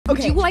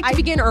Would you like to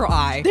begin or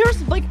I?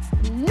 There's like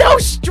no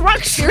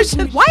structure.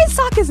 Why is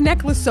Sokka's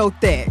necklace so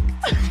thick?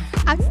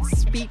 I'm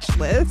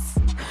speechless.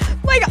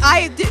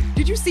 Like,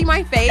 did you see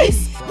my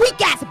face? Weak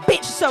ass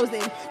bitch,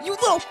 Sozin. You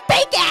little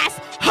fake ass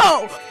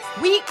hoe.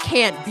 We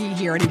can't be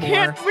here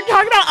anymore. We're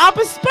talking about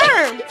Appa's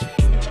sperm.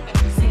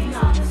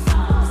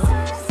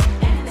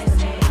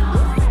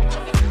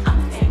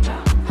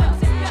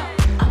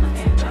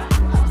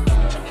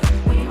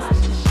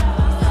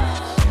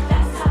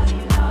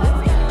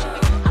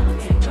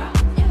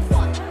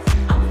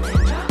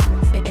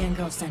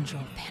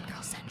 Fangirl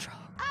Central.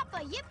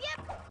 Appa, yip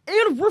yip.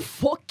 And we're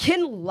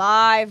fucking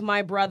live,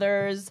 my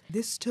brothers.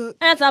 It's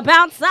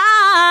about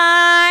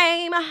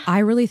time. I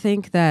really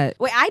think that...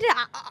 Wait, I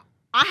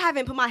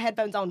haven't put my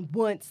headphones on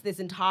once this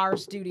entire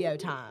studio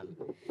time.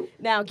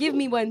 Now, give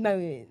me one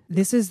moment.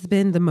 This has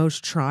been the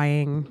most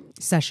trying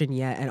session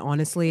yet, and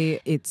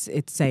honestly, it's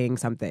saying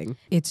something.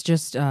 It's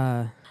just,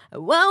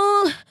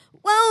 Whoa,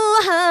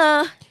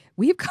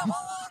 we've come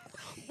along.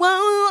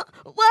 Whoa,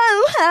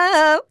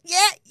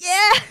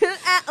 yeah,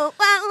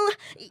 whoa,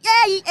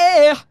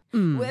 yeah.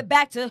 We're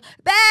back to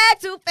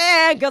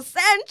Fangirl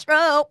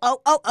Central.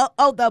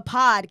 Oh, the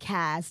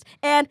podcast,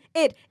 and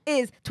it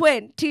is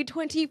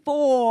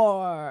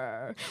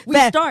 2024. We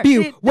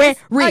started this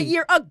a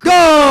year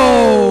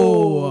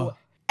ago,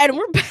 and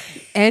we're back.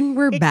 And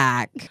we're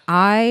back.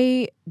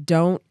 I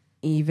don't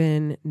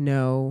even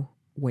know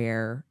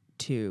where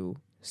to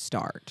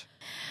start.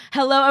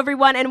 Hello,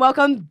 everyone, and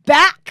welcome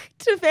back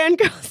to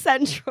Fangirl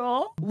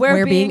Central,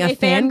 where being a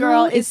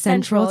fangirl is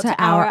central to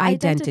our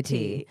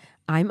identity.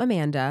 I'm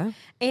Amanda.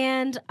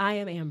 And I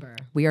am Amber.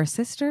 We are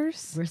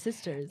sisters. We're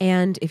sisters.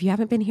 And if you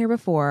haven't been here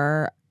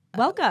before,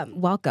 welcome.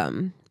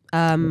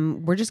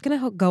 We're just going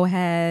to go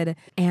ahead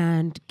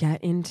and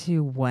get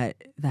into what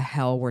the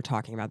hell we're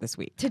talking about this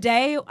week.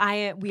 Today,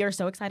 we are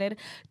so excited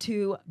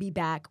to be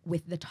back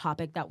with the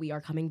topic that we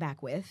are coming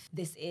back with.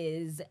 This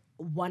is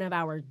one of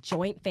our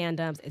joint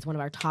fandoms. It's one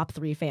of our top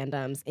 3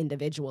 fandoms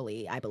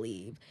individually, I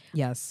believe.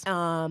 Yes.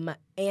 And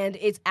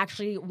it's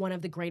actually one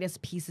of the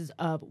greatest pieces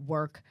of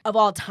work of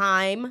all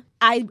time.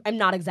 I'm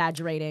not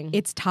exaggerating.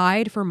 It's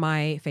tied for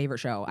my favorite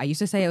show. I used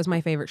to say it was my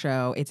favorite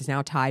show. It's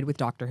now tied with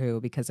Doctor Who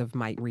because of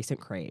my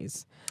recent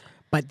craze.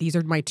 But these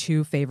are my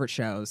 2 favorite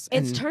shows.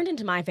 It's turned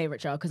into my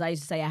favorite show because I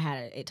used to say I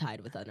had it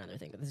tied with another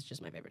thing, but this is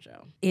just my favorite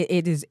show.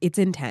 It's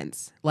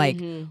intense.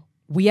 Like,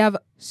 we have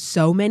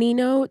so many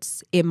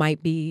notes, it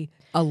might be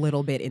a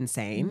little bit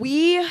insane.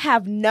 We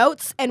have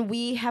notes and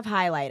we have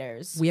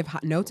highlighters. We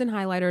have notes and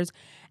highlighters.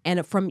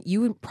 And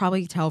you would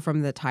probably tell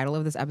from the title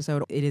of this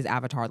episode, it is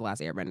Avatar: The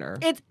Last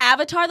Airbender. It's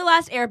Avatar: The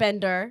Last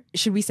Airbender.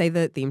 Should we say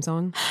the theme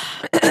song?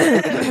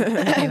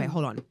 Okay, wait,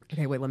 hold on.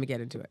 Okay, wait, let me get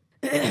into it.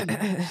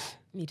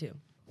 Me too.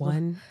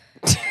 1,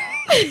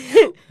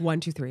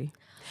 2, 3.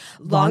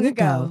 Long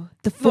ago,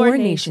 the 4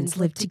 nations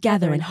lived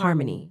together in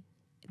harmony.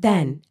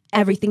 Then,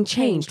 everything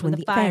changed when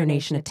the Fire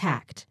Nation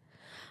attacked.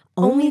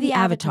 Only the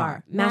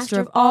Avatar, master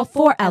of all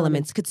 4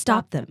 elements, could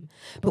stop them.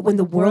 But when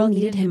the world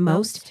needed him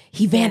most,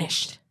 he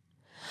vanished.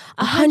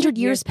 100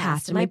 years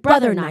passed, and my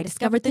brother and I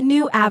discovered the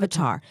new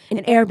Avatar,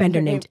 an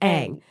airbender named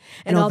Aang.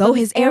 And although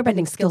his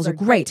airbending skills are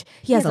great,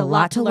 he has a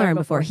lot to learn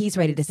before he's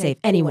ready to save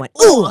anyone.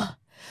 Ugh!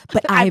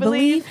 But I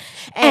believe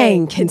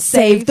Aang can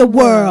save the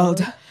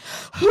world.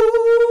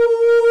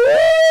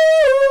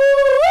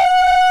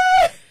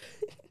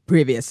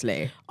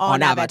 Previously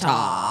on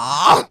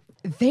Avatar.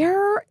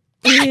 There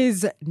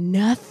is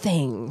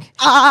nothing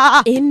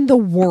in the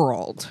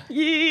world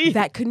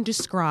that can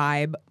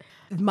describe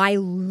my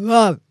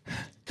love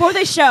for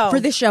this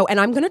show. And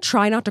I'm going to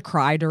try not to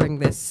cry during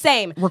this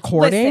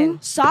recording.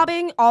 Listen,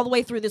 sobbing all the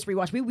way through this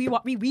rewatch. We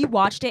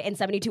rewatched it in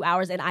 72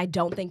 hours, and I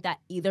don't think that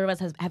either of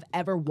us have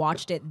ever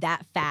watched it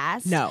that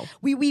fast. No.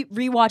 We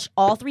rewatched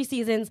all 3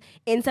 seasons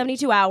in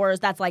 72 hours.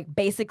 That's like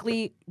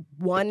basically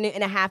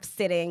 1.5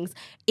 sittings.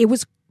 It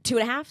was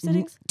 2.5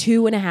 sittings?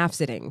 2.5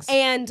 sittings.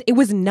 And it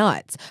was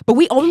nuts. But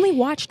we only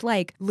watched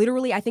like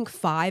literally, I think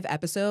 5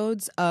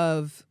 episodes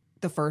of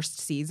the first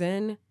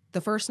season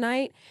the first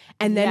night.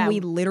 And then we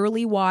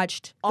literally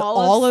watched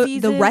all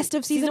of the rest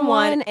of season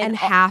 1 and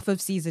half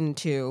of season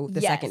 2 the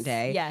second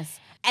day. Yes.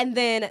 And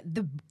then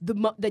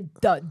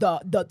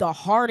the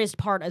hardest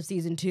part of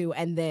season 2,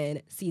 and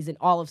then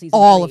all of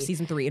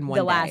season 3 in one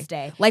the day. Last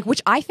day, like,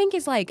 which I think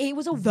is like it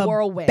was a the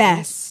whirlwind.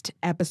 Best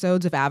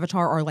episodes of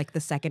Avatar are like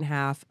the second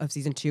half of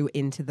season 2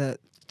 into the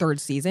 3rd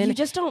season. You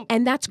just don't,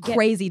 and that's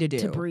crazy to do.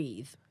 To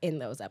breathe in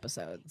those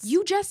episodes.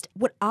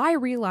 What I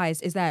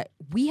realized is that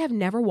we have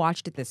never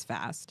watched it this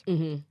fast,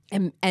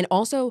 and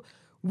also.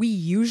 We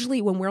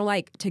usually, when we're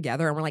like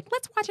together and we're like,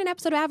 let's watch an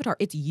episode of Avatar,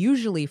 it's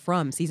usually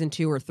from season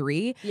 2 or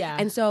 3. Yeah.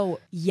 And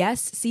so,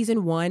 yes,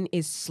 season 1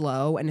 is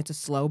slow and it's a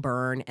slow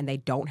burn and they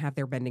don't have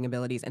their bending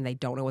abilities and they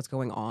don't know what's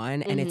going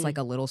on. And it's like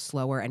a little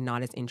slower and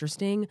not as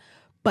interesting.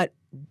 But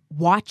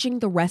watching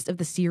the rest of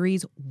the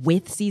series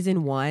with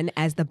season 1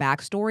 as the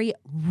backstory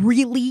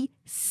really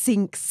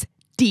sinks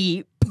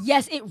deep.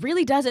 Yes, it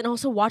really does. And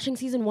also watching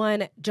season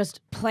 1,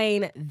 just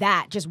playing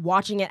that, just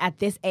watching it at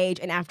this age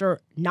and after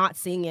not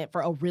seeing it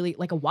for a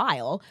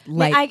while.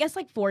 Like, I guess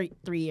like 3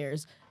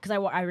 years, because I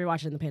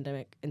rewatched it in the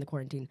pandemic, in the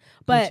quarantine.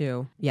 But me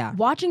too. Yeah.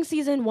 Watching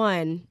season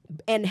 1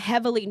 and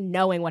heavily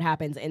knowing what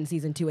happens in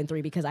season 2 and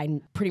 3, because I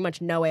pretty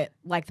much know it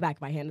like the back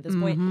of my hand at this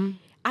point,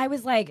 I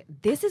was like,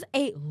 this is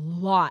a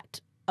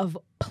lot of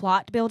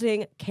plot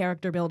building,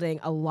 character building,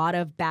 a lot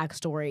of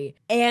backstory,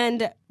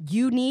 and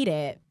you need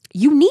it.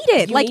 You need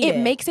it. You like, need it it.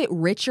 makes it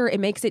richer. It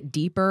makes it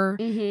deeper.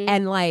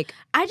 And like,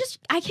 I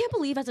can't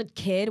believe as a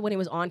kid when it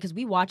was on, because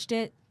we watched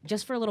it,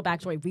 just for a little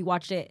backstory, we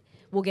watched it,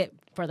 we'll get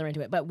further into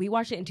it, but we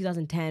watched it in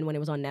 2010 when it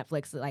was on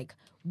Netflix. Like,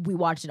 we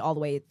watched it all the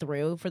way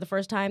through for the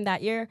first time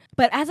that year.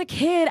 But as a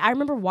kid, I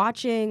remember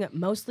watching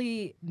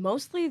mostly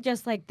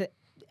just like the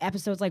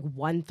episodes like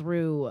 1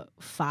 through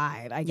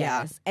 5, I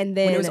guess. And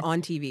then when it was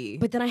on TV.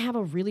 But then I have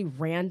a really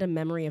random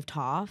memory of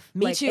Toph.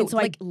 Me too. And so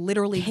like,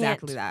 literally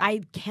exactly that.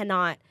 I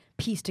cannot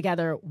piece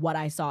together what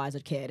I saw as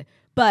a kid.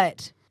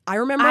 But I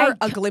remember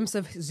a glimpse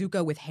of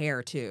Zuko with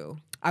hair too.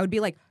 I would be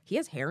like, he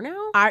has hair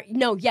now? I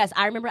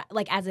remember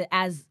like as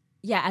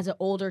an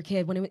older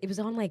kid when it was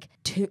on like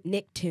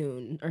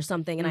Nicktoon or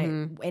something,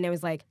 and I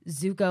was like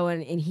Zuko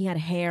and he had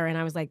hair, and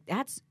I was like,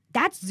 that's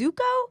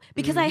Zuko,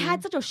 because I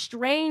had such a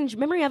strange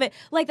memory of it.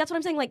 Like, that's what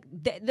I'm saying. Like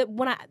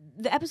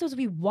the episodes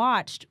we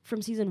watched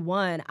from season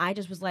 1, I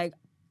just was like,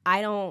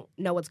 I don't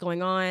know what's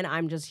going on.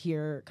 I'm just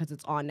here because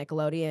it's on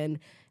Nickelodeon.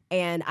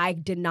 And I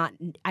could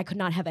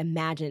not have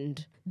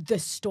imagined the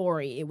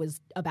story it was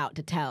about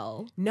to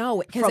tell.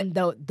 No, from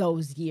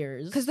those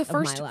years. Because the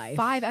first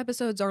 5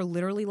 episodes are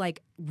literally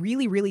like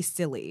really, really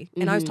silly.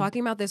 And I was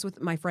talking about this with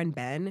my friend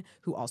Ben,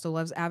 who also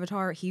loves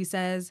Avatar. He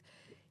says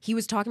he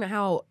was talking about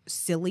how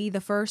silly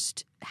the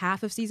first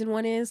half of season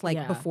 1 is,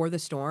 like before the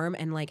storm,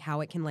 and like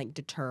how it can like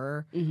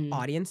deter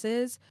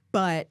audiences.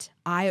 But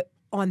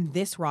on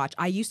this watch,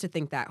 I used to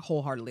think that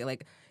wholeheartedly.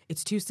 Like,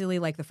 it's too silly.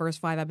 Like, the first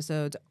 5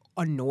 episodes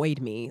annoyed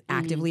me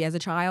actively as a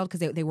child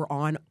because they were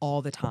on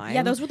all the time.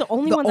 Yeah, those were the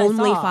only ones I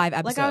saw. 5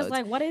 episodes. Like, I was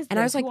like, what is this? And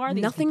I was like, who are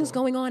these nothing's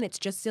people? going on. It's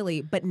just silly.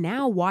 But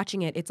now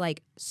watching it, it's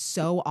like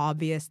so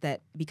obvious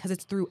that because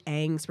it's through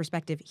Aang's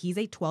perspective, he's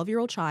a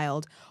 12-year-old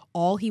child.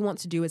 All he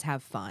wants to do is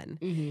have fun.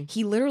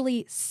 He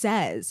literally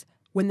says,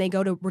 when they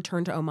go to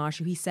return to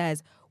Omashu, he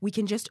says, we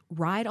can just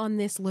ride on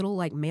this little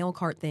like mail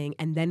cart thing,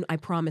 and then I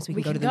promise we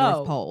can go to the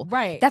North Pole.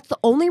 Right. That's the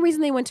only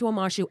reason they went to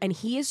Omashu, and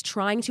he is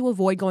trying to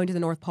avoid going to the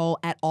North Pole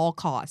at all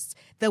costs.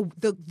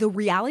 The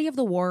reality of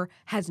the war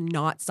has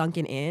not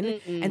sunken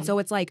in, and so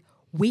it's like,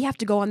 we have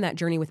to go on that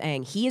journey with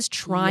Aang. He is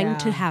trying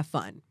to have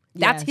fun.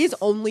 That's his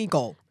only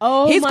goal.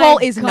 Oh, his goal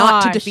is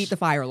not to defeat the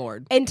Fire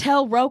Lord.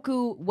 Until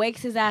Roku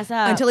wakes his ass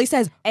up. Until he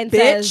says, and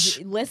bitch,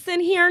 says, listen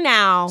here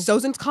now.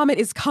 Sozin's Comet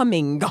is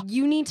coming.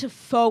 You need to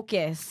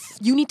focus.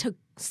 You need to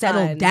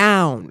settle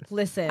down.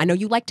 Listen. I know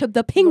you like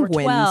the penguins.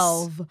 You're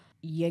 12.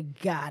 You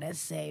gotta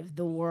save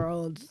the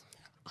world.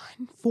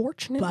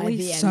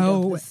 Unfortunately,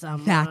 so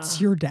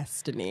that's your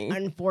destiny.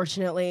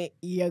 Unfortunately,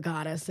 you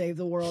gotta save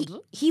the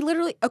world. He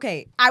literally,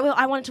 okay.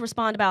 I wanted to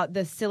respond about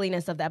the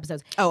silliness of the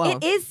episodes.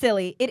 It is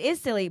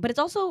silly, but it's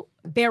also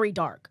very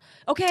dark.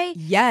 Okay?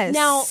 Yes.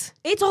 Now,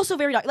 it's also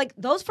very dark. Like,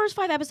 those first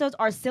 5 episodes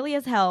are silly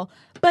as hell,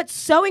 but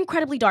so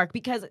incredibly dark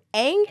because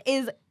Aang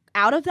is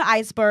out of the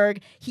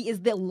iceberg. He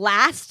is the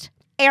last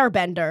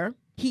airbender.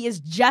 He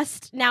is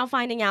just now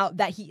finding out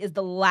that he is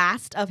the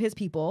last of his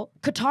people.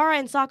 Katara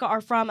and Sokka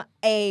are from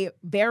a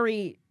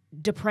very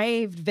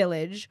depraved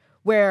village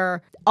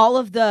where all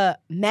of the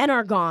men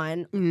are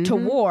gone to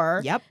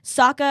war. Yep.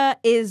 Sokka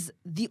is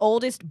the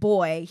oldest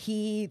boy.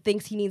 He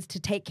thinks he needs to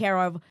take care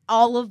of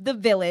all of the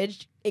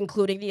village,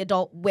 including the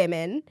adult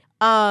women.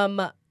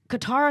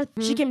 Katara,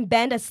 she can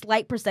bend a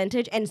slight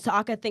percentage, and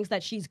Sokka thinks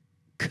that she's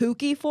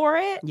kooky for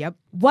it. Yep.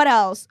 What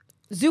else?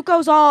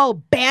 Zuko's all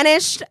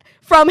banished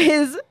from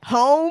his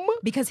home.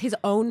 Because his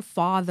own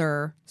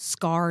father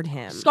scarred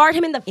him.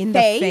 In the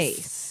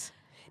face.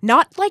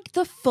 Not like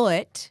the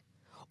foot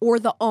or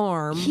the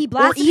arm. He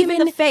blasted or even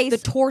him in the face. The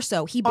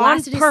torso. He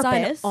blasted his son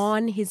purpose.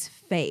 on his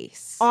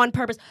face. On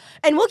purpose.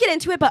 And we'll get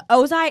into it, but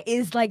Ozai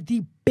is like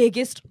the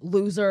biggest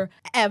loser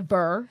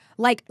ever.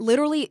 Like,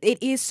 literally, it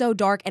is so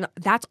dark, and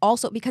that's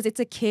also because it's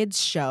a kids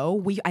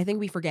show. I think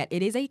we forget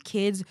it is a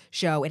kids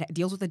show. It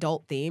deals with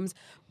adult themes,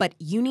 but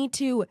you need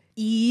to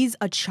ease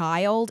a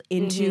child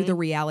into the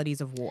realities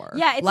of war.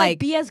 Yeah, it's like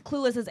be as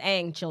clueless as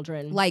Aang,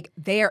 children. Like,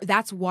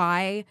 that's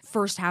why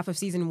first half of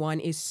season 1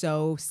 is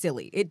so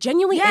silly. It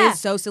genuinely is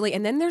so silly,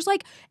 and then there's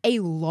like a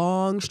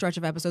long stretch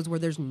of episodes where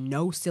there's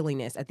no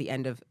silliness at the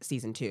end of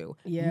season 2.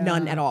 Yeah.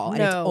 None at all,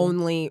 and it's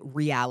only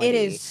reality. It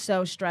is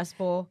so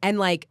stressful. And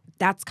like,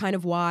 that's kind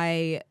of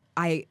why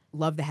I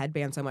love the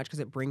headband so much, because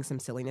it brings some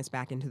silliness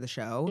back into the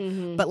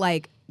show. But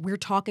like, we're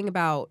talking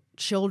about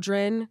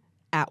children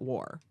at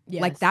war.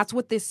 Yes. Like, that's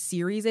what this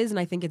series is, and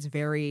I think it's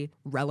very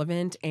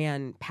relevant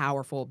and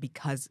powerful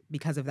because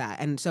of that.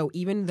 And so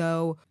even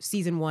though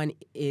season 1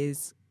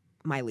 is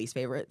my least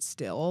favorite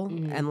still,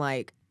 and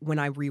like, when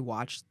I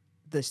rewatch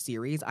the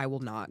series, I will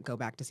not go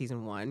back to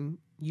season 1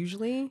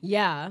 usually.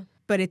 Yeah.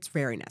 But it's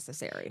very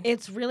necessary.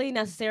 It's really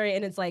necessary,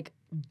 and it's like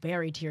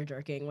very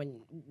tear-jerking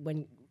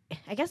when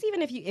I guess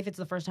even if it's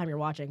the first time you're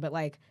watching, but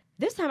like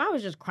this time I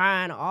was just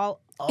crying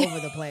all over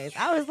the place.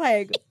 I was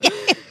like,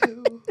 I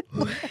would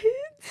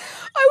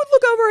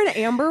look over and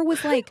Amber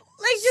was like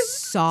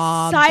just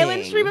sobbing.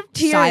 Silent stream of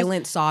tears.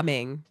 Silent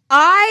sobbing.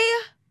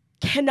 I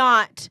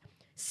cannot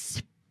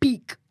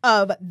speak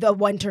of the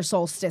Winter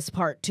Solstice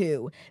Part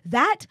 2.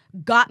 That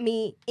got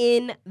me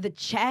in the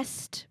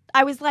chest.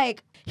 I was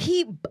like,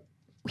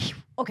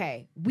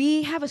 okay,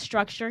 we have a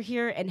structure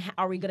here, and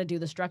are we going to do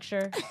the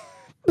structure?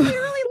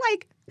 Literally,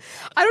 like,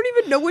 I don't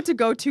even know what to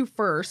go to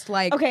first.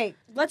 Like, okay,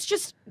 let's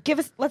just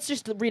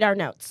read our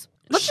notes.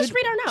 Let's just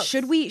read our notes.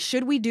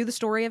 Should we do the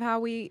story of how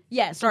we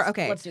start?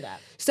 Okay, let's do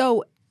that.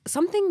 So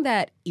something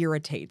that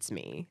irritates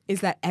me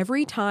is that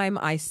every time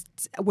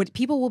what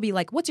people will be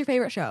like, "What's your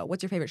favorite show?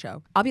 What's your favorite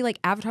show?" I'll be like,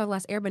 "Avatar: The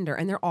Last Airbender,"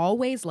 and they're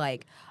always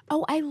like,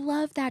 "Oh, I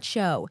love that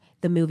show.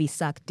 The movie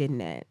sucked,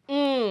 didn't it?"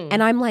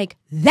 And I'm like,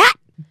 that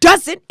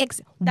doesn't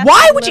exist.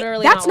 Why would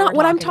you? That's not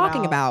what I'm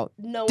talking about.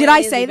 No, did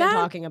I say that?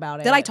 Talking about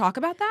it. Did I talk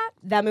about that?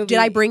 That movie. Did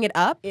I bring it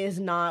up? Is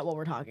not what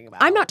we're talking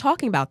about. I'm not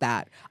talking about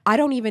that. I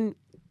don't even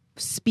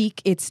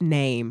speak its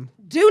name.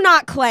 Do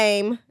not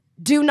claim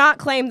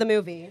the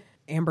movie.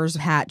 Amber's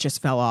hat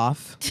just fell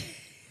off.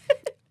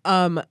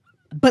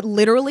 But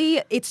literally,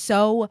 it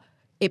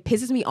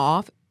pisses me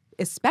off,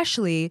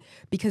 especially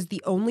because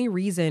the only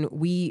reason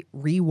we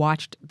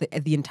rewatched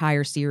the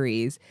entire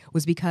series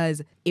was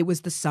because it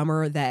was the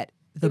summer that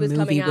the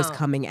movie was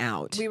coming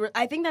out.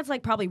 I think that's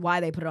like probably why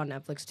they put it on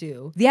Netflix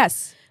too.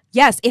 Yes,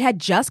 it had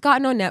just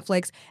gotten on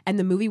Netflix, and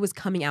the movie was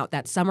coming out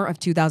that summer of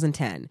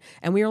 2010.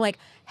 And we were like,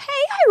 hey,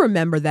 I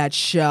remember that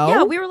show.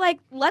 Yeah, we were like,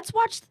 let's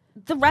watch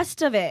the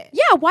rest of it.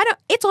 Yeah, why don't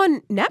it's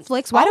on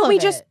Netflix? Why don't we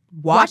just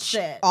watch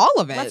all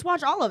of it? Let's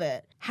watch all of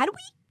it. Had we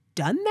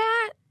done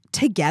that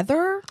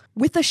together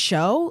with a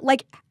show?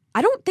 Like,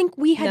 I don't think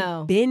we had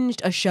binged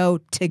a show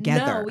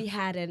together. No, we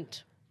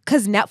hadn't.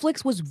 Because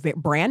Netflix was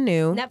brand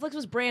new. Netflix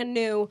was brand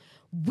new.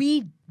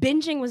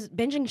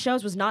 Binging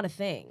shows was not a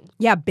thing.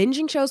 Yeah,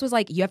 binging shows was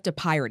like, you have to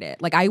pirate it.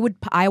 Like,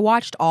 I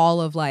watched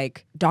all of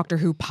like Doctor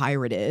Who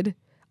pirated.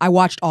 I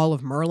watched all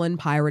of Merlin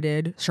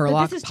pirated.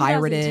 Sherlock but this is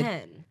pirated.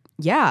 2010.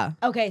 Yeah.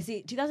 Okay,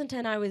 see,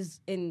 2010 it was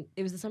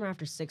the summer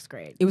after 6th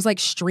grade. It was like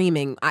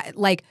streaming.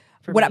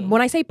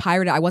 When I say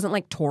pirated, I wasn't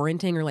like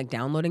torrenting or like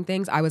downloading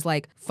things. I was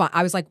like,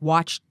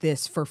 watch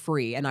this for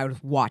free, and I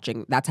was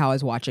watching. That's how I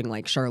was watching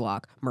like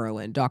Sherlock,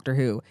 Merlin, Doctor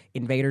Who,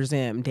 Invader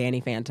Zim, Danny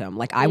Phantom.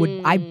 Like I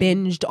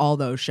binged all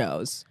those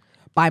shows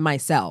by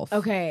myself.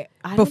 Okay,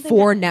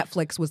 before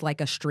Netflix was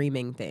like a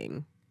streaming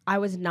thing. I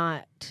was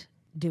not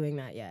doing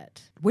that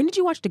yet. When did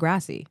you watch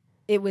Degrassi?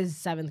 It was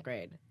 7th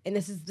grade, and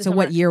this is the so. summer,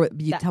 What year?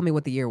 Tell me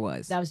what the year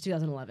was. That was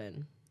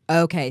 2011.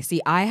 Okay,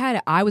 see,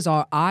 I was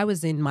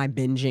in my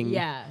binging.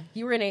 Yeah,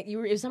 it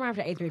was summer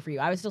after 8th grade for you.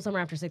 I was still summer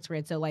after 6th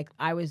grade, so like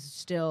I was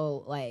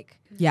still like.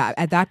 Yeah,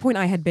 at that point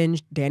I had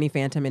binged Danny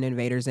Phantom and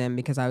Invader Zim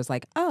because I was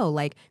like, oh,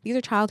 like these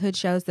are childhood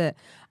shows that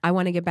I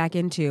want to get back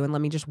into, and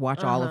let me just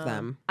watch all of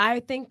them.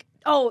 I think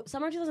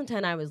summer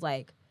 2010 I was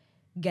like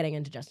getting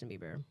into Justin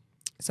Bieber.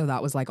 So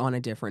that was like on a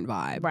different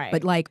vibe, right?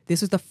 But like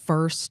this was the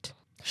first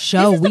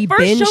show we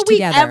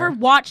together. Ever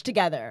watched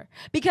together,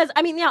 because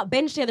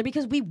binge together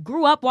because we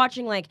grew up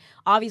watching like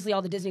obviously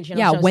all the Disney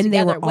Channel shows when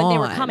together they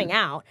were coming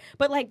out,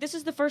 but like this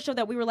is the first show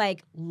that we were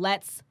like,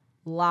 let's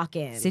lock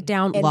in, sit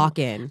down, lock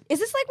in. Is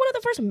this like one of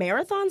the first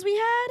marathons we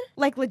had,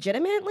 like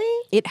legitimately?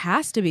 It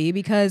has to be,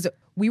 because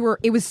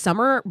it was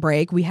summer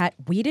break. We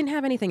didn't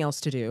have anything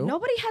else to do.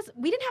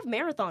 We didn't have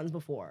marathons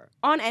before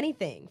on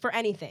anything, for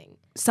anything.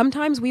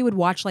 Sometimes we would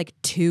watch like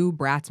 2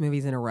 Bratz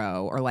movies in a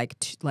row, or like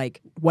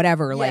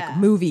whatever, like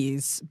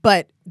movies,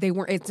 but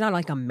it's not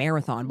like a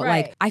marathon, but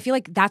like I feel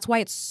like that's why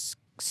it's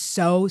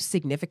so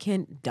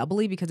significant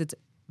doubly, because it's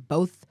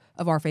both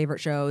of our favorite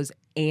shows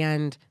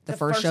and the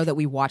first show that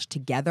we watched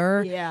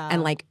together. Yeah.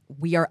 And like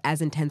we are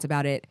as intense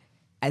about it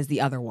as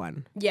the other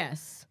one.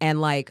 Yes. And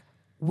like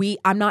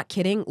I'm not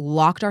kidding,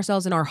 locked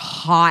ourselves in our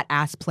hot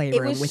ass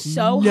playroom with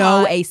so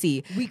no hot.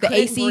 AC. We the couldn't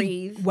AC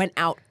breathe. Went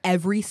out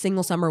every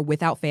single summer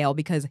without fail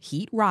because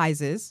heat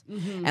rises,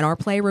 and our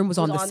playroom was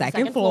on the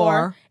second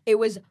floor. It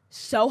was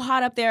so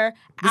hot up there.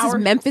 This is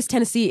Memphis,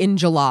 Tennessee in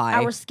July.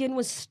 Our skin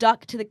was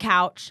stuck to the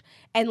couch,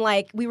 and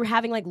like we were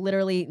having like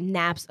literally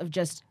naps of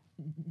just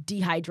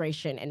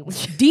dehydration and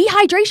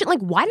Like,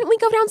 why didn't we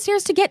go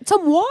downstairs to get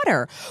some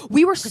water?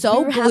 We were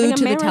so glued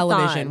to the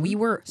television. We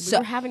were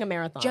having a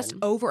marathon just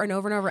over and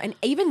over and over. And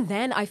even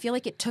then, I feel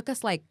like it took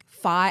us like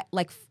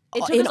it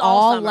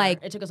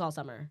took us all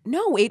summer.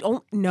 No.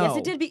 Yes,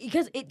 it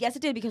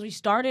did because we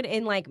started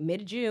in like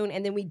mid-June,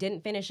 and then we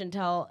didn't finish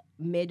until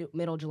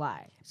middle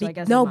July. So I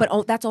guess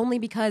but that's only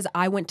because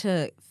I went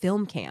to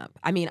film camp.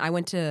 I mean, I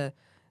went to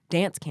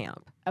dance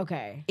camp.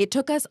 Okay. It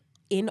took us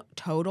in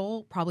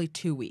total probably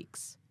 2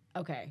 weeks.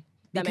 Okay.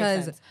 That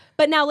makes sense.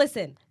 But now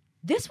listen,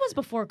 this was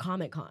before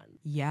Comic-Con.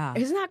 Yeah.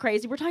 Isn't that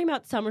crazy? We're talking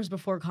about summers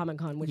before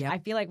Comic-Con, which I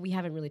feel like we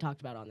haven't really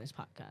talked about on this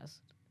podcast.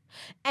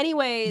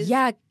 Anyways.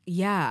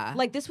 Yeah.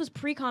 Like, this was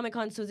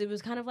pre-Comic-Con, so it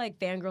was kind of like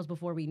fangirls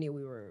before we knew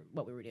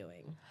what we were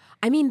doing.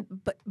 I mean,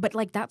 but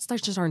like that's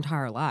just our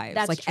entire lives.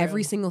 That's like true.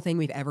 Every single thing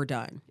we've ever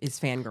done is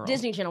fangirl.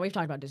 Disney Channel. We've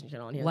talked about Disney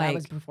Channel on here. Like, that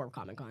was before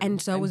Comic-Con.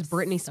 And so was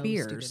Britney so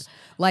Spears. stupid.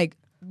 Like,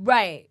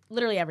 right.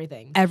 Literally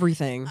everything.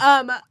 Everything.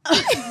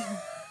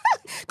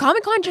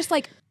 Comic-Con just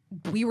like,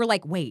 we were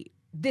like, wait.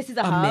 This is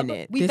a hub.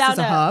 Minute. We this found is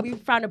a hub? We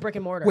found a brick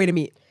and mortar. Wait a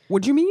minute.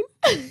 What do you mean?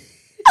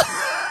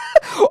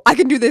 I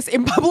can do this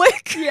in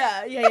public?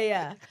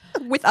 Yeah.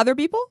 With other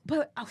people?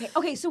 But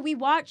okay, so we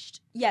watched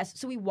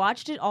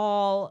it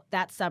all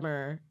that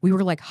summer. We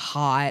were like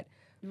hot,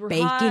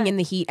 baking hot. in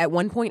the heat. At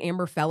one point,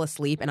 Amber fell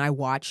asleep and I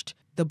watched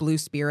The Blue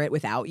Spirit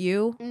without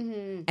you.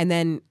 Mm-hmm. And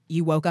then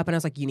you woke up and I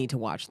was like, you need to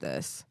watch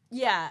this.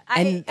 Yeah.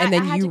 And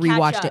then you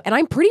rewatched it. And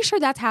I'm pretty sure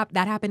that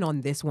happened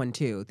on this one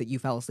too, that you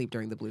fell asleep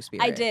during The Blue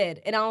Spirit. I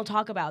did. And I'll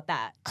talk about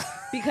that.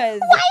 Because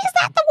why is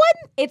that the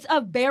one? It's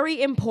a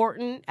very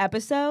important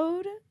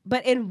episode.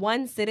 But in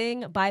one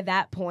sitting, by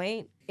that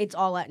point, it's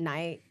all at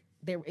night.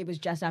 It was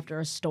just after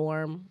a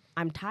storm.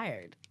 I'm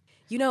tired.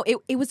 You know,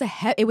 it was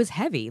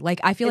heavy.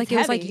 Like, I feel like it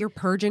was like you're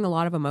purging a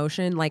lot of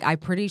emotion. Like, I'm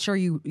pretty sure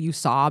you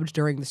sobbed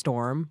during the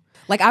storm.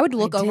 Like, I would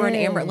look over and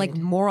Amber, like,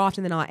 more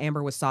often than not,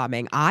 Amber was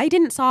sobbing. I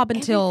didn't sob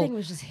until everything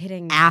was just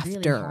hitting after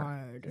really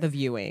hard. the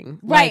viewing.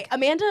 Right. Like,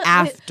 Amanda,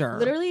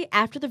 literally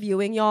after the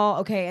viewing, y'all,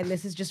 okay, and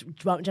this is just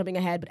jumping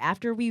ahead, but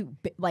after we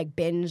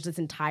binged this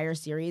entire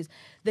series,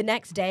 the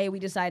next day we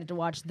decided to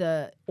watch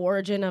the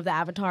origin of the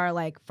Avatar,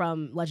 like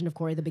from Legend of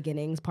Korra, the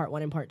beginnings, part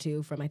 1 and part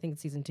 2 from I think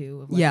season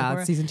 2 of Legend of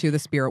Korra. Season 2, the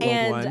Spirit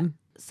World one.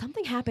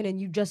 Something happened and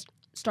you just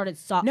started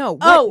sobbing. No,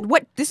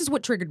 what this is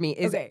what triggered me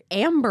is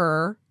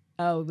Amber.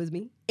 Oh, it was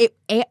me?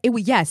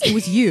 Yes, it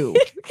was you.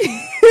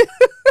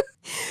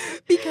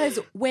 Because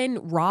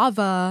when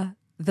Rava,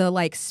 the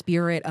like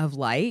spirit of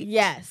light,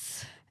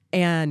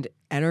 and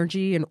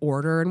energy and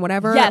order and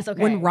whatever,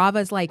 when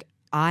Rava's like,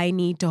 I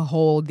need to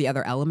hold the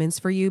other elements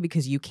for you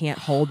because you can't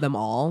hold them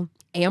all.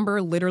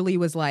 Amber literally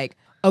was like,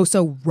 oh,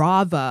 so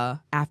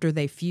Rava, after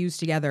they fuse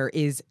together,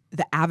 is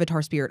the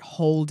Avatar spirit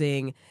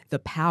holding the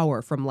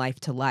power from life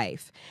to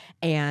life.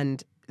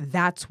 And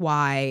that's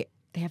why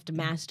they have to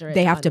master it.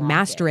 They have to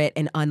master it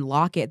and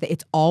unlock it.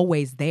 It's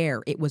always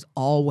there. It was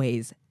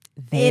always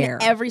there.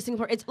 In every single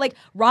part. It's like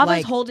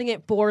Rava's holding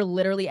it for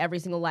literally every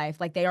single life.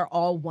 Like they are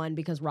all one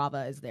because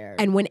Rava is there.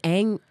 And when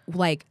Aang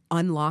like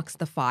unlocks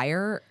the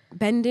fire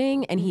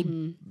bending and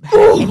he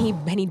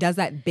does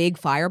that big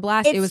fire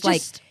blast, it was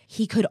like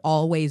he could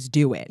always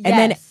do it. And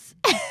then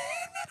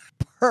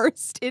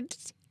burst into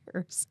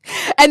tears.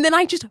 And then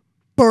I just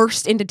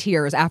burst into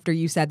tears after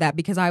you said that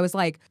because I was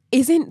like,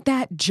 isn't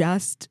that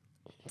just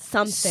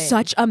something,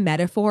 such a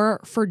metaphor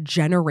for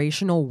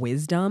generational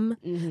wisdom?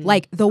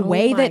 Like the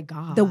way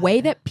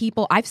that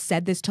people, I've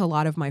said this to a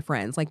lot of my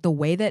friends, like the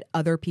way that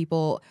other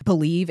people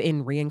believe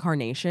in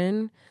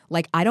reincarnation.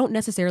 Like I don't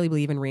necessarily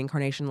believe in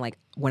reincarnation. Like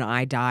when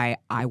I die,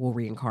 I will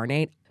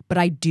reincarnate. But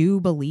I do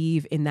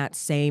believe in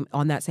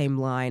on that same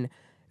line,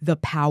 the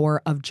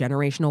power of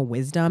generational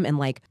wisdom. And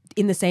like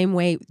in the same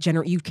way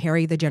you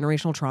carry the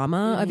generational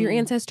trauma of your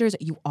ancestors,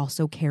 you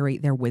also carry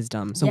their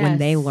wisdom. So when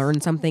they learn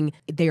something,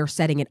 they are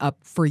setting it up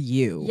for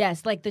you.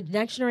 Yes, like the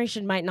next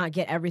generation might not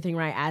get everything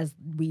right as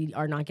we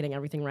are not getting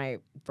everything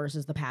right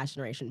versus the past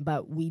generation,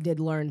 but we did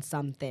learn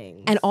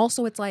something. And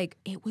also it's like,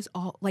 it was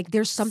all like,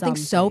 there's something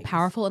so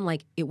powerful and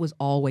like, it was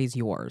always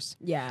yours.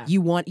 Yeah.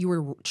 You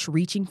were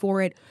reaching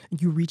for it,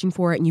 and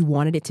you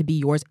wanted it to be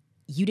yours.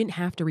 You didn't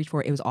have to reach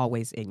for it. It was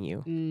always in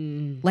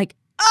you. Like,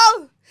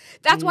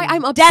 that's why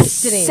I'm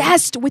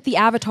obsessed with the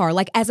Avatar,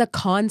 like as a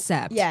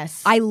concept.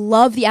 Yes. I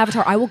love the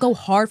Avatar. I will go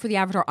hard for the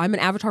Avatar. I'm an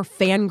Avatar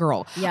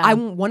fangirl. Yeah.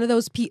 I'm one of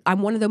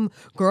them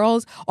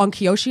girls on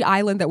Kyoshi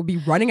Island that would be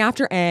running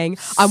after Aang.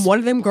 I'm one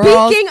of them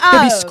girls that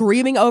would be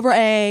screaming over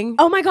Aang.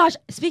 Oh my gosh.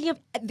 Speaking of,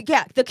 the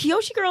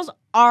Kyoshi girls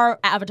are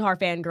Avatar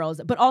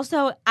fangirls, but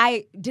also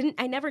I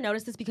never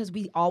noticed this because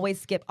we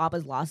always skip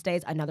Appa's Lost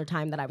Days, another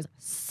time that I was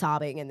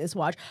sobbing in this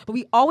watch, but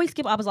we always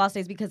skip Appa's Lost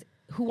Days because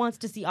who wants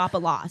to see Appa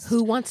lost?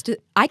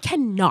 I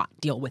cannot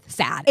deal with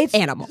sad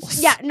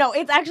animals. Yeah, no,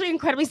 it's actually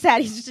incredibly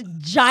sad. He's just a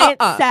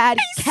giant sad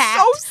cat.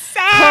 So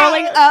sad.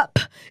 Curling up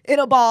in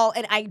a ball,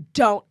 and I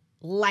don't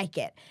like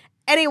it.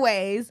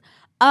 Anyways,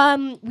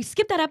 we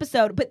skipped that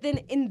episode, but then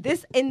in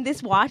this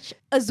watch,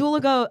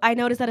 I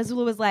noticed that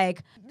Azula was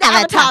like,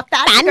 Avatar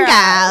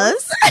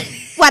fangirls.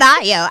 What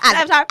are you?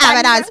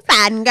 Avatar's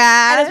fangirl.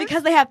 And it's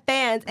because they have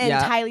fans, and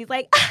Tylee's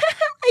like,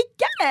 I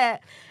get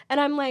it.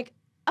 And I'm like,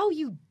 oh,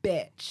 you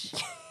bitch.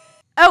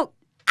 Ow!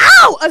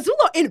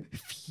 Azula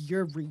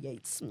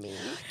infuriates me.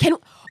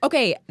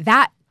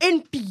 That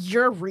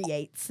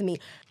infuriates me.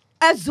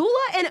 Azula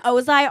and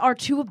Ozai are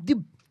two of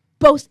the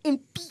most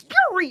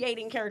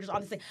infuriating characters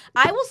on this thing.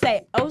 I will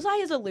say,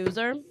 Ozai is a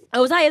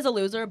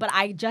loser, but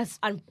I just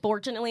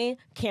unfortunately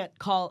can't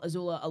call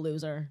Azula a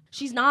loser.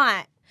 She's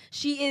not.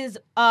 She is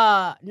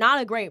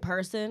not a great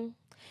person,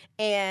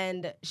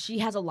 and she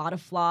has a lot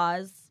of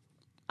flaws.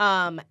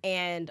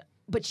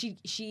 But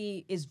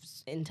she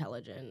is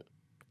intelligent.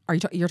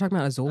 You're talking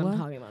about Azula? I'm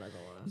talking about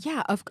Azula.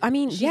 Yeah, I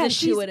mean, she's yeah,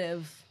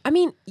 intuitive. I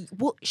mean,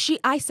 well,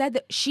 I said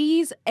that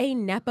she's a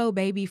nepo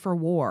baby for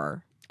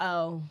war.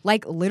 Oh,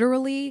 like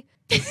literally,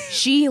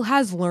 she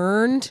has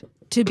learned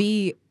to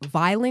be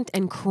violent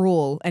and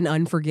cruel and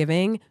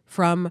unforgiving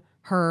from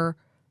her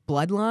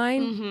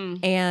bloodline,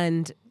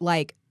 and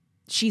like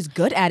she's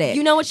good at it.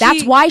 You know what?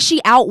 That's why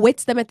she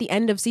outwits them at the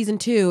end of season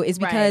 2 is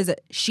because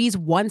she's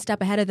one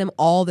step ahead of them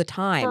all the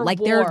time. For like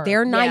war.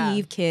 they're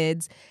naive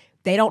kids.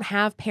 They don't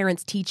have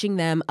parents teaching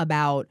them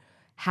about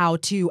how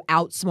to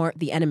outsmart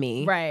the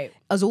enemy. Right.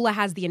 Azula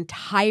has the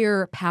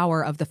entire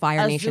power of the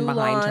Fire Nation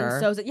behind her.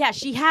 So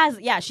she has.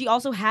 Yeah, she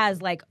also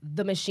has like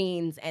the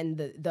machines and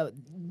the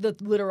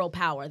literal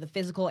power, the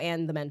physical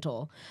and the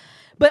mental.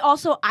 But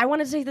also, I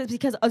wanted to say this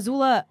because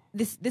Azula.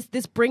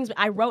 This brings me.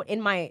 I wrote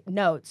in my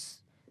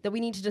notes that we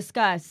need to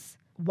discuss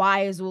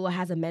why Azula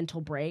has a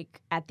mental break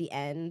at the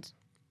end.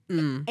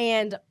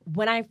 And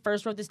when I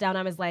first wrote this down,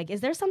 I was like, is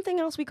there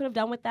something else we could have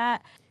done with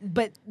that?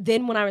 But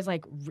then when I was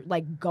like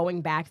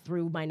going back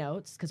through my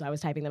notes, because I was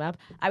typing them up,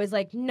 I was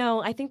like,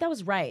 no, I think that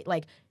was right.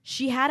 Like,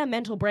 she had a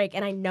mental break,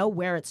 and I know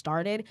where it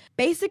started.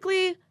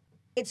 Basically,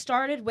 it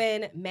started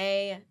when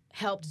May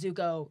helped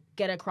Zuko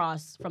get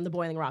across from the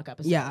Boiling Rock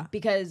episode. Yeah.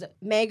 Because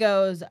May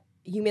goes,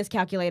 you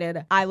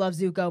miscalculated. I love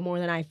Zuko more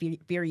than I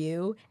fear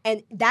you.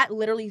 And that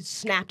literally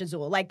snapped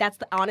Azula. Like, that's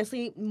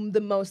honestly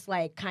the most,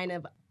 like, kind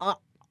of...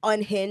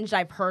 unhinged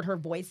I've heard her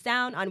voice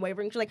sound,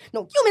 unwavering. She's like,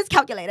 no, you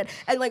miscalculated,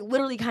 and like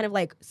literally kind of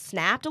like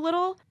snapped a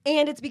little.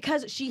 And it's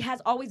because she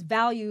has always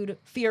valued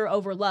fear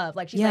over love.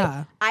 Like, she's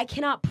like, I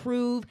cannot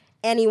prove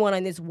anyone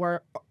in this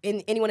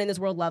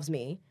world loves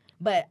me,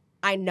 but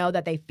I know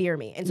that they fear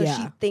me, and so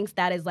she thinks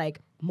that is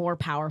like more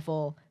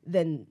powerful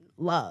than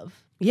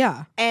love.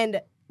 Yeah.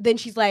 And then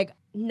she's like,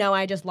 no,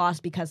 I just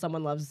lost because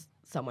someone loves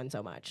someone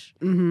so much.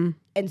 And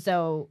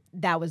so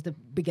that was the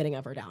beginning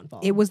of her downfall.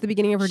 It was the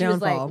beginning of her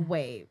downfall. She was like,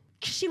 wait.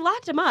 She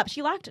locked him up.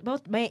 She locked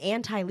both May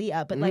and Ty Lee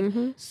up. But, like,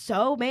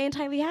 so May and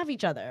Ty Lee have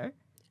each other.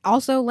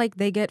 Also, like,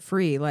 they get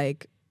free.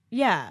 Like,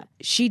 yeah.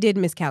 She did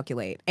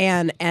miscalculate.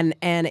 And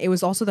it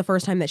was also the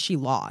first time that she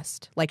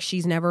lost. Like,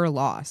 she's never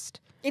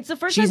lost. It's the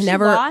first time she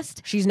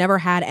lost. She's never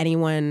had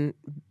anyone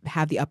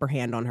have the upper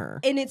hand on her.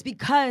 And it's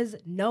because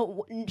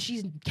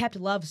she's kept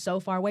love so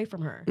far away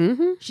from her.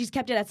 She's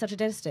kept it at such a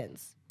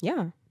distance.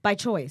 Yeah. By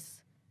choice.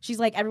 She's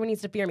like, everyone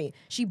needs to fear me.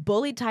 She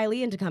bullied Ty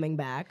Lee into coming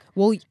back.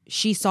 Well,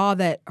 she saw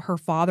that her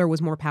father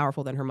was more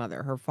powerful than her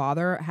mother. Her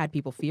father had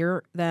people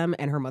fear them,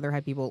 and her mother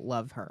had people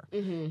love her.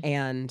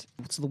 And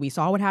so we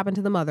saw what happened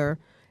to the mother,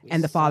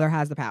 and the father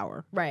has the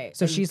power. Right.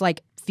 So she's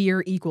like,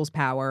 fear equals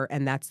power,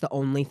 and that's the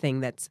only thing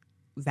that's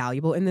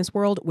valuable in this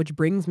world, which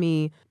brings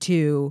me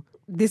to...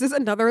 This is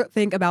another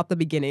thing about the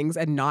beginnings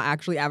and not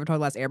actually Avatar: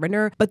 The Last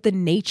Airbender, but the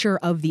nature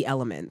of the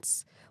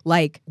elements.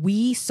 Like,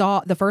 we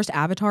saw the first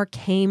Avatar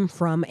came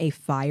from a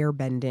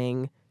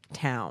firebending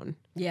town.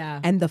 Yeah.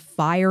 And the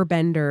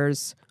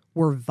firebenders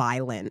were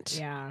violent.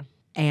 Yeah.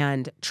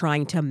 And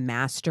trying to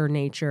master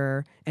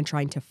nature and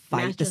trying to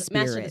fight the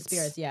spirits. Master the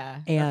spirits,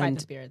 yeah. And fight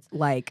the spirits.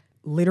 Like,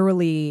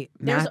 literally...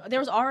 There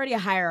was already a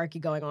hierarchy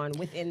going on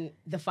within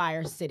the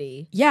Fire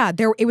City. Yeah,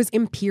 it was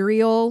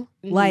imperial.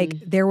 Like,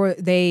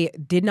 they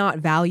did not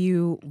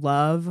value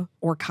love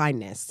or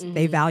kindness.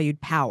 They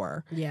valued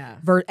power. Yeah.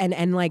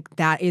 And like,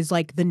 that is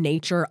like the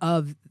nature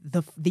of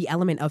the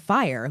element of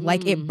fire.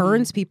 Like, it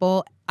burns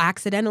people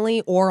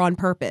accidentally or on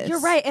purpose. You're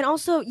right. And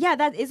also, yeah,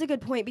 that is a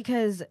good point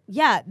because,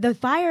 yeah, the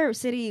Fire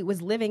City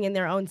was living in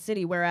their own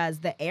city, whereas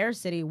the Air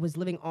City was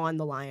living on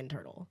the Lion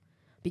Turtle.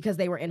 Because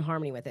they were in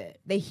harmony with it.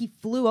 He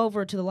flew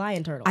over to the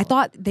Lion Turtle. I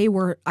thought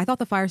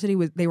the Fire City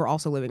they were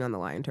also living on the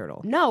Lion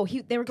Turtle. No,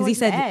 they were going to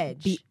the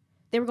edge.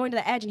 They were going to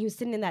the edge, and he was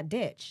sitting in that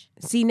ditch.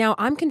 See, now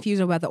I'm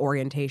confused about the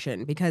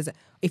orientation because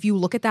if you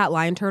look at that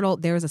Lion Turtle,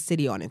 there's a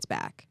city on its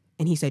back.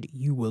 And he said,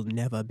 "You will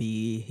never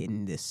be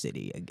in this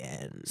city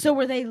again." So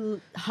were they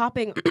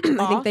hopping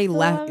I think they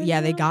left.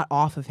 Yeah, they got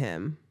off of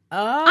him.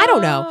 Oh. I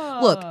don't know.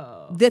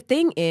 Look, the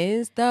thing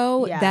is,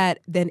 though, that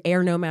then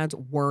air nomads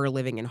were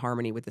living in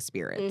harmony with the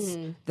spirits.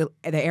 The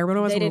air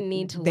nomads, they didn't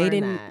need to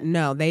learn that.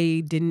 No,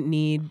 they didn't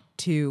need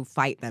to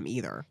fight them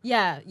either.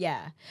 Yeah,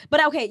 yeah.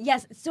 But okay,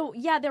 yes. So,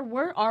 yeah, there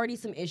were already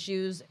some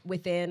issues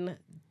within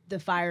the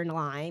fire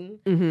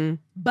line.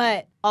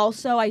 But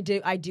also, I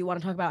do want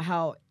to talk about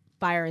how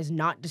fire is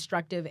not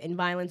destructive in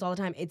violence all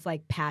the time. It's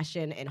like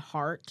passion and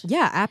heart.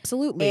 Yeah,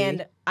 absolutely.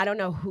 And I don't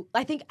know who.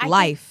 I think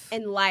life.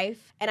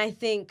 And I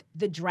think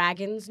the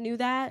dragons knew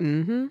that.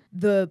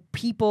 The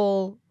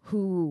people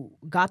who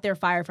got their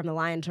fire from the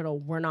Lion Turtle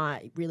were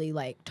not really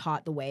like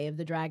taught the way of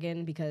the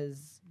dragon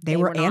because they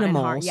were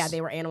animals. Yeah, they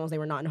were animals. They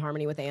were not in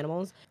harmony with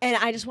animals. And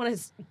I just want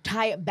to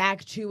tie it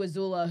back to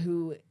Azula,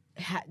 who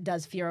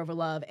does fear over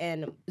love,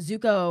 and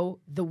Zuko,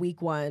 the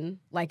weak one,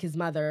 like his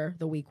mother,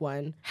 the weak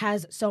one,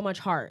 has so much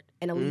heart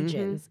and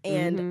allegiance.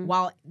 And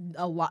while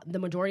the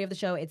majority of the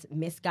show it's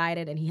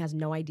misguided and he has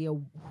no idea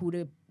who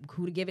to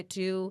give it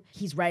to,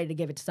 he's ready to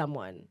give it to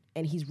someone,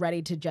 and he's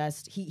ready to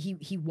just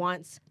he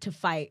wants to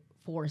fight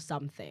for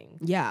something.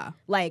 Yeah,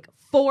 like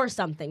for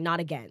something, not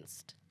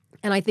against.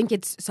 And I think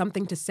it's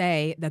something to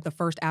say that the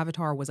first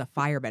Avatar was a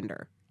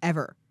firebender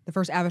ever. The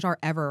first Avatar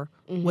ever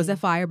was a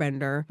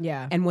firebender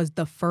and was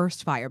the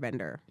first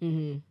firebender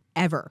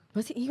ever.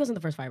 Was he wasn't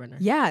the first firebender.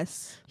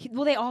 Yes.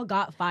 Well, they all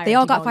got fire. They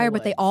all got fire,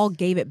 but they all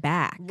gave it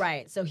back.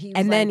 Right. So he was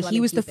and like, then let he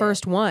me was the keep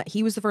first it. one.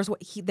 He was the first one.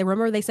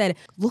 Remember they said,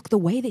 look, the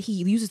way that he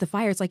uses the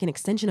fire, it's like an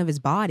extension of his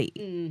body.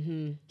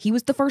 He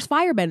was the first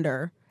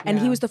firebender. And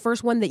he was the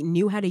first one that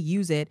knew how to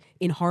use it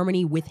in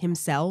harmony with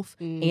himself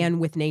and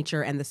with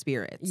nature and the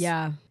spirits.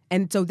 Yeah.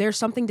 And so there's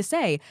something to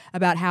say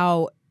about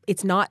how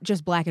it's not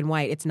just black and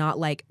white. It's not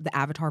like the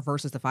Avatar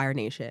versus the Fire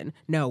Nation.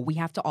 No, we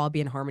have to all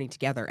be in harmony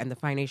together. And the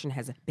Fire Nation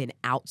has been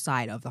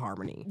outside of the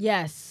harmony.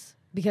 Yes.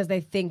 Because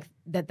they think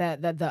that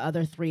the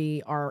other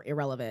three are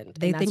irrelevant.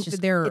 They think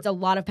that they're... It's a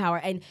lot of power.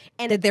 And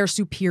that they're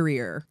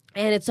superior.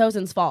 And it's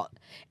Sozin's fault.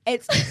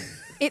 It's...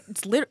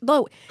 It's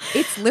literally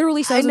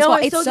Sozin's fault. I know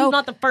It's Sozin's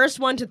not the first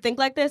one to think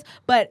like this,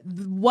 but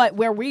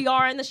where we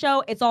are in the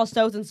show, it's all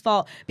Sozin's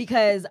fault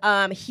because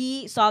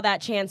he saw that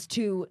chance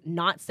to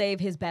not save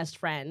his best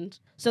friend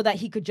so that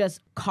he could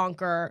just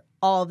conquer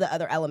all the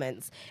other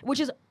elements, which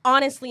is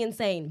honestly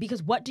insane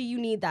because what do you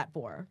need that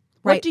for?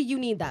 Right. What do you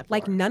need that for?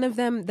 Like none of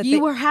them...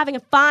 You were having a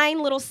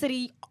fine little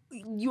city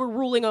you were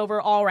ruling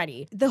over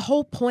already. The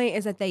whole point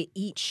is that they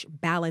each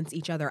balance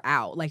each other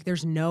out. Like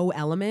there's no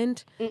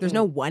element, there's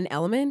no one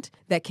element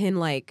that can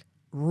like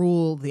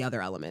rule the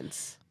other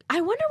elements. I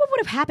wonder what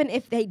would have happened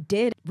if they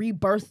did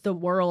rebirth the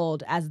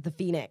world as the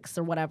Phoenix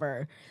or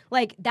whatever.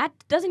 Like, that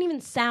doesn't even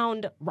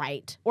sound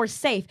right or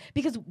safe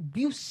because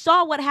you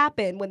saw what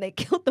happened when they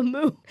killed the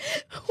moon.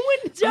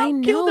 When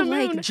Zhao killed the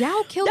moon. Like,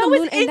 Zhao killed that the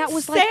moon, was and that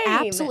was like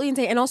absolutely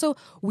insane. And also,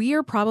 we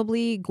are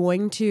probably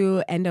going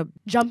to end up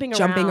jumping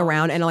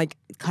around and like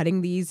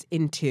cutting these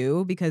in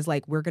two because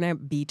like we're gonna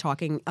be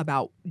talking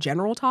about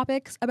general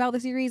topics about the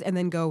series and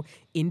then go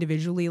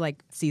individually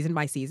like season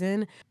by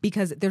season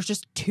because there's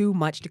just too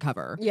much to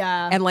cover.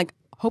 Yeah. And like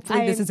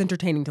hopefully this is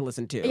entertaining to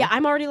listen to. Yeah,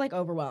 I'm already like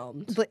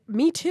overwhelmed. But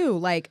me too.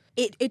 Like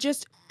it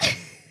just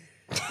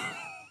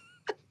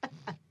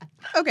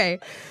okay.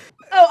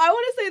 Oh, I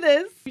want to say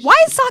this. Why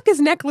is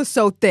Sokka's necklace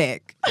so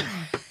thick?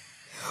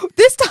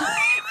 This time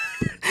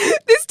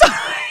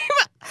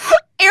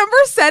Amber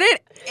said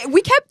it.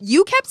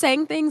 You kept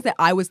saying things that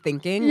I was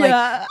thinking.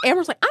 Yeah. Like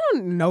Amber's like, I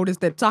don't notice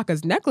that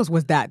Sokka's necklace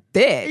was that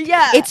thick.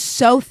 Yeah. It's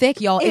so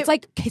thick, y'all. It's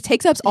like it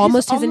takes up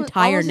almost his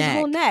entire almost neck. His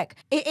whole neck.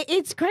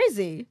 It's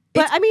crazy.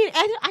 But I mean,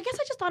 I guess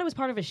I just thought it was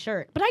part of his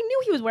shirt. But I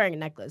knew he was wearing a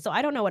necklace, so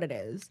I don't know what it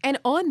is. And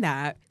on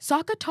that,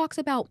 Sokka talks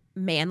about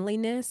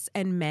manliness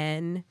and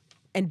men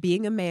and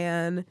being a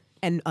man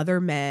and other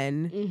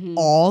men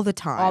all the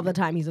time. All the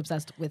time. He's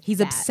obsessed with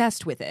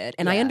obsessed with it.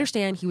 And I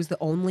understand he was the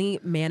only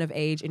man of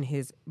age in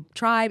his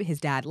tribe. His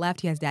dad left.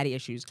 He has daddy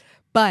issues.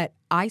 But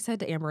I said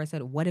to Amber, I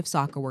said, what if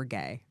Sokka were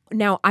gay?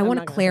 Now, I want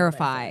to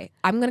clarify.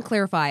 I'm going to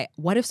clarify.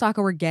 What if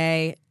Sokka were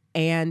gay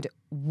and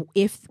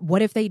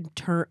what if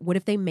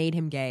they made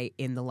him gay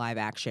in the live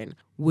action?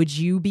 Would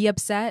you be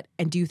upset?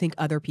 And do you think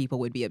other people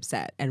would be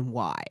upset? And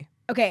why?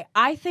 Okay,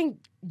 I think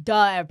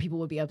people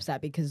would be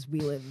upset because we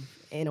live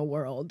in a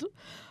world.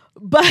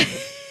 But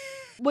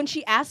when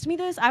she asked me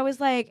this, I was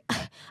like,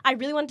 I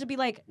really wanted to be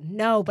like,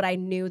 no, but I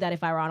knew that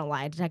if I were on a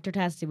lie detector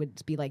test, it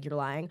would be like, you're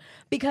lying.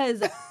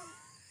 Because...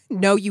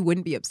 No, you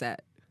wouldn't be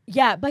upset.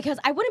 Yeah, because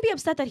I wouldn't be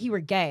upset that he were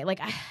gay.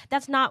 Like,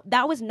 that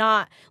was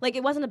not, like,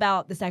 it wasn't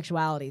about the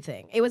sexuality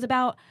thing. It was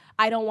about,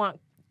 I don't want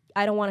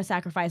to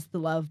sacrifice the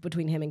love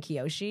between him and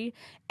Kyoshi.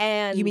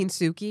 And you mean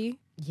Suki?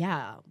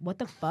 Yeah, what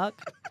the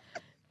fuck?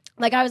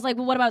 Like, I was like,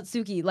 well, what about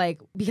Suki?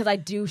 Like, because I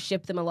do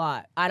ship them a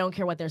lot. I don't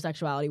care what their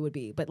sexuality would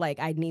be, but, like,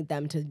 I need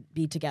them to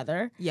be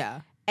together.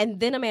 Yeah.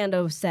 And then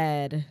Amanda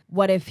said,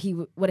 what if he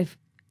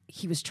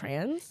was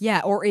trans?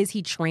 Yeah, or is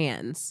he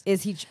trans?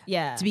 Is he,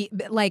 yeah. To be,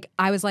 like,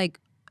 I was like,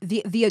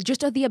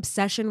 the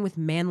obsession with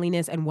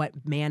manliness and what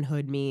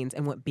manhood means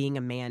and what being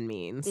a man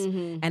means.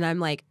 Mm-hmm. And I'm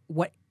like,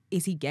 what,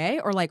 is he gay?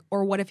 Or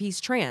what if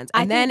he's trans?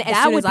 And then as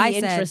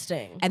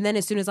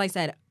soon as I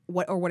said,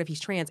 what if he's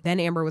trans?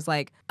 Then Amber was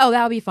like, oh,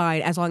 that'll be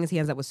fine as long as he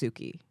ends up with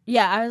Suki.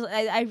 Yeah,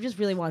 I just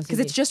really want to because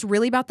it's just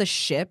really about the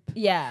ship.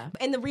 Yeah,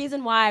 and the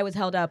reason why I was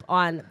held up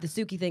on the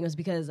Suki thing was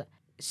because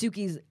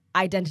Suki's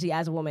identity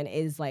as a woman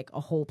is like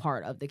a whole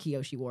part of the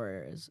Kyoshi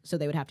Warriors, so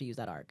they would have to use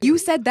that arc. You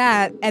said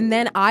that, and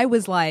then I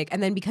was like,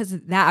 and then because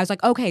of that, I was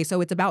like, okay,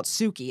 so it's about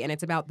Suki and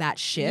it's about that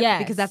ship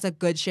because that's a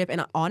good ship,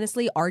 and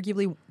honestly,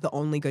 arguably the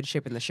only good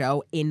ship in the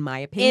show, in my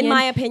opinion.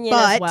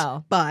 As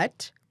well.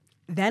 But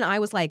then I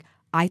was like,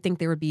 I think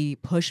there would be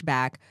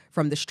pushback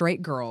from the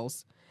straight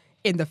girls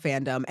in the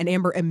fandom, and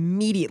Amber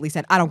immediately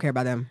said, I don't care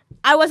about them.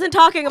 I wasn't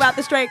talking about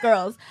the straight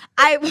girls.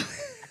 I'm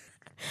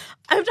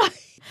talking.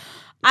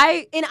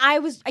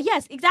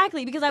 Yes,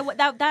 exactly, because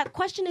that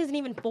question isn't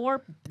even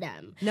for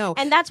them. No.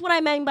 And that's what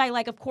I meant by,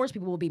 like, of course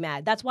people will be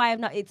mad. That's why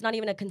it's not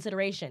even a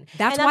consideration.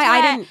 That's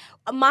why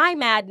my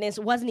madness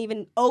wasn't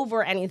even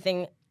over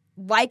anything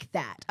like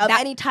that,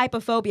 any type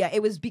of phobia.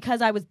 It was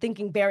because I was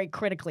thinking very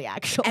critically,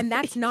 actually. And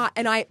that's not,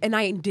 and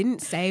I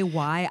didn't say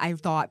why I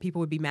thought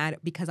people would be mad,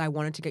 because I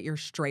wanted to get your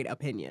straight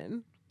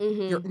opinion.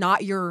 You're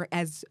not your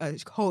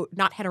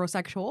not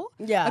heterosexual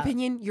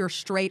opinion, your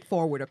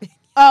straightforward opinion.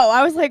 Oh,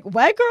 I was like,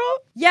 what, girl?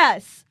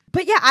 Yes.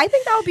 But yeah, I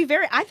think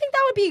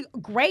that would be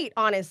great,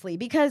 honestly,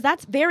 because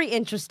that's very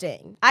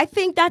interesting. I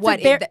think that's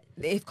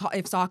if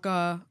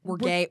Sokka were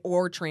gay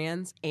or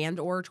trans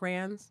or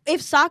trans? If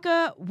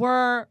Sokka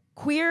were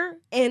queer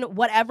in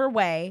whatever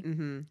way,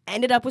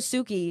 ended up with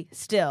Suki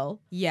still.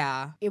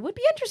 Yeah. It would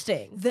be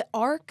interesting. The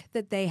arc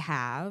that they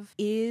have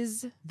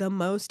is the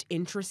most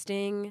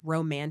interesting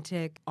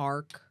romantic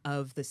arc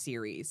of the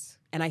series.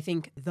 And I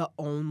think the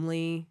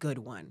only good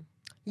one.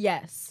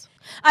 Yes.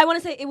 I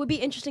want to say it would be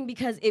interesting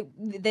because it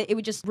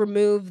would just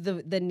remove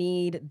the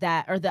need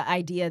that, or the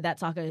idea that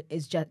Sokka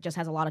is just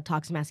has a lot of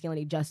toxic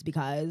masculinity just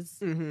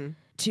because,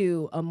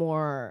 to a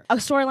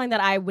storyline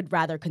that I would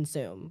rather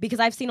consume, because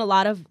I've seen a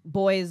lot of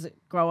boys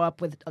grow up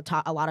with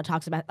a lot of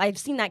toxic. I've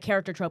seen that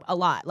character trope a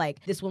lot.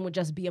 Like, this one would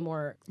just be a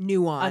more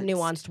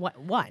nuanced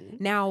one.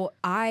 Now,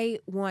 I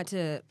want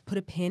to put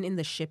a pin in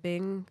the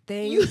shipping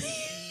thing.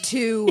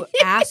 To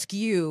ask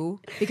you,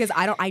 because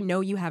I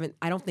know you haven't,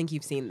 I don't think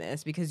you've seen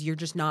this because you're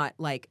just not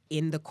like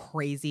in the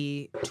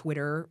crazy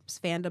Twitter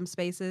fandom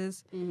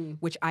spaces,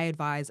 which I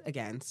advise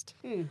against.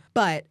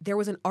 But there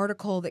was an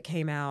article that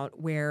came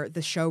out where the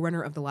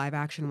showrunner of the live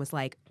action was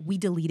like, we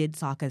deleted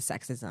Sokka's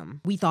sexism.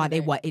 We thought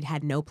it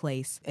had no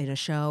place in a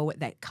show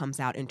that comes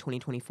out in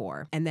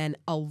 2024. And then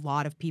a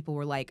lot of people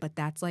were like, but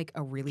that's like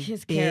a really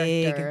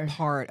big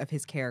part of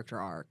his character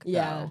arc.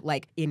 Yeah. Though.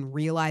 Like, in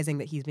realizing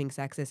that he's being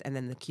sexist, and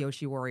then the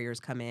Kyoshi Warriors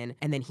come in,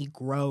 and then he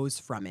grows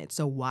from it.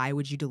 So why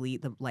would you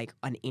delete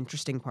an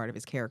interesting part of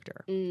his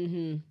character?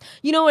 You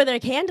know where they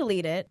can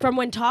delete it? From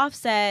when Toph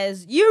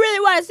says, "You really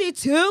want to see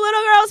two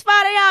little girls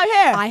fighting out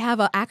here?" I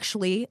have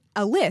actually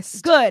a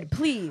list. Good,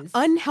 please.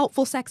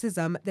 Unhelpful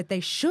sexism that they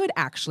should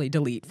actually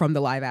delete from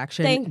the live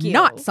action. Thank you.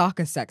 Not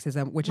Sokka's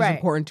sexism, which is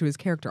important to his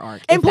character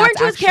arc. Important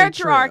to his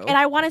character arc, and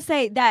I want to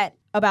say that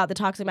about the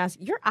toxic mask.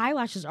 Your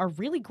eyelashes are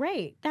really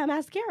great. That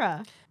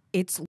mascara.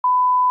 It's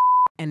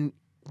and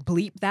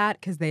bleep that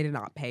because they did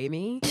not pay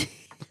me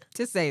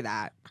to say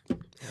that.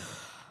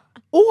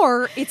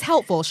 Or it's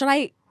helpful. Should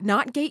I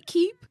not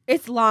gatekeep?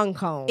 It's long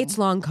comb. It's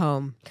long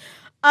comb.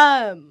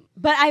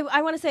 But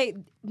I want to say,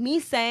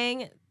 me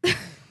saying, I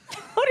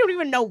don't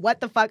even know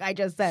what the fuck I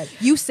just said.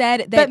 You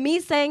said that. But me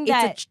saying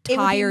that it's a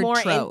tired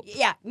trope.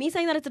 Me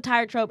saying that it's a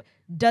tired trope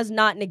does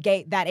not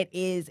negate that it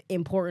is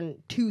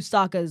important to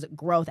Sokka's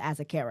growth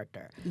as a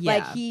character. Yeah.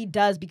 Like, he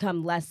does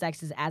become less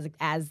sexist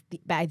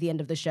by the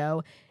end of the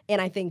show, and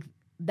I think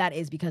that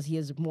is because he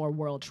is more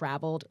world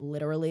traveled,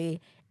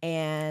 literally,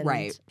 and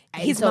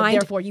his mind.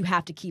 Therefore, you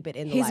have to keep it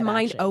in the his live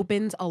mind action.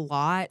 opens a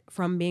lot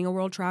from being a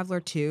world traveler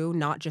too,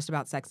 not just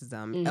about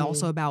sexism,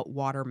 also about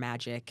water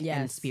magic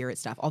and spirit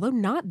stuff. Although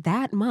not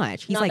that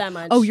much. He's not like, that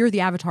much. "Oh, you're the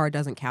Avatar. It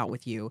doesn't count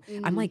with you."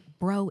 I'm like,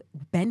 bro,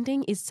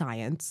 bending is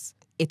science.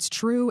 It's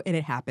true and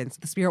it happens.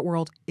 The spirit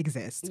world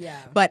exists. Yeah.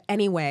 But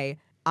anyway,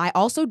 I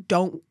also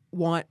don't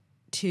want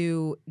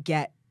to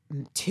get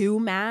too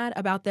mad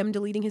about them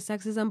deleting his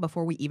sexism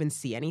before we even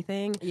see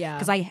anything. Yeah.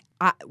 Because I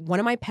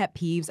one of my pet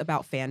peeves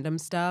about fandom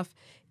stuff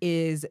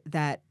is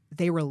that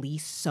they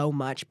release so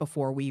much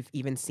before we've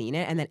even seen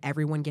it, and then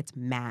everyone gets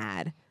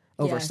mad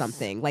over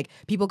something. Like,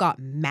 people got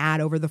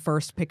mad over the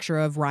first picture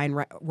of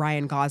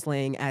Ryan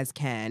Gosling as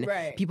Ken.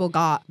 Right. People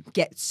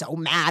get so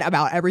mad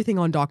about everything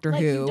on Doctor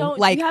Who.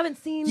 You haven't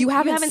seen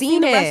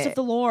the rest of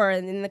the lore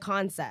and the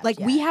concept. Like,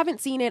 yet. we haven't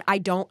seen it.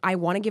 I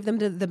want to give them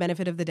the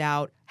benefit of the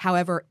doubt.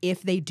 However,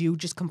 if they do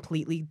just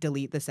completely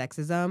delete the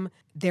sexism,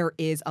 there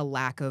is a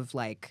lack of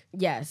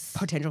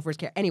potential for his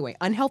character. Anyway,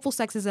 unhelpful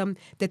sexism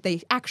that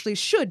they actually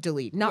should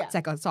delete, not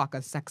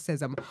Sokka's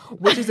sexism,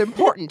 which is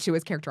important to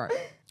his character arc.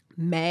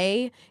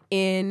 May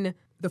in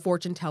The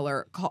Fortune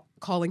Teller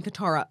calling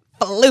Katara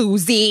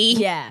floozy.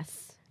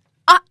 Yes.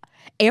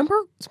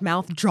 Amber's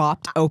mouth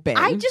dropped open.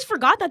 I just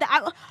forgot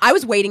that. I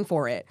was waiting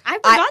for it. I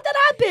forgot that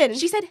happened.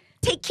 She said,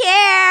 "Take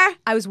care."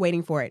 I was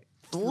waiting for it.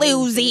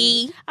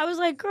 Floozy. I was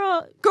like,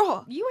 girl,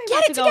 you ain't get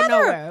about it to together. Go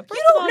nowhere. First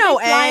you don't know,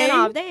 flying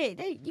off.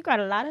 You got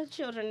a lot of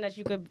children that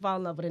you could fall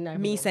in love with in that.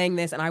 Me saying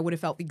this, and I would have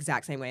felt the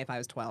exact same way if I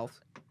was 12.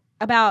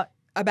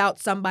 About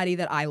somebody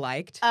that I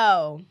liked.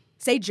 Oh.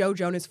 Say Joe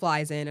Jonas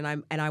flies in and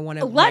I want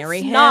to Let's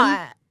marry him.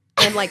 Not.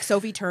 And like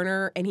Sophie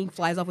Turner, and he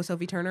flies off with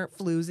Sophie Turner,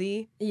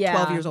 floozy. Yeah.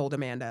 12 years old,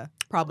 Amanda.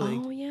 Probably.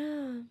 Oh,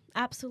 yeah.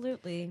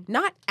 Absolutely.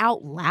 Not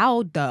out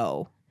loud,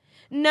 though.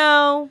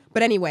 No.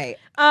 But anyway,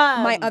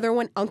 my other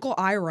one, Uncle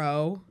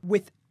Iroh,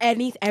 with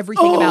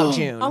everything about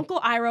June.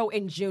 Uncle Iroh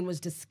in June was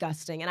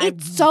disgusing. And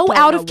it's so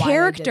out of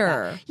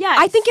character. Yeah.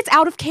 I think it's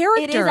out of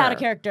character. It is out of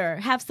character.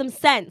 Have some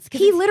sense.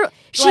 He literally,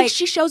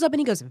 she shows up and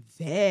he goes,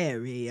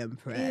 very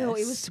impressed. Ew,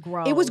 it was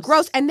gross. It was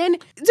gross. And then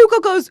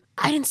Zuko goes,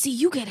 I didn't see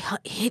you get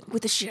hit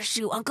with a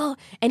shoe, Uncle.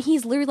 And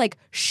he's literally like,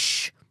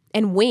 shh.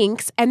 And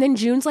winks, and then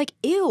June's like,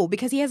 ew,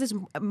 because he has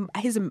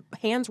his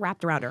hands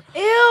wrapped around her.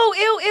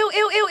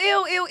 Ew.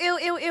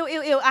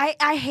 ew.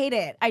 I hate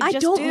it. I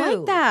just don't do.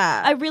 like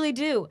that. I really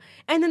do.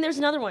 And then there's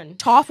another one.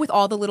 Toph with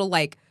all the little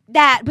like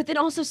That, but then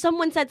also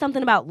someone said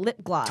something about lip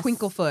gloss.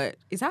 twinklefoot.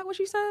 Is that what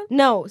you said?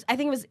 No, I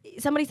think it was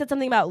somebody said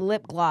something about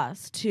lip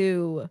gloss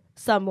to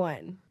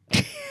someone.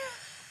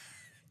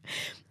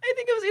 I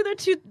think it was either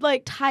to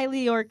like Ty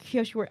Lee or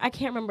Kyoshi. I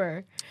can't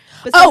remember.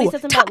 But somebody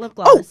said something about lip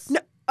gloss. Oh,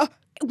 no,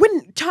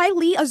 when Ty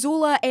Lee,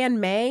 Azula, and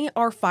May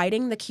are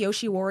fighting the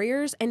Kyoshi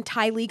warriors, and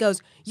Ty Lee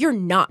goes, "You're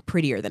not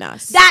prettier than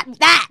us." That.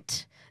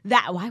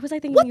 Why was I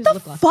thinking What he the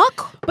was lip gloss?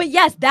 fuck? But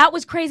yes, that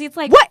was crazy. It's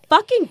like What?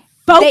 fucking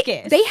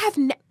focus. They have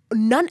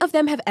none of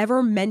them have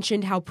ever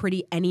mentioned how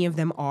pretty any of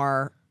them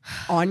are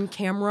on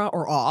camera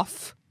or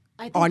off.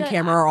 On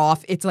camera or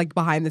off. It's like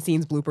behind the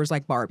scenes bloopers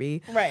like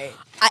Barbie. Right.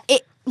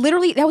 It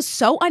literally, that was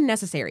so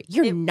unnecessary.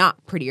 You're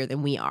not prettier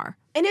than we are.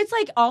 And it's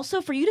like also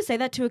for you to say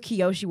that to a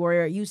Kyoshi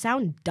warrior, you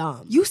sound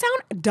dumb. You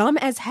sound dumb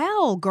as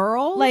hell,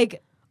 girl.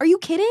 Like, are you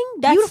kidding?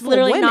 that's Beautiful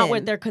literally women. not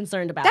what they're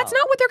concerned about. That's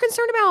not what they're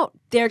concerned about.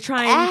 They're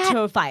trying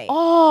to fight.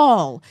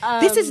 All.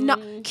 This is not.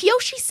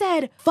 Kyoshi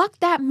said, "Fuck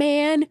that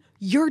man.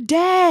 You're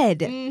dead."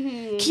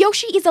 Mm-hmm.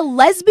 Kyoshi is a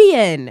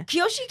lesbian.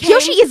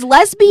 Kyoshi is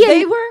lesbian.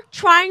 They were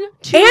trying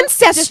to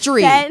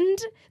Ancestry.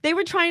 They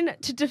were trying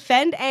to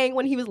defend Aang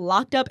when he was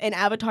locked up in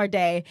Avatar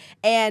Day,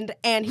 and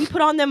he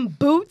put on them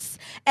boots,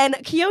 and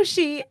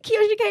Kyoshi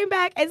came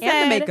back and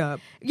said, the makeup.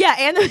 Yeah,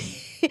 and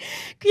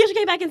Kyoshi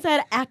came back and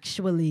said,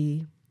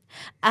 "Actually,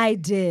 I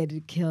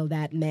did kill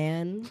that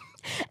man.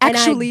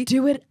 Actually, and I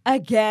do it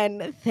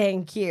again.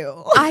 Thank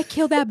you. I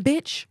kill that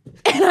bitch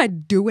and I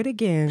do it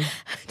again.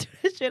 do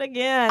that shit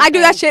again. I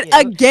do that shit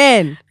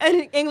again.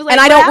 And Aang was like,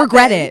 and I "What don't happened?"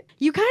 regret it.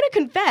 You kind of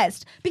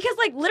confessed because,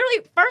 like, literally,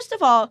 first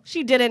of all,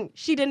 she didn't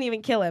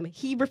even kill him.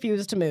 He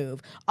refused to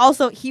move.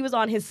 Also, he was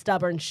on his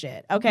stubborn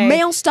shit. Okay,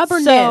 Male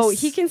stubbornness. So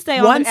he can stay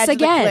on Once the edge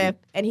again. of the cliff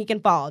and he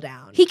can fall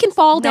down. He can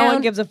fall No down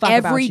one gives a fuck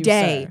every about you,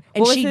 day. sir.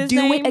 And What was she'd his do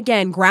name? it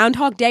again.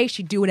 Groundhog Day,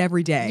 she'd do it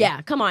every day.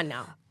 Yeah, come on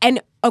now. And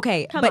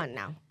okay, Come but on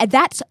now.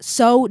 That's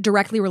so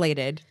directly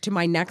related to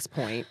my next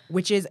point,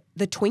 which is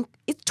the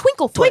it's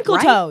Twinklefoot, Twinkle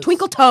right? toes.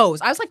 Twinkle toes.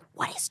 I was like,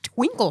 what is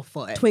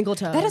Twinklefoot? Twinkle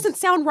toes. That doesn't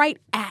sound right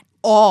at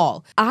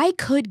all. I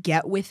could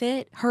get with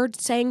it, her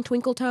saying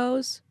twinkle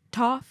toes,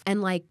 Toph,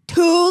 and like,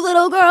 two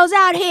little girls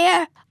out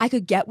here. I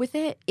could get with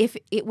it if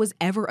it was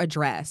ever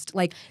addressed.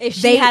 Like, If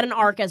she had an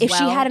arc as if well.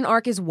 she had an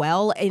arc as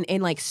well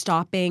in like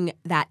stopping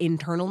that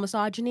internal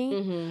misogyny.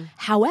 Mm-hmm.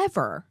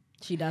 However,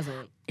 She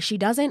doesn't. she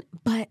doesn't,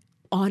 but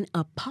on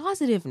a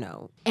positive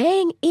note,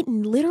 Aang, it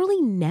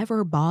literally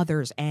never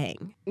bothers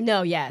Aang.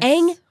 No, yes.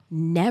 Aang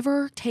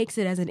never takes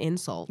it as an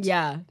insult.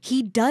 Yeah.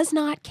 He does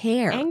not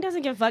care. Aang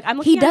doesn't give a fuck. I'm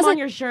looking at him on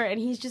your shirt and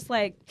he's just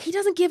like... He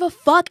doesn't give a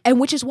fuck, and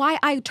which is why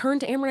I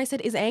turned to Amber and I said,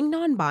 is Aang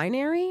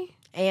non-binary?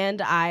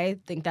 And I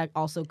think that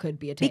also could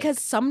be a take. Because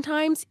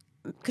sometimes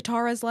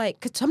Katara's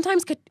like,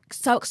 sometimes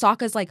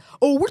Sokka's like,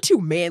 oh, we're two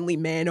manly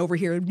men over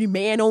here,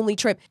 man-only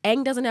trip.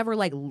 Aang doesn't ever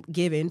like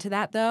give into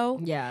that though.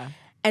 Yeah.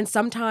 And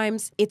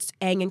sometimes it's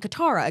Aang and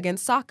Katara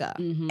against Sokka.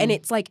 Mm-hmm. And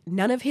it's like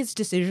none of his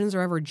decisions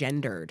are ever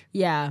gendered.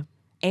 Yeah.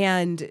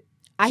 And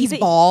I he's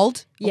think-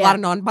 bald. Yeah. A lot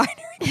of non-binary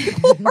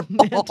people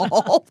are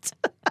bald.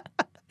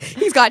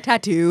 He's got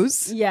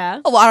tattoos. Yeah.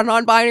 A lot of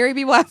non-binary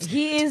people have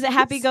He is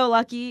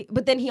happy-go-lucky,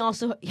 but then he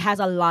also has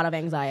a lot of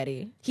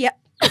anxiety. Yeah.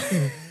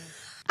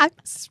 I'm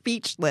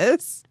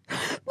speechless.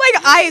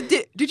 Like,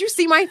 did you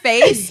see my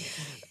face?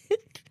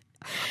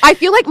 I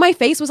feel like my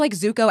face was like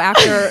Zuko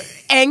after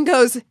Aang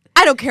goes,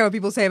 I don't care what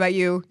people say about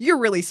you. You're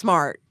really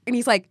smart. And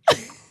he's like,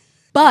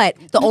 but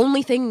the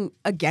only thing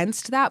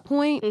against that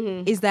point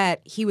is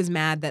that he was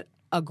mad that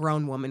a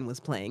grown woman was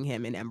playing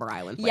him in Ember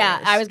Island Players.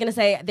 Yeah, I was going to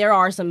say there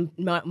are some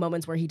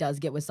moments where he does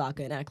get with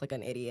Sokka and act like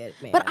an idiot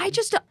man. But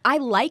I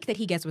like that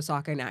he gets with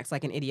Sokka and acts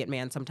like an idiot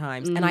man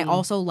sometimes. And I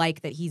also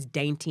like that he's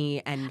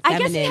dainty and feminine I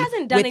guess he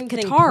hasn't done with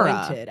anything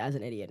Katara. pointed as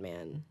an idiot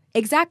man.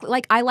 Exactly.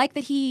 Like, I like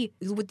that he,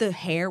 with the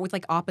hair, with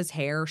like Appa's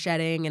hair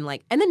shedding and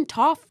like, and then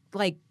Toph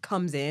like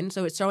comes in.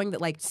 So it's showing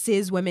that like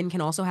cis women can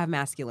also have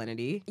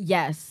masculinity.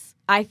 Yes.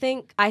 I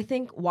think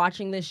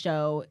watching this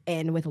show,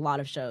 and with a lot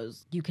of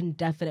shows, you can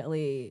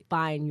definitely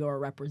find your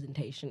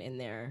representation in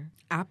there.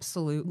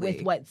 Absolutely.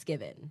 With what's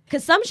given.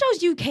 Because some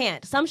shows you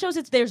can't. Some shows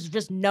there's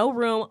just no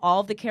room.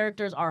 All of the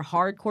characters are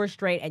hardcore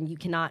straight and you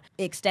cannot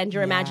extend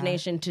your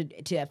imagination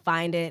to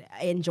find it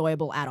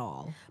enjoyable at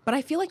all. But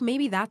I feel like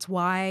maybe that's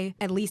why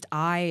at least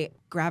I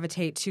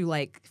gravitate to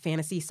like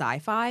fantasy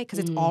sci-fi because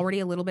it's already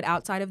a little bit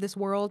outside of this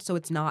world, so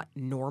it's not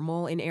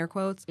normal in air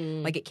quotes.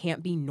 Like it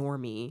can't be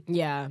normie.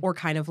 Yeah. Or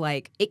kind of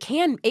like it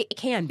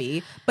can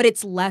be, but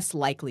it's less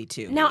likely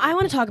to. Now I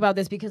want to talk about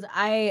this because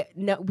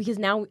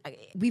now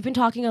we've been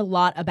talking a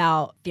lot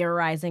about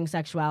theorizing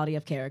sexuality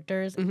of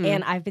characters,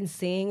 and I've been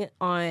seeing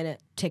on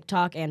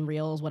TikTok and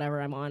Reels,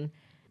 whatever I'm on,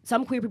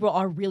 some queer people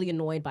are really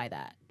annoyed by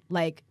that.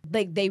 Like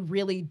they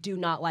really do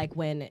not like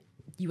when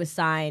you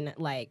assign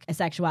like a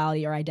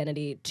sexuality or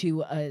identity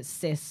to a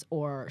cis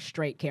or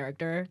straight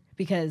character,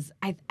 because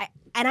I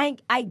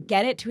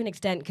get it to an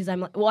extent because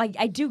I'm like, well,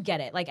 I do get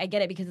it. Like I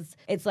get it because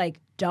it's like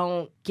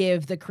don't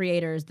give the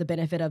creators the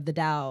benefit of the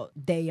doubt.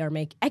 They are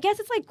I guess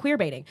it's like queer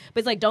baiting, but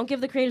it's like, don't give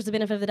the creators the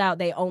benefit of the doubt.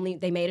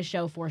 They made a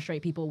show for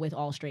straight people with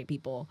all straight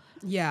people.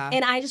 Yeah.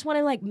 And I just want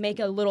to like make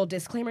a little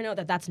disclaimer note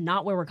that that's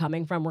not where we're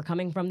coming from. We're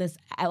coming from this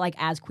like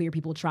as queer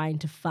people trying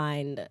to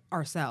find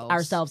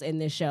ourselves in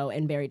this show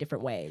in very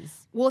different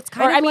ways. Well, it's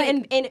kind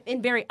of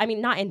in very, I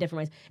mean, not in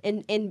different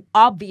ways, in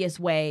obvious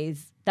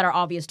ways that are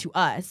obvious to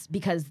us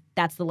because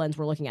that's the lens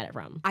we're looking at it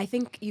from. I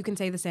think you can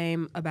say the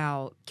same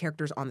about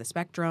characters on the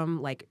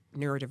spectrum, like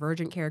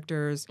neurodivergent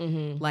characters,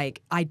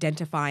 like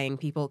identifying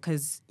people,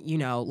 because, you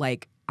know,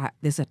 like,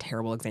 this is a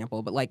terrible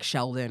example, but like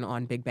Sheldon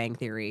on Big Bang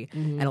Theory,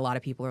 and a lot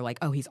of people are like,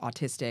 oh, he's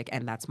autistic,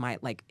 and that's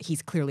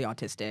he's clearly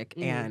autistic,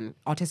 and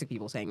autistic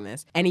people saying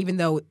this. And even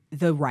though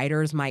the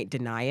writers might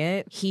deny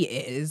it, he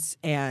is,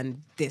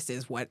 and this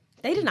is what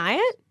they deny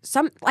it?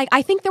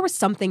 I think there was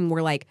something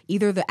where like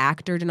either the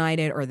actor denied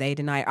it or they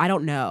deny it. I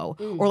don't know.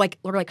 Or like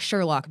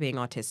Sherlock being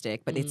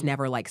autistic, but it's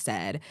never like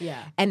said.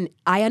 Yeah. And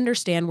I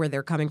understand where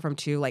they're coming from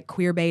too, like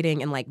queer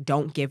baiting and like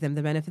don't give them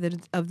the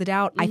benefit of the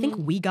doubt. I think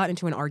we got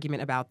into an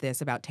argument about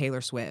this about Taylor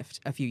Swift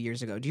a few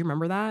years ago. Do you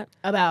remember that?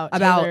 About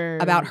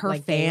her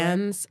like,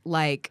 fans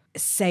like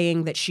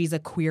saying that she's a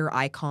queer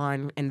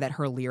icon and that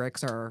her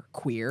lyrics are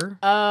queer.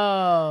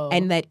 Oh.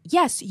 And that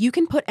yes, you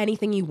can put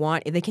anything you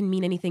want. They can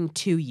mean anything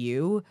to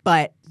you,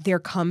 but there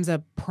comes a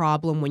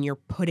problem when you're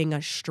putting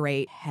a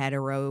straight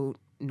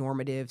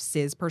heteronormative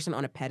cis person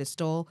on a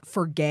pedestal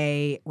for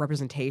gay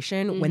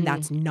representation when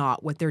that's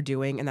not what they're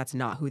doing and that's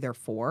not who they're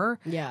for.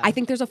 Yeah. I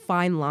think there's a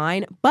fine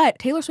line, but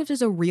Taylor Swift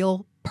is a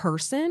real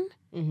person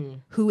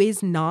who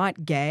is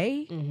not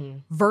gay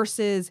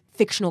versus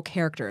fictional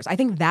characters. I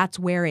think that's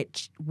where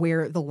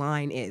the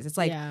line is. It's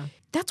like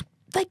that's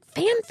like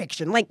fan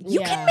fiction. Like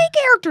you can make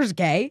characters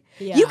gay.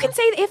 Yeah. You can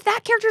say if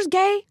that character's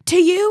gay to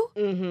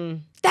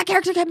you, that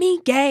character can be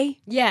gay.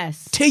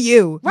 Yes. To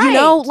you. Right. You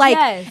know, like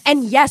Yes.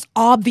 and yes,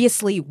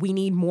 obviously we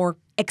need more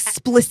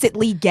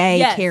explicitly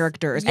gay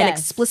characters and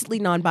explicitly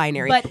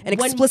non-binary and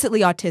explicitly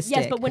autistic.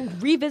 Yes, but when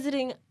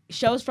revisiting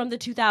shows from the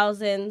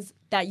 2000s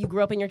that you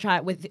grew up in your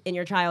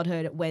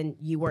childhood when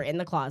you were in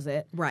the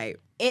closet, right.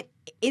 It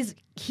is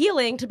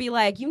healing to be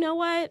like, you know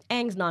what?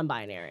 Aang's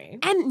non-binary.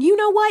 And you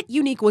know what?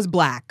 Unique was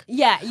black.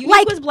 Yeah,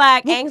 Unique was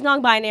black, Aang's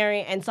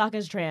non-binary, and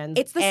Sokka's trans.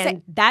 It's the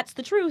same. That's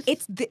the truth.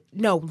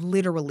 No,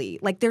 literally.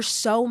 Like, there's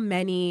so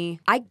many.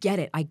 I get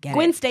it.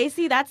 Gwen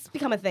Stacy, that's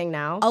become a thing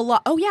now. A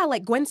lot. Oh yeah,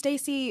 like Gwen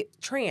Stacy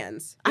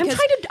trans. I'm trying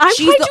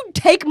to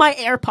take my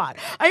AirPod.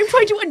 I'm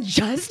trying to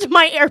adjust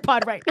my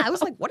AirPod right now. I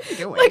was like, what are you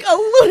doing? Like a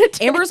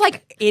lunatic. Amber's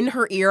like in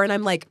her ear, and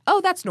I'm like,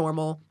 oh, that's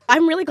normal.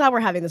 I'm really glad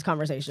we're having this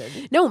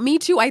conversation. No, me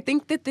too. I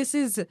think that this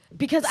is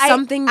because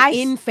something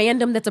in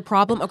fandom that's a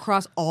problem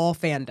across all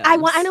fandoms.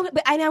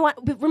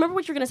 But remember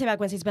what you're going to say about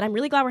Gwen Stacy, but I'm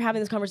really glad we're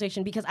having this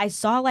conversation because I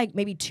saw like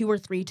maybe 2 or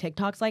 3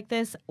 TikToks like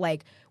this,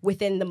 like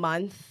within the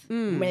month,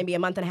 maybe a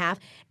month and a half,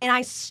 and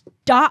I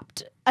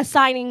stopped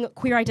assigning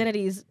queer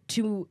identities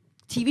to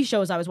TV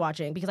shows I was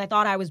watching because I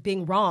thought I was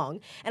being wrong.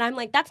 And I'm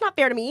like, that's not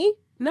fair to me.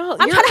 No,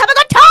 I'm trying to have a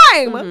good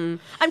time.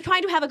 I'm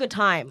trying to have a good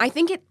time. I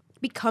think it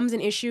becomes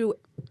an issue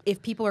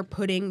if people are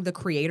putting the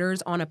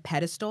creators on a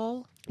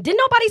pedestal. Did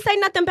nobody say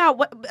nothing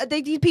about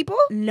these people?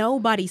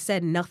 Nobody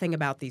said nothing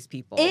about these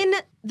people. In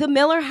the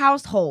Miller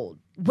household,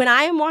 when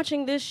I am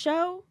watching this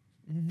show,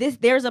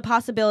 there's a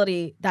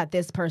possibility that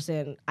this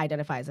person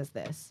identifies as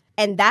this.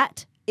 And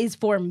that is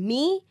for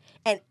me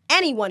and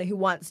anyone who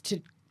wants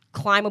to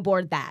climb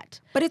aboard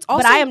that. But it's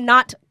also... But I am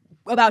not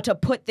about to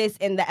put this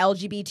in the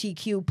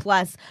LGBTQ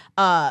plus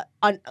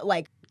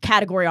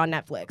category on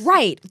Netflix.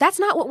 Right. That's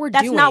not what we're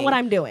doing. That's not what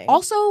I'm doing.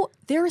 Also,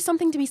 there is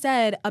something to be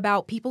said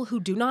about people who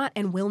do not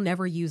and will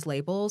never use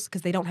labels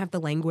because they don't have the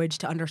language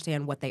to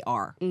understand what they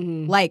are.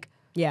 Like,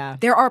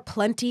 there are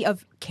plenty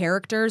of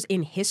characters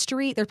in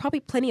history. There's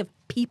probably plenty of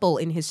people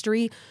in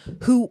history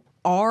who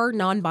are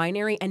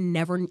non-binary and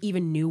never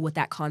even knew what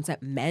that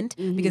concept meant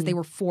because they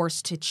were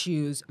forced to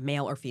choose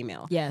male or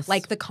female. Yes.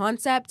 Like, the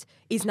concept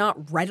is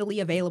not readily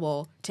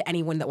available to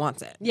anyone that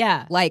wants it.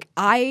 Yeah. Like,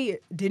 I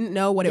didn't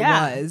know what it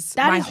was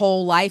my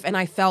whole life, and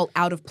I felt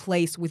out of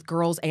place with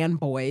girls and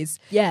boys.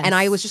 Yes. And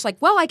I was just like,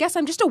 well, I guess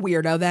I'm just a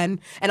weirdo then,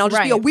 and I'll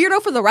just be a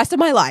weirdo for the rest of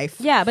my life.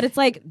 Yeah, but it's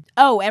like,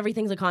 oh,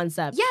 everything's a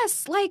concept.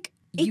 Yes, like...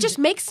 It just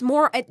makes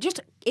more.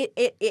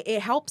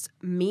 It helps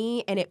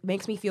me, and it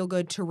makes me feel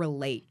good to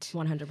relate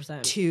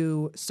 100%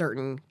 to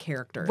certain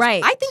characters.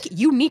 Right. I think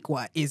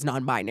Uniqua is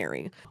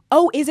non-binary.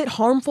 Oh, is it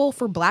harmful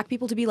for black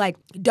people to be like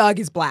Doug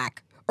is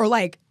black? Or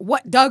like,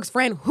 what Doug's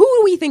friend, who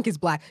do we think is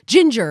black?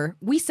 Ginger.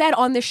 We said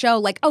on this show,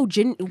 like, oh,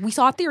 we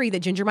saw a theory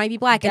that Ginger might be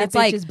black. And it's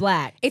like, is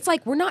black. It's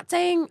like, we're not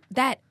saying,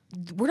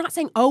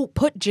 oh,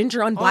 put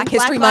Ginger on Black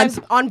History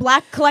Month. On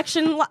Black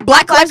Collection.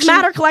 Black Lives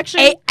Matter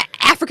Collection.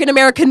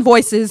 African-American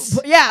voices.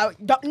 Yeah.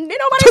 Nobody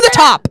to the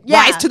top.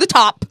 Yeah. Rise to the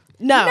top.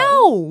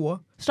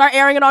 No. Start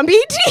airing it on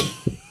BET.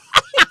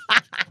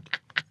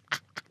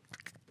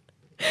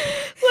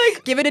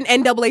 Like, give it an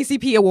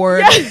NAACP award.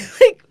 Yeah,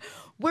 like,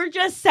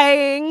 just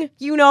saying,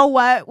 you know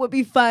what would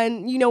be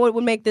fun? You know what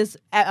would make this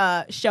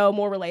show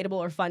more relatable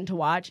or fun to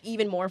watch,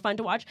 even more fun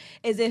to watch,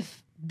 is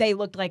if they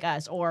looked like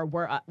us or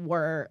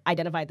were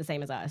identified the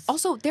same as us.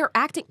 Also, they're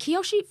acting.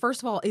 Kiyoshi,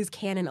 first of all, is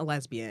canon a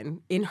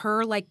lesbian. In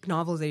her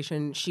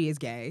novelization, she is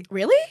gay.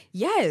 Really?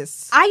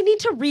 Yes. I need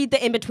to read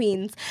the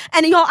in-betweens.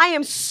 And y'all, I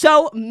am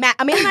so mad.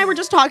 Amanda and I were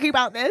just talking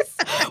about this.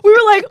 We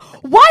were like,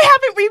 why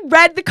haven't we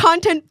read the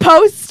content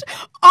post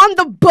on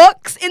the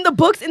books, in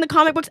the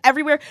comic books,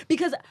 everywhere?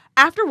 Because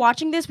after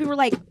watching this, we were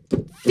like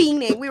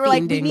fiending. We were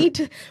like,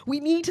 we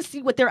need to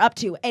see what they're up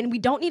to. And we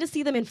don't need to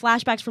see them in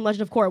flashbacks from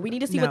Legend of Korra. We need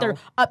to see what they're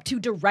up to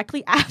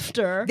directly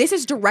after. This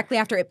is directly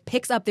after. It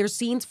picks up. There's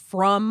scenes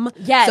from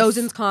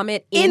Sozin's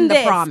Comet in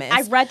The Promise.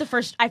 I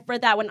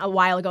read that one a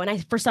while ago,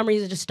 and for some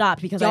reason just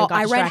stopped because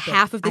I read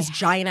half of this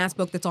giant ass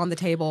book that's on the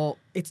table.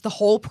 It's the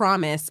whole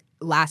Promise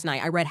last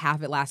night. I read half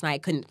of it last night. I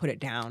couldn't put it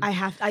down.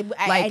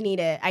 I need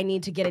it. I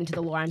need to get into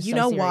the lore. I'm you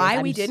know serious.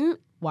 why we didn't?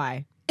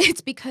 Why?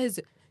 It's because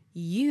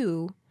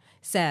you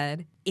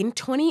said in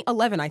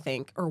 2011, I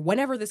think, or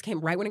whenever this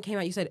came, right when it came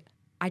out, you said,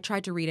 I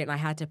tried to read it and I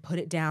had to put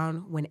it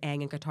down when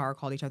Aang and Katara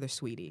called each other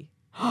sweetie.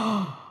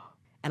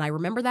 And I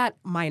remember that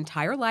my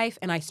entire life,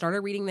 and I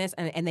started reading this,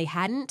 and they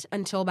hadn't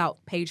until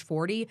about page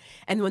 40.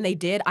 And when they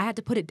did, I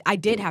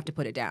did have to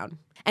put it down.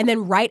 And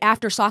then right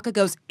after, Sokka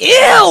goes,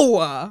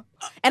 ew!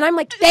 And I'm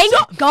like, thank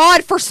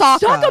God for Sokka.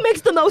 Sokka makes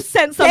the most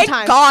sense sometimes.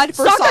 Thank God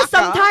for Sokka.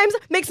 Sometimes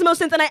makes the most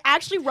sense. And I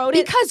actually wrote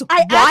it. Because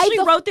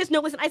wrote this. No,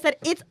 listen, I said,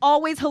 it's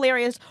always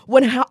hilarious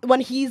when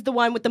he's the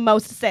one with the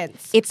most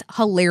sense. It's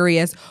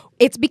hilarious.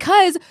 It's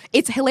because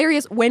it's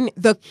hilarious when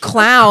the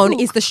clown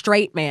is the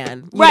straight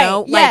man. You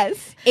know?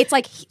 Yes. It's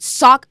like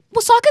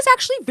Sokka's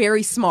actually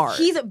very smart.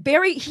 He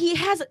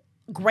has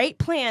great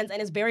plans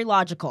and is very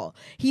logical.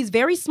 He's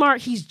very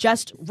smart. He's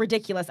just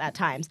ridiculous at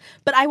times.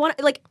 But I want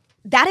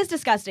that is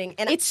disgusting,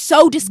 and it's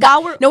so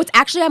disgusting. No, it's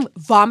actually I'm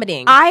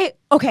vomiting.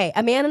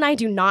 Amanda and I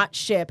do not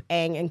ship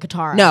Aang and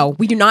Katara. No,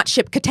 we do not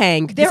ship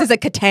Katang. This is a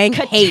Katang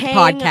hate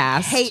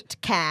podcast. Hate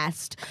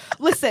cast.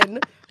 Listen,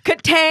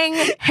 Katang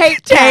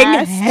hate Katang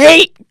cast.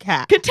 Hate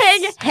cast.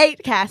 Katang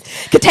hate cast.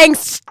 Katang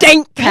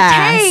stink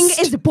cast.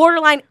 Katang is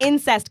borderline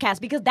incest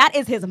cast because that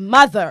is his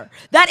mother.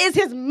 That is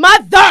his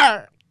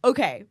mother.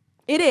 Okay,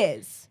 it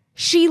is.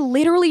 She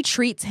literally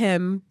treats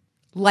him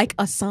like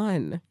a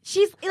son.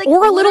 She's like,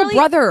 or a little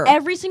brother.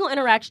 Every single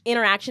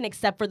interaction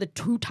except for the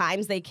 2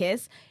 times they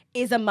kiss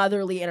is a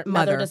mother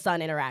to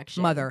son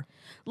interaction. Mother.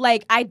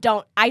 Like I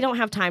don't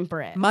have time for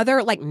it.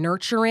 Mother, like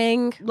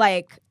nurturing,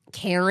 like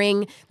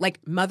caring, like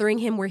mothering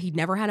him where he'd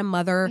never had a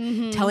mother,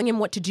 telling him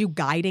what to do,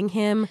 guiding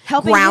him,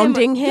 helping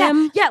grounding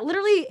him. Yeah,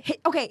 literally.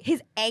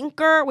 His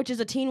anchor, which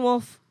is a Teen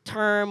Wolf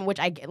term, which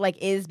I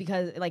is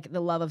because the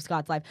love of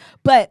Scott's life,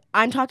 but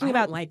I'm talking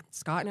about like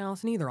Scott and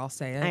Allison either. I'll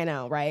say it. I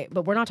know, right?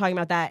 But we're not talking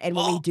about that. And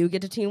when we do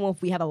get to Teen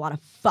Wolf, we have a lot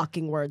of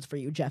fucking words for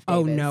you, Jeff Davis.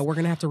 Oh no, we're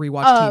gonna have to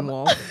rewatch Teen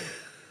Wolf.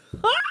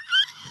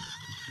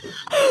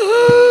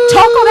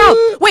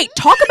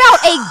 Talk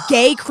about a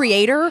gay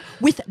creator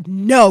with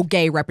no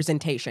gay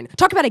representation.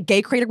 Talk about a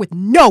gay creator with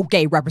no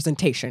gay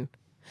representation.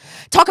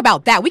 Talk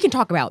about that. We can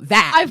talk about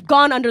that. I've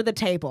gone under the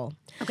table.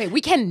 Okay,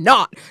 we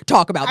cannot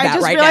talk about that right now. I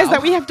just realized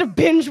that we have to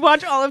binge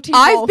watch all of Teen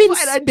I've Wolf. been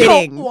spitting.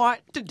 I don't want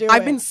to do it.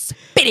 I've been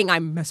spitting.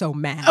 I'm so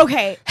mad.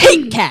 Okay.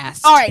 Hate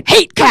cast. All right.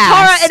 Hate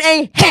cast. Katara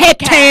and Aang hate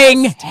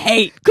cast.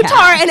 Hate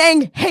Katara and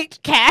Aang hate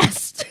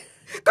cast.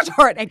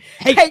 Katara and Aang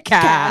hate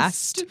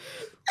cast.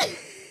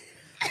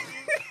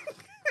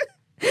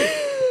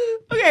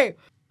 Okay.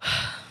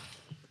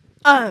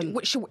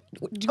 Would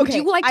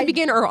you like to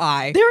begin or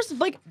I? There's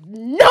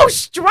no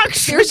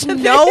structure. There's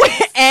no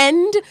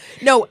end.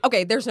 No,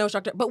 okay, there's no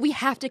structure. But we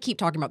have to keep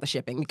talking about the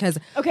shipping because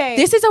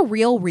this is a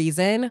real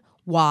reason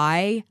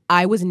why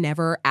I was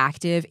never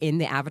active in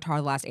the Avatar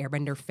The Last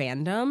Airbender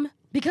fandom.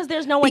 Because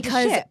there's no one to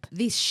ship.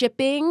 The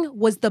shipping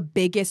was the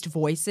biggest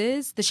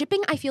voices. The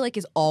shipping, I feel like,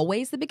 is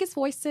always the biggest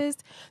voices.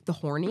 The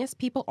horniest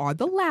people are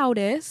the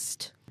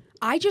loudest.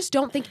 I just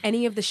don't think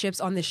any of the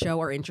ships on this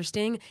show are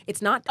interesting.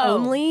 It's not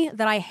only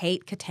that I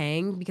hate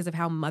Katang because of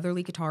how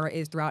motherly Katara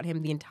is throughout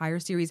him the entire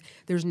series.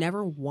 There's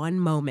never one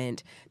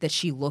moment that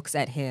she looks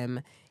at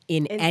him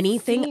in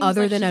anything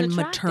other than a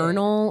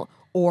maternal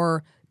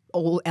or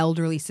old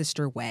elderly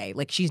sister way.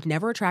 Like, she's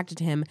never attracted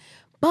to him.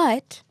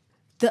 But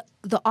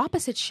the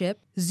opposite ship,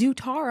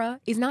 Zutara,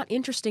 is not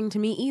interesting to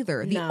me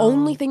either. The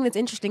only thing that's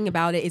interesting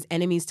about it is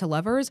enemies to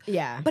lovers.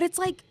 Yeah. But it's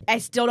like, I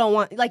still don't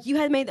want, you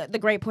had made the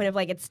great point of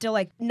it's still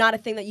not a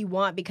thing that you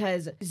want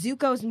because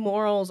Zuko's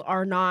morals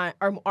are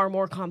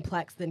more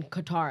complex than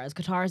Katara's.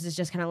 Katara's is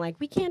just kind of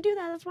we can't do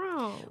that, that's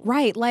wrong.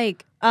 Right,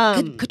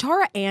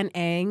 Katara and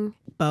Aang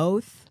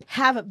both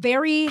have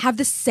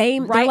the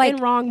same right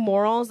and wrong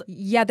morals.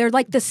 Yeah, they're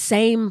the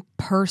same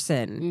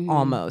person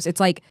almost.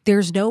 It's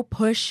there's no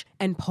push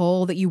and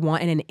pull that you want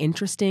in an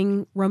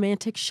interesting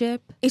romantic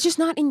ship. It's just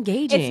not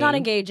engaging. It's not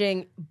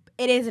engaging.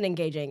 It isn't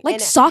engaging. Like,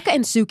 Sokka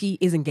and Suki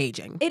is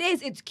engaging. It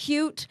is. It's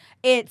cute.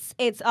 It's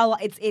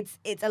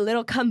a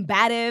little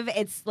combative.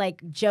 It's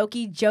like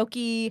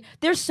jokey.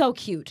 They're so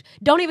cute.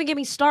 Don't even get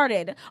me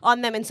started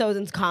on them and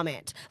Sozin's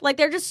comment. Like,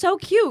 they're just so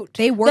cute.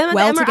 They work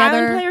well together.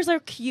 Island players are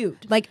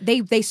cute. Like,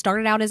 they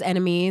started out as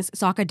enemies.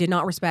 Sokka did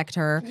not respect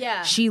her.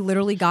 Yeah. She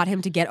literally got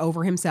him to get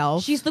over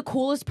himself. She's the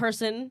coolest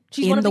person.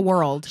 She's in the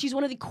world. She's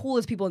one of the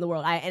coolest people in the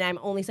world. And I'm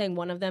only saying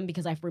one of them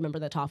because I remember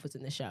that Toph was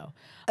in the show.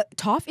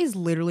 Toph is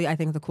literally, I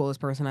think, the coolest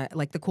person.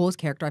 The coolest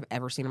character I've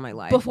ever seen in my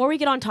life. Before we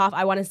get on Toph,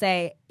 I want to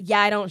say, yeah,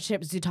 I don't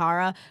ship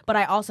Zutara, but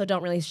I also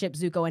don't really ship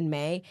Zuko and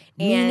Mei.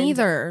 Me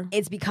neither.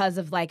 It's because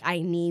of like I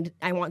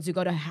want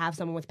Zuko to have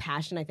someone with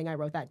passion. I think I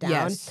wrote that down.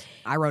 Yes,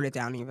 I wrote it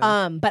down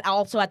even. But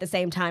also at the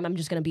same time, I'm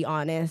just gonna be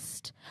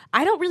honest.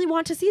 I don't really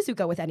want to see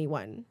Zuko with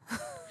anyone.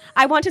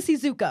 I want to see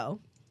Zuko.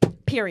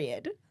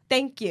 Period.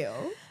 Thank you.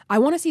 I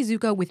want to see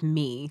Zuko with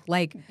me.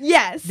 Like,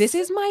 yes, this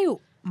is my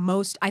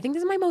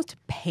most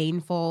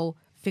painful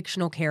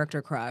fictional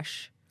character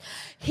crush.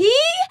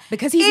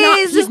 Because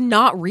he's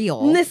not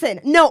real. Listen,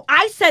 no,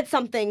 I said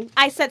something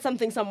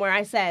somewhere.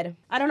 I said,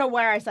 I don't know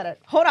where I said it.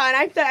 Hold on,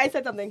 I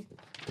said something.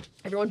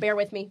 Everyone bear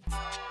with me.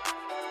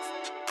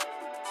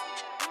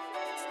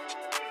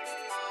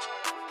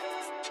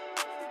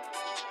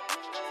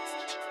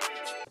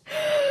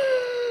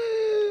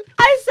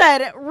 I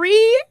said,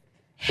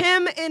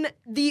 him in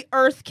The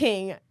Earth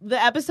King,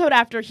 the episode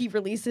after he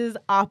releases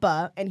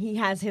Appa and he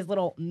has his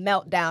little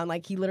meltdown,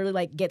 like he literally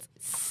like gets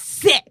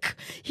sick.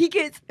 He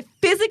gets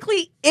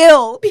physically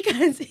ill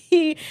because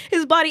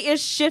his body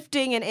is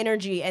shifting in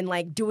energy and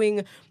like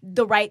doing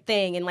the right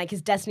thing and like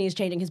his destiny is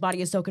changing. His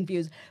body is so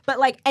confused. But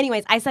like,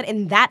 anyways, I said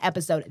in that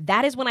episode,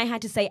 that is when I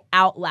had to say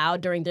out loud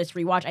during this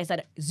rewatch, I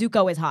said,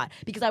 Zuko is hot,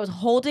 because I was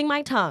holding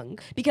my tongue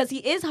because he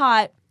is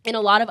hot in a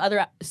lot of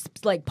other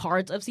like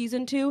parts of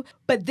season 2.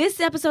 But this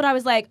episode, I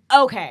was like,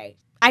 okay.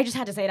 I just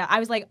had to say that. I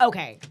was like,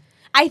 okay.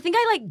 I think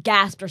I like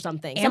gasped or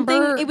something.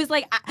 It was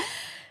like,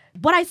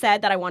 what I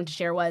said that I wanted to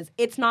share was,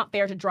 it's not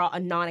fair to draw a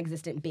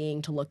non-existent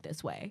being to look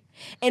this way.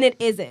 And it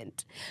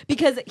isn't.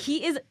 Because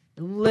he is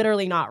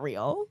literally not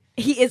real.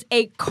 He is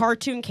a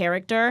cartoon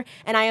character.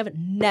 And I have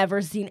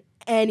never seen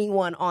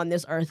anyone on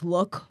this earth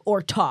look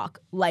or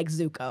talk like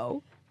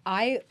Zuko.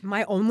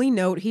 My only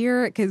note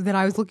here that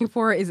I was looking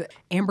for is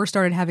Amber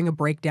started having a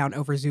breakdown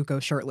over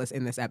Zuko shirtless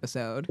in this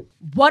episode.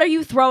 What are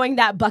you throwing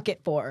that bucket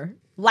for?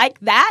 Like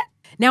that?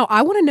 Now,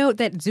 I want to note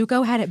that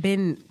Zuko had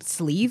been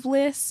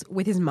sleeveless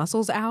with his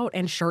muscles out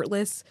and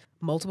shirtless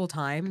multiple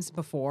times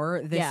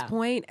before this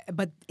point,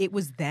 but it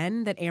was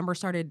then that Amber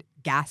started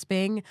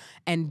gasping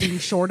and being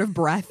short of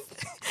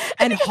breath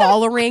and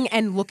hollering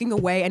and looking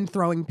away and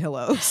throwing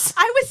pillows.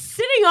 I was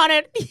sitting on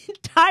it the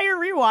entire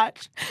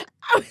rewatch.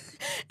 And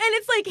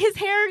it's like his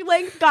hair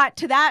length got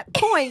to that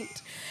point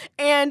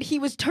and he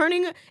was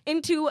turning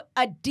into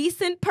a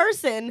decent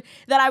person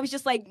that I was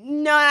just like,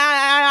 no,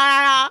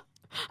 I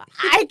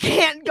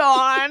can't go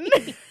on.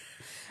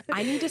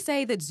 I need to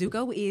say that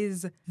Zuko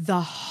is the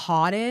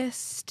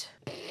hottest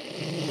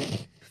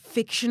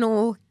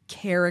fictional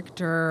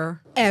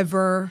character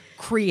ever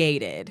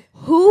created.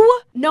 Who?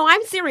 No,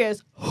 I'm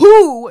serious.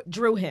 Who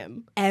drew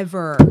him?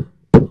 Ever.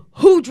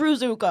 Who drew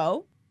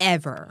Zuko?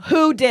 Ever.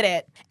 Who did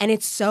it? And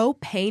it's so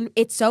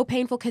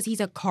painful because he's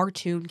a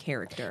cartoon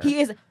character. He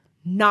is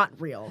not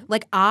real.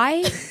 Like,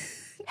 I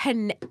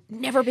had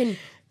never been...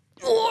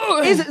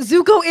 Is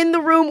Zuko in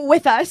the room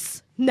with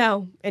us?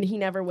 No, and he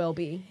never will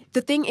be.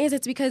 The thing is,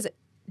 it's because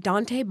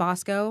Dante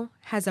Bosco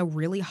has a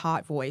really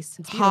hot voice.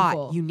 It's hot,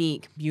 beautiful.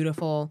 unique,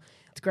 beautiful.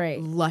 It's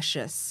great.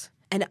 Luscious.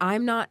 And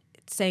I'm not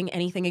saying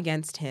anything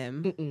against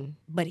him,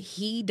 but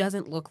he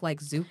doesn't look like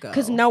Zuko.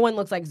 Because no one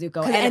looks like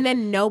Zuko. And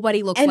then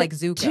nobody looks like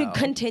Zuko. To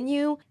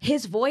continue,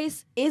 his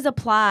voice is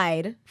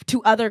applied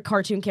to other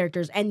cartoon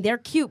characters, and they're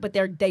cute, but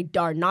they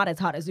are not as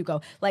hot as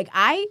Zuko. Like,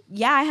 I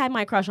had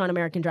my crush on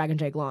American Dragon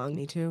Jake Long.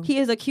 Me too. He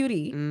is a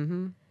cutie.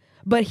 Mm-hmm.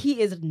 But he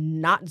is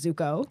not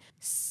Zuko.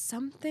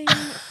 Something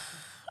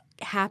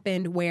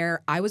happened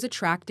where I was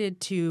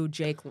attracted to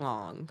Jake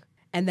Long.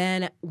 And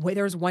then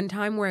there was one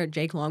time where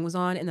Jake Long was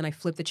on, and then I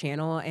flipped the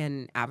channel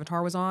and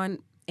Avatar was on,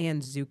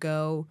 and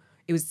Zuko,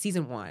 it was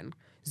season 1,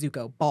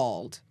 Zuko,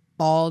 bald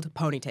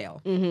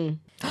ponytail.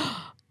 Mm-hmm.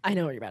 I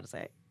know what you're about to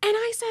say. And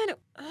I said,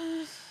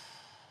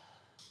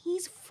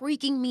 he's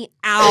freaking me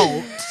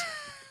out.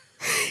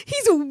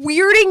 He's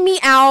weirding me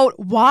out.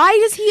 Why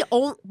does he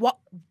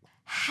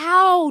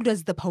how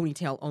does the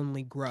ponytail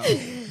only grow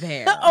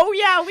there? Oh,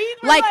 yeah.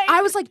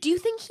 I was like, do you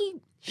think he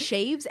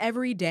shaves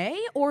every day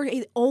or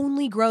it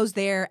only grows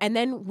there? And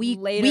then we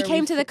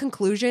came to the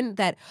conclusion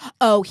that,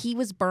 he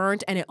was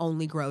burnt and it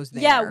only grows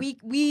there. Yeah,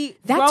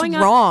 that's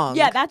wrong.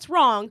 Yeah, that's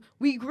wrong.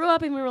 We grew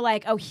up and we were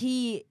like,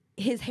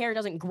 his hair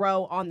doesn't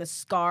grow on the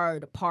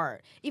scarred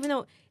part. Even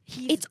though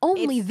it's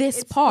only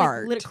this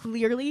part. Like,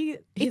 clearly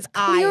his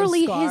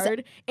clearly eye is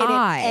scarred, and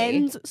eye. It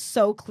ends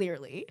so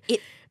clearly.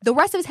 The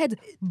rest of his head's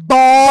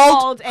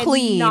bald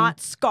clean. And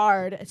not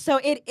scarred. So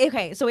it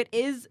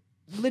is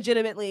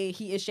legitimately,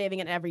 he is shaving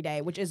it every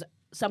day, which is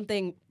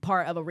something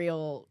part of a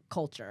real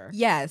culture.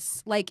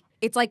 Yes, like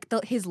it's like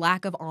his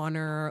lack of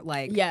honor,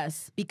 like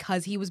Yes.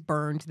 because he was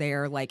burned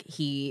there, like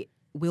he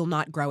will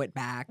not grow it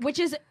back. Which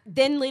is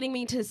then leading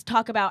me to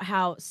talk about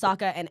how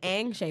Sokka and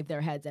Aang shave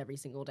their heads every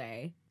single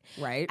day.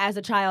 Right. As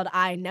a child,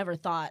 I never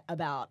thought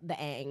about the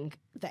Aang.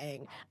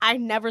 I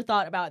never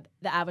thought about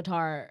the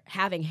Avatar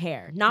having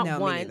hair. Not No,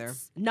 me neither.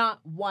 once. Not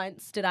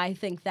once did I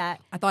think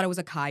that. I thought it was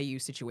a Caillou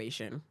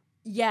situation.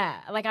 Yeah,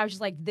 like I was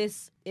just like,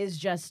 this is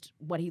just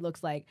what he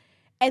looks like.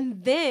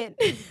 And then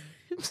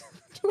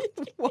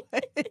What?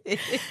 and then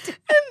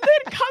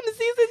comes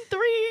season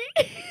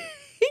 3.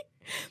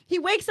 He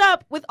wakes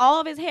up with all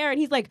of his hair and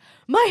he's like,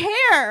 my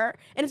hair!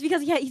 And it's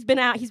because he's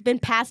been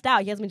passed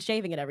out. He hasn't been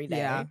shaving it every day.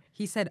 Yeah.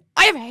 He said,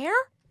 I have hair?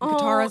 And Oh.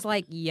 Katara's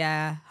like,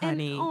 yeah,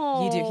 honey,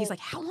 And- you do. oh. He's like,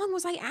 how long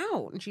was I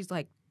out? And she's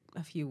like,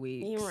 a few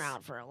weeks. You were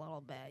out for a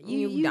little bit.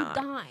 You You died.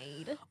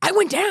 died. I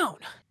went down.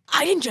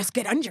 I didn't just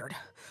get injured.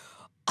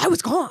 I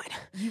was gone.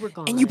 You were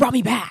gone. And you brought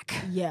me back.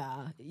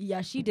 Yeah.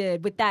 Yeah, she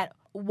did. With that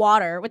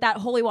water, with that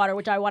holy water,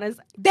 which I want to...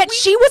 That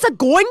she was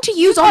going to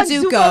use on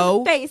Zuko's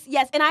Zuko. face.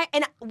 Yes,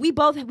 and we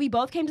both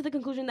came to the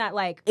conclusion that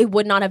like it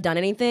would not have done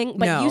anything.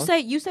 But No.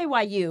 you say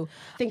why you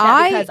think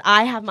that because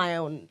I have my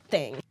own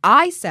thing.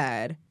 I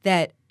said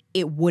that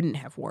it wouldn't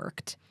have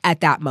worked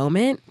at that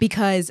moment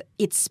because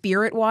it's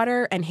spirit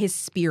water and his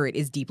spirit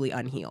is deeply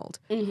unhealed.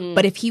 Mm-hmm.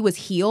 But if he was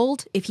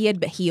healed, if he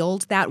had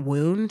healed that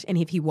wound and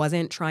if he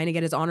wasn't trying to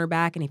get his honor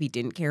back and if he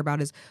didn't care about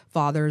his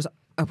father's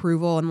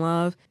approval and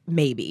love,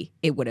 maybe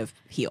it would have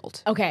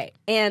healed. Okay,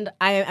 and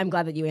I'm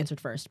glad that you answered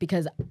first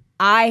because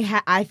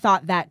I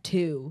thought that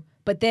too.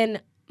 But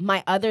then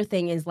my other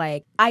thing is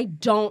like I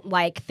don't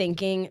like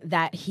thinking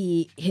that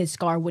his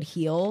scar would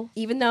heal,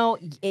 even though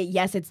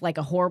yes, it's like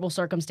a horrible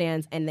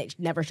circumstance and it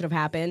never should have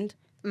happened.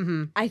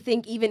 Mm-hmm. I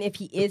think even if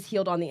he is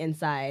healed on the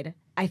inside,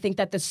 I think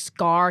that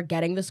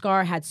getting the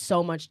scar had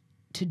so much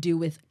to do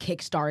with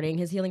kickstarting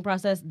his healing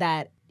process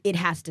that it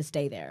has to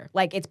stay there.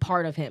 Like it's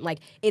part of him. Like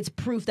it's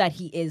proof that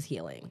he is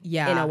healing.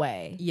 Yeah. In a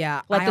way.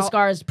 Yeah. Like the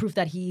scar is proof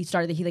that he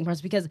started the healing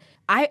process because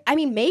I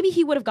mean maybe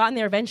he would have gotten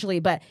there eventually,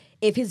 but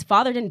if his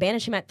father didn't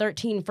banish him at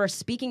 13 for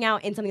speaking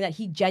out in something that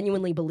he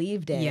genuinely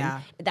believed in,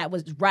 that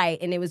was right,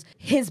 and it was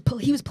he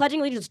was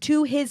pledging allegiance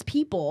to his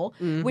people,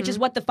 which is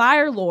what the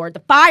Fire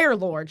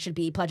Lord should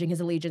be pledging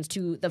his allegiance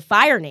to the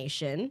Fire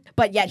Nation,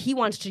 but yet he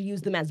wants to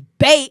use them as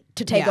bait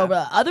to take over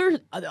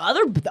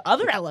the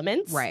other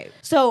elements. Right.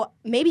 So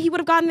maybe he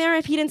would have gotten there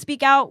if he didn't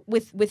speak out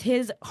with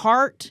his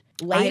heart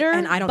later.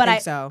 I don't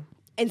think so.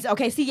 And so,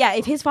 okay, see, yeah,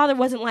 if his father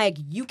wasn't like,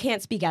 you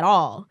can't speak at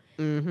all,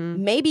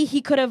 maybe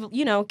he could have,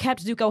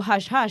 kept Zuko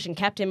hush-hush and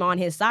kept him on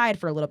his side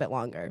for a little bit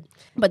longer.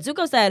 But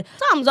Zuko said,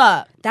 thumbs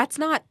up. That's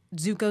not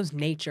Zuko's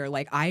nature.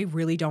 Like, I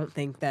really don't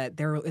think that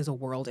there is a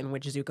world in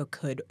which Zuko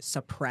could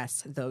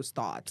suppress those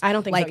thoughts. I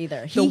don't think like, so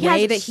either. The He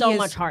way has that so he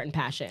much heart and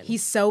passion.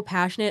 He's so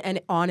passionate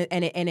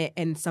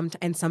and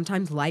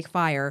sometimes like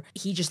fire,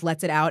 he just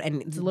lets it out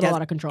and it's a little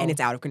out of control. And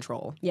it's out of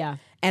control. Yeah.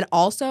 And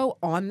also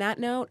on that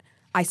note,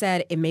 I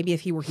said maybe if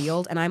he were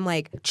healed, and I'm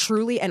like,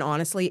 truly and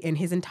honestly, in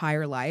his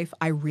entire life,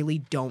 I really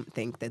don't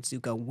think that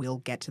Zuko will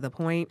get to the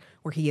point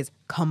where he is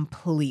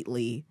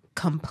completely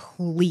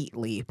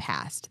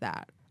past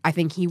that. I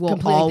think he will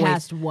Completely always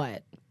past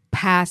what?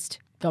 Past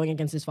going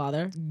against his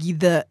father?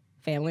 The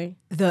family?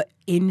 The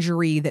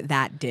injury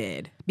that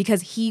did.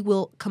 Because he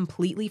will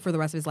completely, for the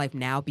rest of his life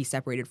now, be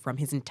separated from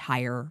his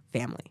entire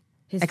family.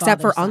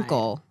 Except for father's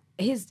Uncle.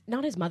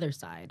 Not his mother's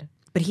side.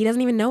 But he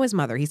doesn't even know his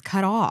mother. He's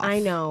cut off. I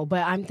know,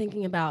 but I'm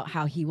thinking about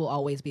how he will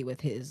always be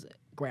with his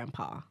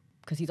grandpa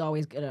because he's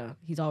always gonna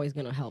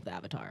help the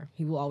Avatar.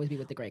 He will always be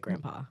with the great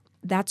grandpa.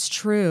 That's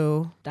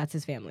true. That's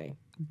his family.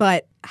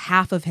 But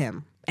half of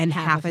him and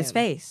half his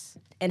face.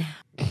 And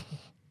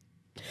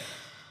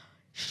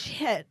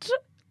shit.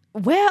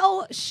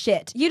 Well,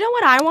 shit. You know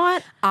what I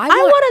want? I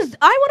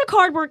want a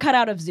cardboard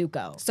cutout of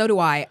Zuko. So do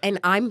I, and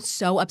I'm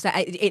so upset.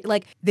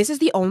 This is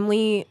the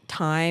only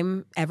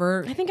time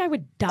ever. I think I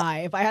would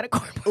die if I had a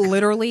cardboard.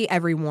 Literally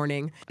every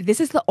morning.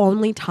 This is the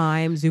only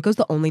time. Zuko's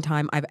the only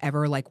time I've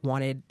ever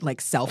wanted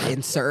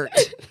self-insert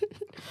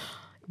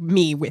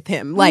me with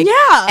him.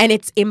 Yeah, and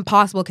it's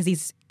impossible because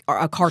he's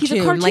a cartoon.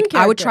 He's a cartoon character.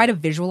 I would try to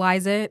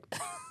visualize it.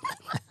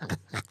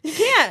 You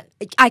can't.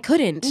 I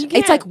couldn't.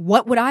 It's like,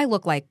 what would I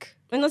look like?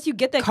 Unless you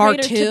get that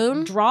cartoon creator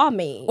to draw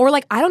me. Or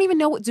I don't even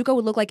know what Zuko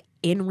would look like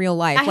in real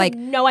life. I have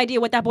no idea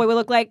what that boy would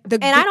look like.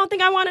 I don't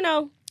think I want to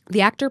know.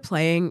 The actor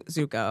playing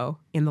Zuko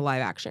in the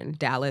live action,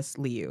 Dallas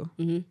Liu,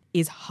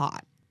 is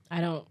hot. I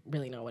don't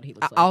really know what he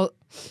looks like.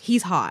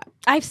 He's hot.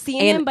 I've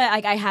seen him,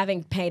 but I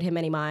haven't paid him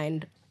any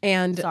mind.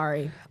 And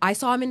sorry. I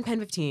saw him in Pen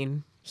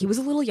 15. He was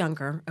a little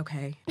younger,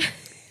 okay.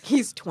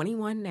 He's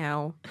 21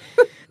 now.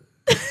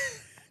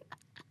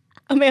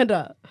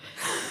 Amanda.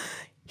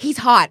 He's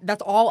hot.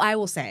 That's all I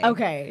will say.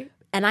 Okay.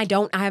 And I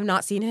have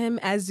not seen him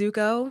as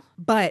Zuko,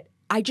 but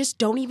I just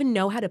don't even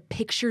know how to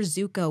picture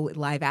Zuko in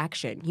live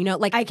action. You know,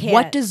 like I can't.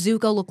 what does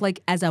Zuko look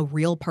like as a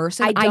real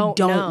person? I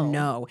don't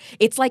know.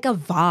 It's like a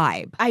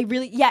vibe.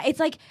 It's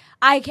like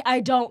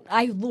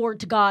I Lord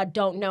to God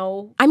don't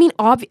know. I mean,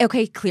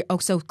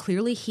 so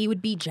clearly he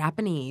would be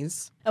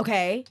Japanese.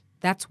 Okay.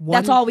 That's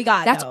all we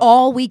got. That's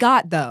all we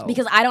got, though.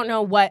 Because I don't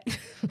know what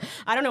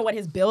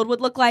his build would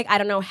look like. I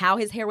don't know how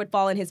his hair would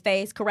fall in his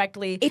face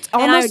correctly.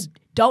 And I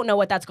don't know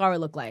what that scar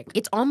would look like.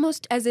 It's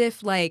almost as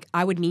if like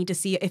I would need to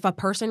see if a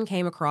person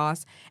came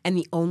across and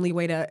the only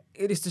way to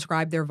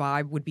describe their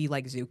vibe would be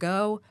like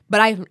Zuko.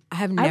 But I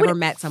have never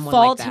met someone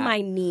like that. I would fall to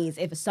my knees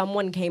if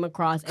someone came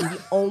across and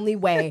the only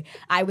way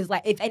I was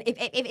like,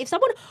 if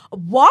someone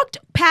walked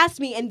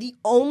past me and the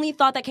only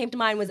thought that came to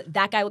mind was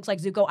that guy looks like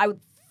Zuko, I would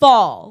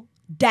fall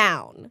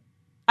down.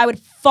 I would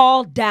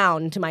fall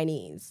down to my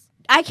knees.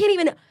 I can't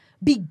even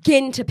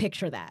begin to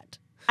picture that.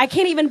 I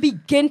can't even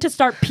begin to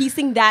start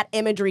piecing that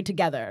imagery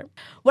together.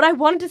 What I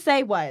wanted to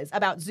say was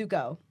about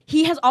Zuko.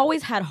 He has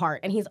always had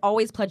heart, and he's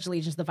always pledged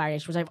allegiance to the Fire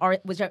Nation,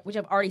 which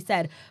I've already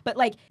said. But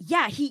like,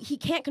 yeah, he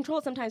can't control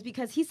it sometimes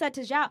because he said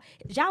to Zhao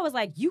was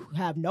like, "You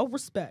have no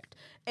respect,"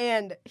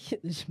 and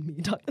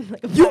me talking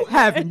like you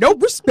have no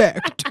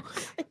respect.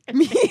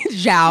 Me,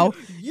 Zhao,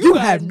 you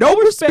have no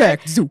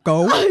respect,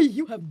 Zuko.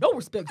 You have no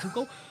respect,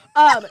 Zuko.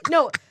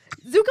 No,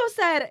 Zuko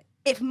said.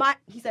 If my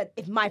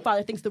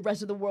father thinks the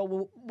rest of the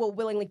world will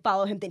willingly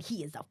follow him, then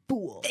he is a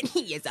fool.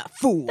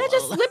 That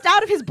just slipped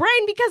out of his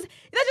brain because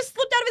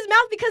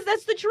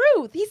that's the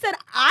truth. He said,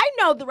 I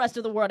know the rest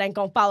of the world ain't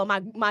gonna follow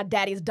my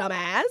daddy's dumb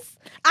ass.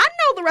 I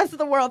know the rest of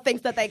the world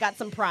thinks that they got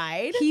some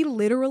pride. He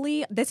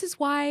literally, this is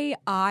why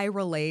I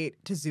relate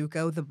to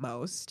Zuko the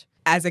most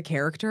as a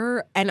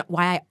character and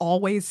why I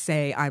always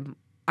say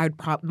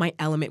my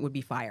element would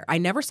be fire. I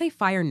never say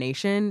Fire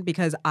Nation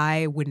because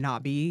I would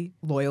not be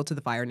loyal to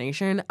the Fire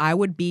Nation. I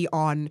would be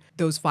on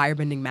those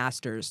firebending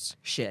masters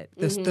shit.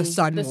 The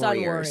Sun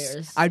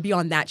Warriors. I'd be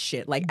on that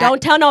shit. Like don't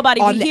tell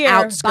nobody on we the here.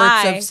 outskirts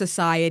Bye. of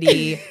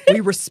society. We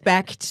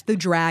respect the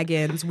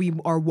dragons. We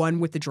are one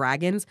with the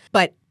dragons.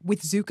 But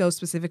with Zuko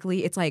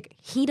specifically, it's like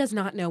he does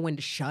not know when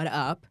to shut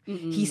up.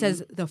 He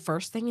says the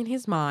first thing in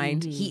his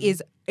mind. He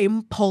is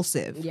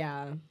impulsive.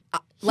 Yeah.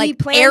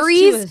 Like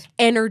Aries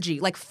energy,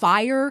 like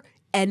fire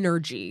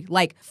energy,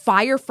 like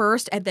fire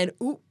first and then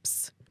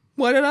oops.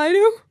 What did I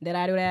do? Did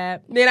I do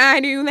that? Did I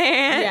do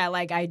that? Yeah,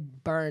 like I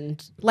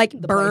burned. Like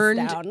the burned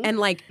place down. and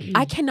like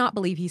I cannot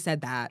believe he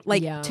said that.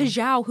 Like to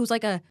Zhao, who's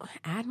like a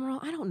admiral.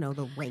 I don't know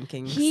the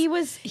rankings.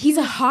 He's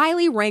a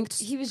highly ranked.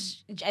 I think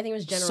it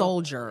was general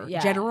soldier,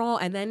 general,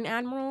 and then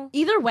admiral.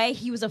 Either way,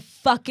 he was a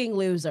fucking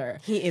loser.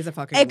 He is a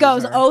fucking. It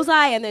goes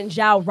Ozai and then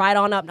Zhao right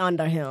on up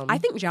under him. I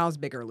think Zhao's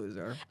bigger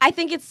loser. I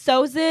think it's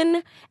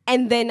Sozin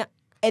and then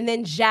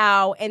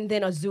Zhao and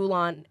then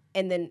Azulan.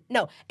 And then,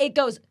 no, it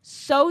goes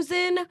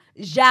Sozin,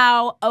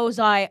 Zhao,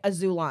 Ozai,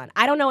 Azulan.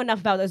 I don't know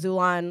enough about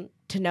Azulan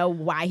to know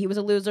why he was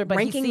a loser, but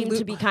he seemed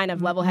to be kind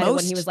of level-headed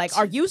when he was like,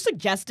 are you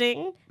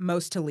suggesting?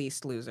 Most to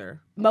least loser.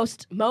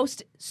 Most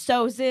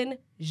Sozin,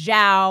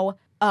 Zhao,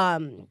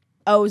 Ozai,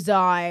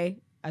 I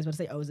was about to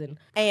say Ozin,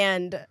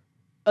 and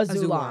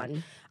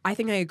Azulan. I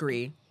think I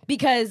agree.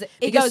 Because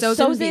goes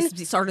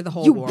Sozin started the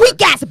whole you war. weak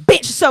ass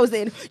bitch,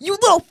 Sozin. You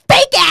little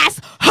fake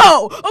ass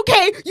hoe.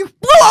 Okay, you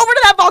flew over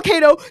to that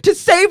volcano to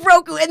save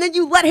Roku, and then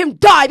you let him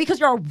die because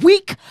you're a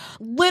weak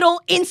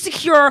little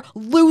insecure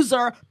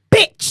loser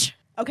bitch.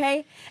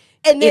 Okay,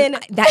 and then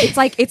it's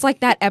like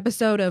that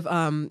episode of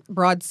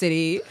Broad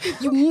City.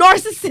 You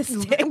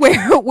narcissistic.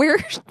 where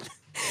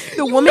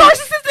the woman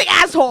narcissistic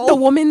asshole.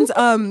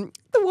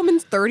 The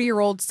woman's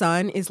 30-year-old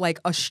son is like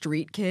a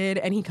street kid,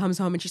 and he comes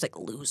home and she's like,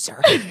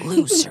 loser,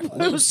 loser,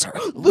 loser,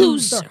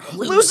 loser,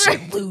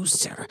 loser,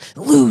 loser,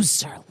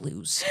 loser,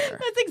 loser.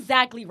 That's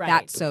exactly right.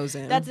 That's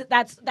Sozin.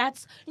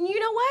 That's you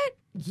know what?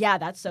 Yeah,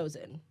 that's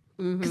Sozin.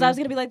 Because I was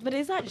gonna be like, but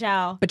is that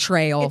Zhao?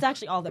 Betrayal. It's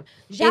actually all of them.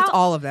 It's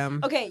all of them.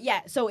 Okay,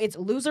 yeah. So it's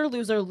loser,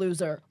 loser,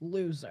 loser,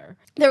 loser.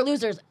 They're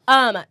losers.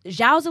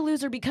 Zhao's a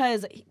loser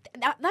because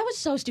that was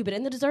so stupid.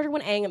 In the deserter,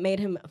 when Aang made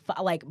him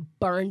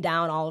burn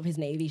down all of his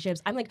Navy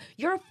ships, I'm like,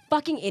 you're a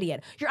fucking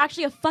idiot. You're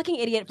actually a fucking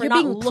idiot for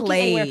not looking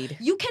anywhere.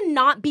 You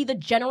cannot be the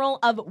general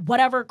of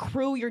whatever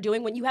crew you're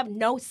doing when you have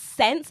no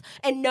sense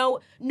and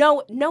no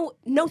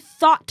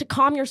thought to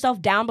calm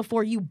yourself down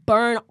before you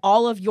burn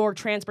all of your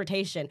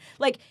transportation.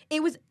 Like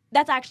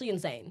that's actually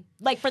insane.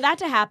 Like for that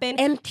to happen,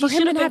 and he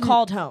should have been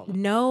called home.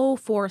 No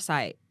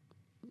foresight,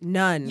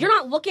 none. You're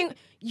not looking.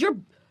 You're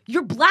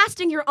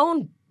blasting your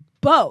own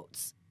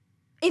boats.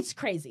 It's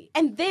crazy.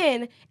 And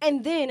then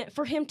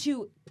for him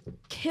to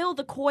kill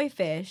the koi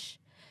fish,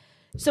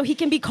 so he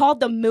can be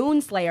called the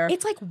Moonslayer.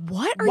 It's like,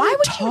 what are Why you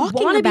would talking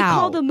you want to be about?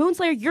 called the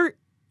Moonslayer? You're,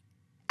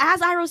 as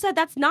Iroh said,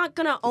 that's not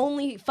gonna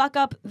only fuck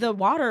up the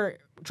water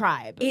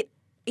tribe.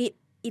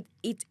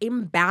 It's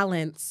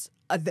imbalance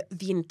of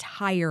the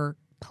entire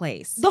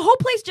place. The whole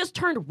place just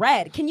turned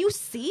red. Can you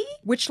see?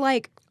 Which,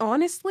 like,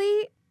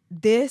 honestly,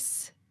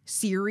 this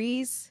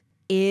series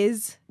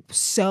is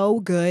so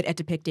good at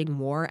depicting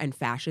war and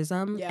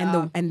fascism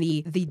and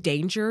the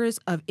dangers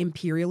of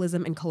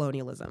imperialism and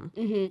colonialism.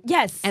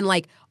 Yes. And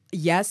like,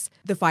 yes,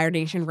 the Fire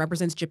Nation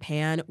represents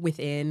Japan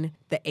within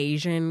the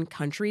Asian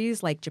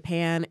countries like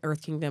Japan,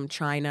 Earth Kingdom,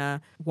 China,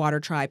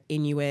 Water Tribe,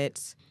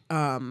 Inuit,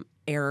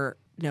 air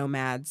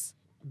nomads,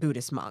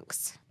 Buddhist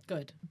monks.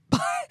 Good.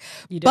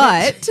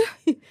 But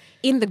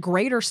in the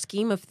greater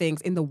scheme of things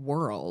in the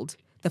world,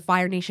 the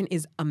Fire Nation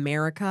is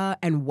America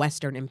and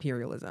Western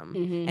imperialism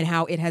and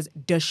how it has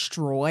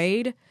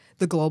destroyed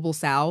the global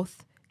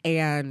South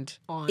and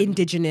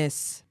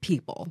indigenous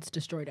people. It's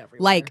destroyed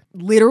everywhere. Like,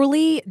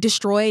 literally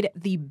destroyed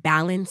the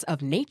balance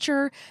of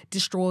nature,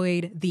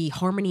 destroyed the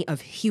harmony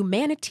of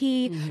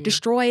humanity,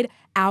 destroyed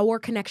our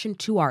connection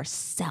to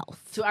ourselves.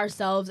 To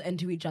ourselves and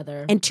to each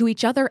other. And to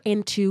each other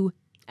and to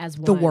as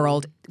the one.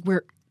 world.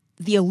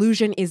 The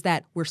illusion is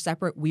that we're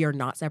separate. We are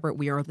not separate.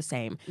 We are the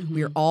same.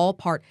 We are all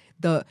part.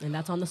 And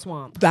that's on the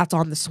swamp. That's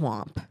on the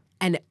swamp.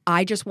 And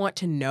I just want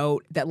to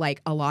note that,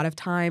 like, a lot of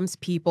times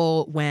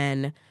people,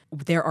 when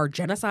there are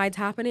genocides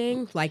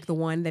happening, like the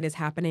one that is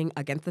happening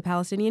against the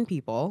Palestinian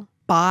people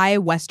by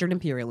Western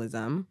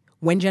imperialism,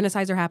 when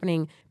genocides are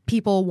happening,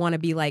 people want to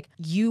be like,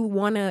 you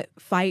want to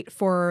fight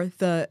for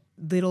the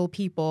little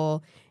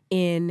people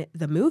in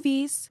the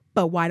movies,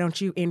 but why don't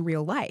you in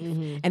real life?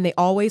 And they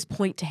always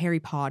point to Harry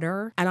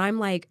Potter. And I'm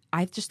like,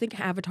 I just think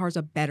Avatar's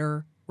a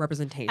better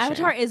representation.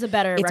 Avatar is a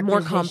better It's more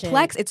representation.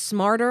 complex. It's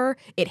smarter.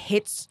 It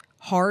hits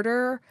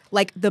harder.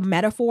 Like, the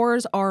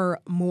metaphors are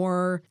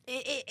more...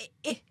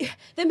 The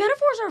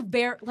metaphors are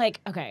very, like,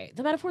 okay,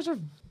 the metaphors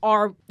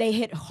are they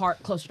hit hard,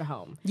 closer to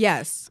home.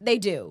 Yes. They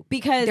do.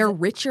 Because... They're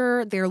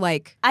richer. They're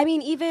like... I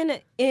mean, even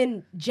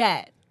in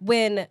Jet,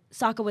 when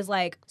Sokka was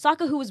like...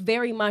 Sokka, who was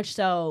very much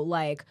so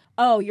like,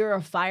 oh, you're a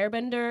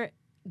firebender,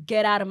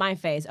 get out of my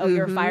face. Oh,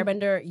 you're a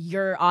firebender,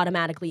 you're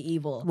automatically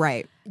evil.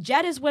 Right.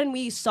 Jet is when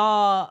we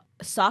saw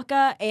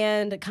Sokka,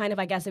 and kind of,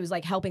 I guess it was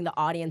like helping the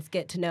audience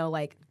get to know,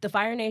 like, the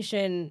Fire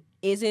Nation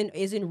is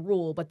in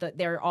rule, but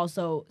there are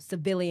also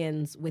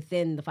civilians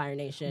within the Fire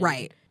Nation,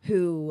 Right,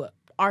 who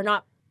are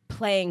not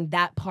playing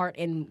that part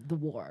in the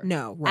war.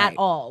 No, right. At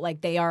all.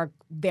 Like, they are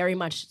very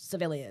much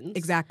civilians.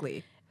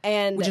 Exactly.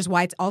 And which is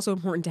why it's also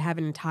important to have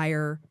an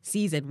entire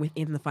season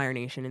within the Fire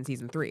Nation in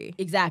season 3.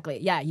 Exactly.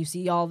 Yeah, you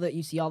see all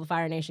the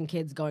Fire Nation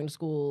kids going to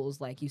schools.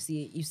 Like, you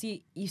see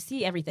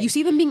everything. You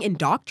see them being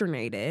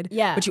indoctrinated.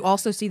 Yeah. But you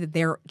also see that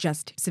they're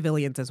just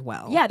civilians as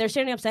well. Yeah, they're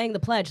standing up saying the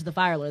pledge to the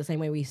Fire Lord the same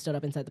way we stood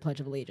up and said the Pledge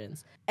of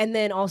Allegiance. And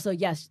then also,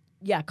 yes,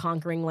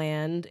 conquering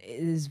land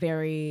is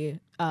very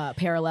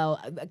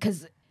parallel.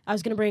 Because I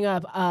was going to bring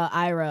up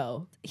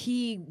Iroh.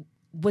 He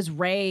was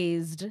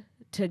raised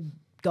to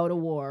go to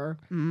war,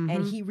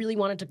 and he really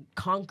wanted to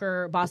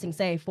conquer Ba Sing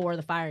Se for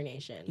the Fire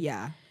Nation.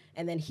 Yeah.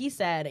 And then he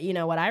said, you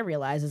know, what I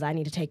realized is I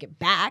need to take it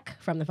back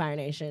from the Fire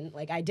Nation.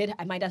 Like,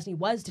 my destiny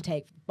was to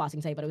take Ba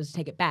Sing Se, but it was to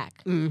take it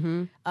back.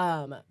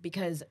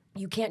 Because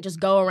you can't just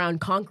go around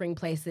conquering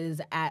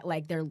places at,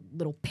 like, their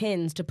little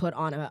pins to put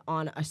on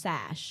a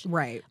sash.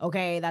 Right.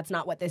 Okay, that's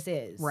not what this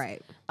is.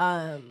 Right.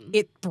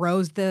 It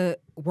throws the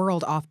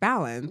world off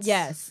balance.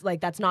 Yes, like,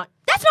 that's not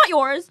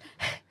yours.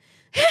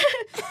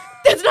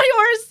 That's not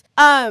yours.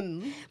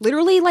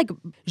 Literally, like,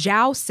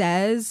 Zhao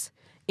says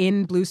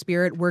in Blue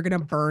Spirit, we're gonna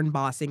burn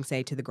Ba Sing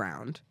Se to the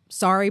ground.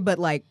 Sorry, but,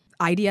 like,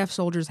 IDF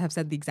soldiers have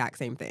said the exact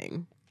same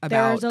thing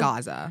about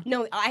Gaza.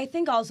 No, I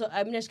think also,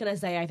 I'm just gonna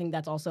say, I think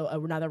that's also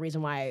another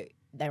reason why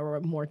there were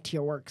more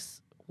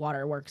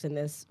waterworks in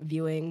this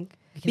viewing,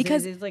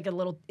 because it was like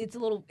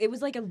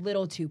a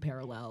little too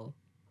parallel.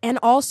 And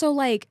also,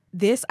 like,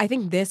 this, I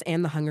think this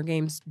and the Hunger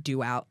Games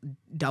do out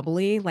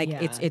doubly. Like,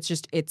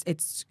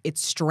 it's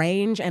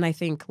strange, and I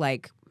think,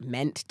 like,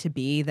 meant to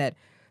be that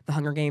the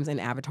Hunger Games and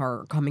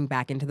Avatar are coming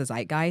back into the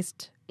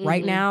zeitgeist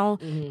right now,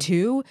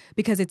 too,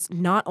 because it's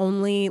not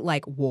only,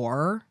 like,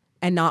 war,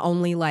 and not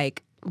only,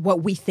 like,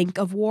 what we think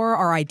of war,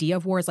 our idea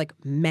of war is, like,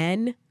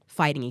 men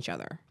fighting each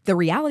other. The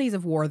realities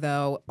of war,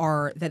 though,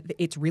 are that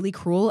it's really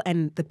cruel,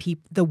 and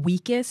the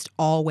weakest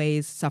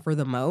always suffer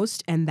the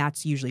most, and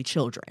that's usually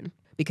children.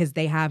 Because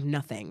they have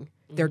nothing.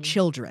 They're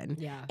children.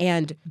 Yeah.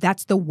 And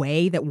that's the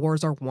way that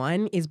wars are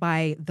won, is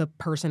by the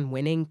person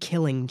winning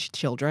killing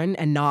children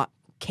and not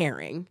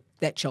caring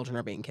that children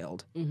are being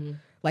killed.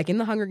 Like in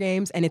the Hunger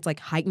Games, and it's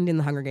like heightened in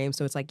the Hunger Games,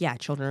 so it's like, yeah,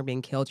 children are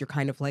being killed. You're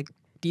kind of like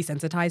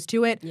desensitized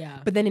to it. Yeah.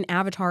 But then in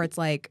Avatar, it's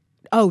like,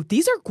 oh,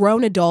 these are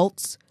grown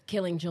adults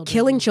killing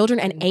children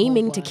and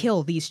aiming to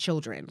kill these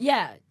children.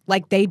 Yeah.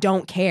 Like, they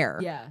don't care.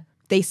 Yeah.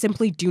 They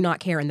simply do not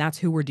care, and that's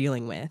who we're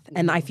dealing with.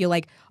 And I feel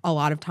like a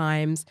lot of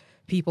times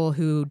people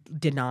who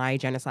deny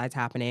genocides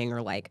happening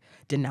or, like,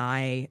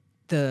 deny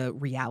the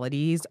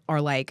realities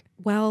are like,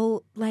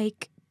 well,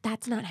 like,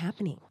 that's not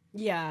happening.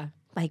 Yeah.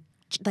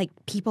 Like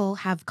people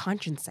have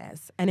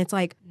consciences, and it's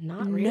like,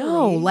 not really.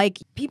 No, like,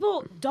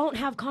 people don't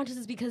have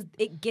consciences because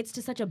it gets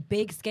to such a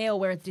big scale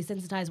where it's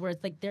desensitized, where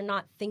it's like they're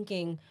not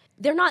thinking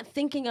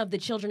of the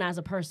children as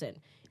a person.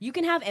 You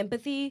can have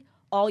empathy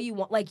all you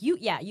want. Like you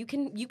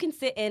can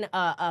sit in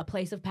a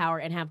place of power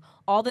and have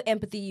all the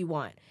empathy you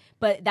want.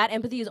 But that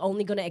empathy is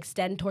only going to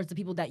extend towards the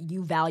people that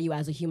you value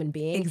as a human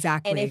being.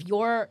 Exactly. And if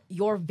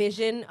your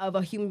vision of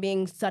a human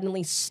being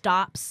suddenly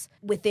stops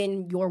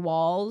within your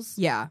walls,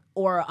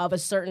 or of a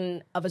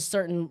certain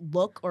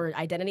look or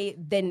identity,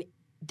 then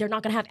they're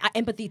not going to have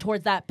empathy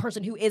towards that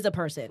person who is a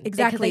person.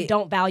 Exactly. Because they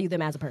don't value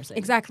them as a person.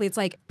 Exactly. It's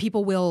like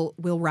people will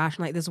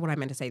rationalize. This is what I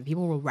meant to say.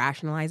 People will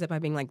rationalize it by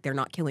being like, they're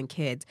not killing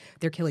kids.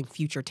 They're killing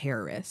future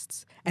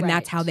terrorists. And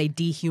that's how they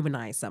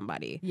dehumanize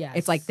somebody. Yes.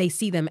 It's like they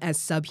see them as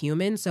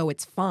subhuman, so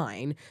it's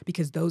fine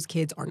because those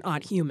kids are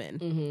not human.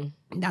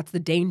 Mm-hmm. That's the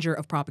danger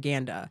of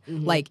propaganda.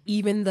 Like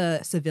even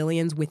the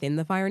civilians within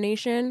the Fire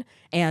Nation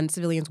and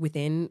civilians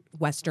within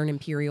Western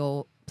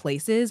imperial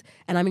places,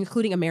 and I'm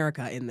including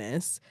America in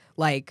this,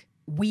 like,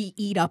 we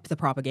eat up the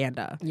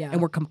propaganda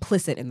and we're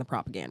complicit in the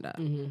propaganda.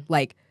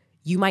 Like,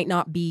 you might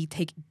not be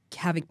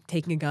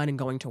taking a gun and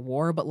going to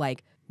war, but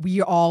like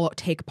we all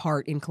take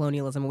part in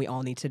colonialism and we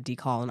all need to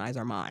decolonize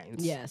our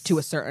minds to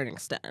a certain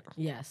extent.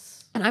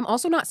 Yes. And I'm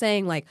also not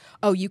saying like,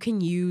 oh, you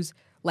can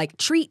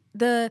treat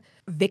the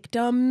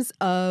victims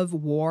of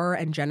war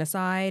and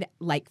genocide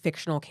like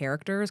fictional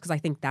characters, because I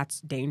think that's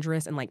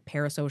dangerous and like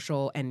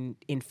parasocial and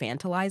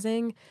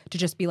infantilizing to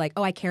just be like,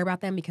 oh, I care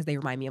about them because they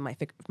remind me of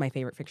my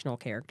favorite fictional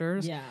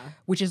characters. Yeah.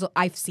 Which is,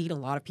 I've seen a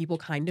lot of people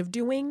kind of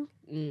doing.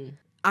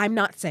 I'm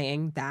not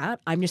saying that.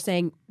 I'm just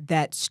saying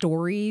that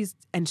stories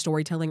and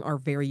storytelling are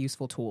very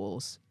useful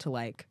tools to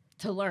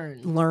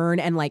learn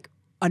and like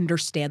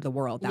understand the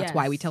world. That's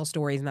why we tell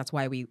stories, and that's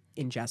why we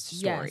ingest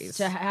stories. Yes,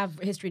 to have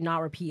history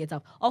not repeat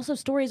itself. Also,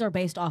 stories are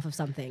based off of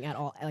something at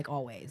all, like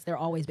always. They're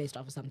always based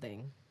off of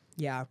something.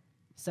 Yeah.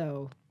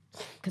 So,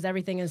 because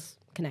everything is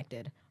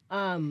connected.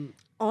 On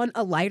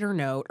a lighter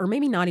note, or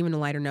maybe not even a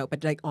lighter note,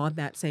 but like on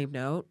that same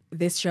note,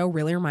 this show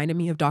really reminded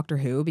me of Doctor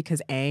Who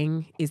because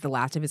Aang is the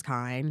last of his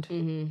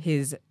kind.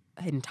 His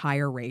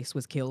entire race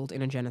was killed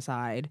in a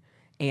genocide,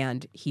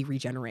 and he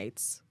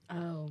regenerates.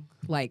 Oh.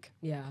 Like,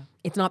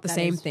 it's not the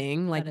same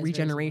thing. Like,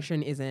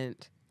 regeneration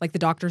isn't, like, the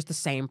Doctor's the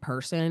same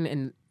person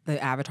and the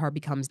Avatar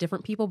becomes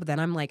different people. But then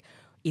I'm like,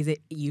 is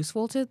it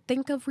useful to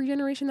think of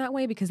regeneration that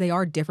way? Because they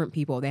are different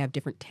people. They have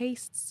different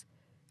tastes.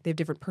 They have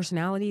different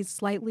personalities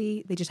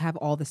slightly. They just have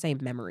all the same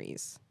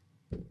memories.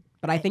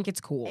 But I think it's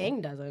cool.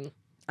 Aang doesn't.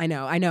 I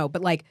know.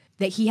 But, like,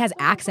 that he has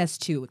access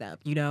to them,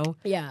 you know?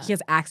 Yeah. He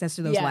has access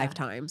to those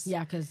lifetimes.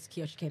 Yeah, because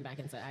Kyoshi came back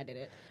and said, I did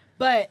it.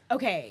 But,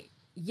 okay,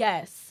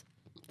 yes.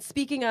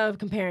 Speaking of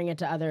comparing it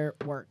to other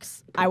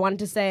works, I wanted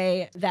to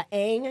say that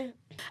Aang,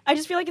 I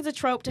just feel like it's a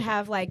trope to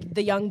have, like,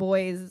 the young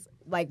boys,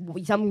 like,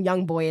 some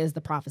young boy is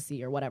the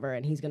prophecy or whatever,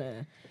 and he's going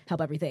to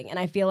help everything. And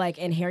I feel like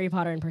in Harry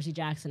Potter and Percy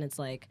Jackson, it's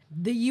like,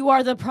 you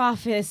are the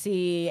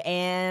prophecy,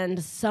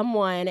 and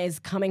someone is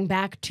coming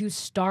back to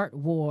start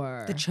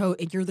war.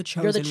 You're the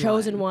chosen one. You're the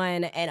chosen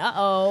one,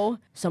 and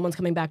someone's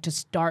coming back to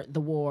start the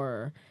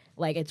war.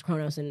 Like, it's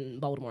Kronos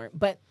and Voldemort.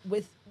 But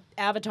with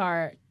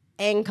Avatar,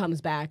 Aang comes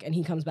back, and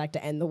he comes back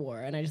to end the war.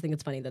 And I just think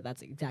it's funny that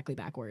that's exactly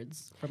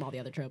backwards from all the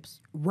other tropes.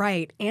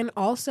 Right. And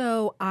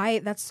also,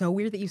 that's so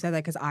weird that you said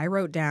that, because I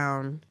wrote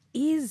down,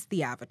 is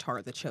the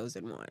Avatar the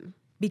chosen one?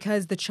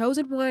 Because the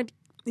chosen one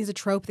is a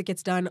trope that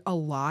gets done a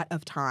lot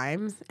of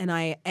times.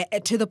 And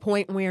to the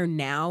point where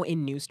now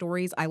in news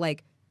stories, I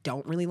like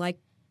don't really like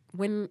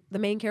when the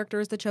main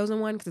character is the chosen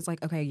one, because it's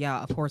like, okay,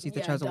 yeah, of course he's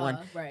the chosen one.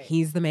 Right.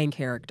 He's the main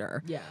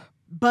character. Yeah.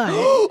 But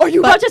are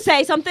you about to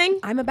say something?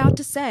 I'm about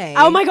to say.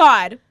 Oh my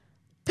God.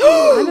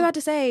 I'm about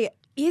to say,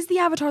 is the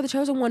Avatar the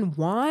chosen one?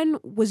 Juan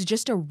was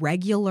just a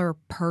regular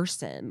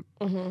person.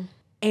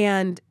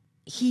 And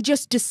he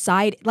just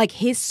decided, like,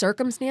 his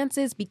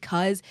circumstances,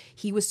 because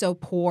he was so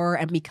poor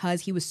and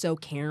because he was so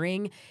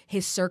caring,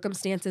 his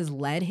circumstances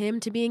led him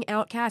to being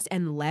outcast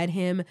and led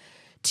him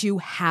to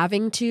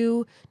having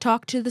to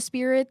talk to the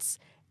spirits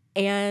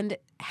and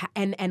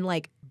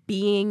like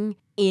being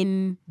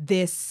in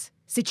this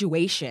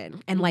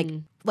situation. And like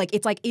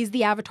it's like, is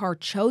the Avatar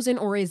chosen,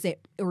 or is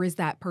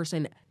that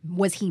person,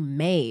 was he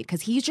made?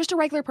 Because he's just a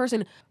regular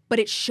person, but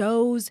it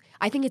shows,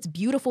 I think it's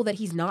beautiful that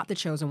he's not the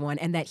chosen one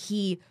and that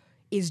he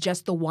is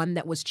just the one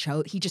that was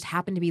chosen. He just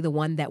happened to be the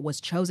one that was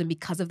chosen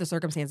because of the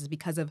circumstances,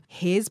 because of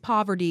his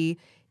poverty,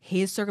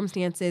 his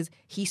circumstances.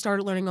 He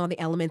started learning all the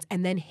elements,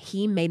 and then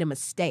he made a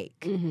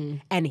mistake.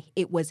 And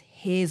it was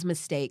his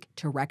mistake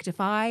to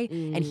rectify,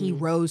 and he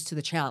rose to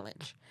the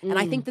challenge. And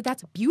I think that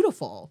that's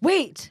beautiful.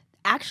 Wait,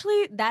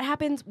 actually, that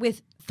happens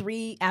with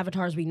 3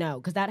 avatars we know,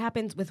 because that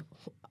happens with,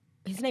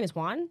 his name is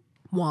Juan?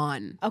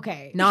 Juan.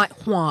 Okay. Not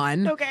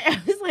Juan. Okay,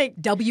 I was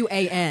like...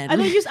 W-A-N.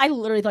 I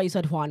literally thought you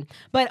said Juan.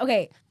 But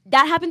okay,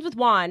 that happens with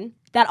Juan.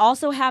 That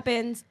also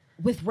happens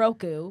with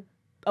Roku.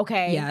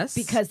 Okay? Yes.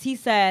 Because he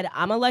said,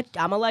 I'm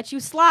gonna let you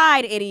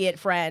slide, idiot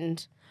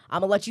friend. I'm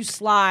gonna let you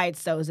slide,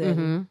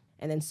 Sozin.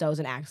 And then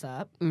Sozin acts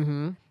up.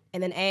 And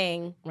then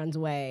Aang runs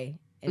away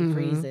and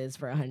freezes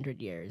for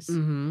 100 years.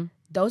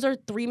 Those are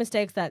 3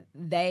 mistakes that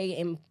they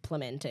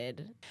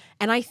implemented.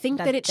 And I think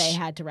that they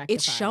had to rectify.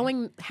 It's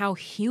showing how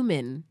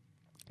human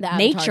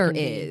nature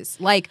is.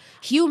 Like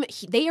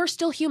they are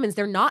still humans.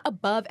 They're not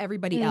above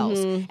everybody else,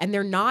 and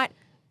they're not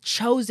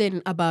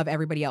chosen above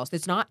everybody else.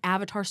 It's not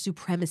Avatar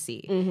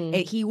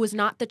supremacy. He was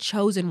not the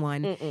chosen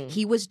one.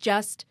 He was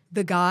just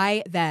the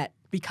guy that,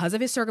 because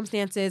of his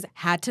circumstances,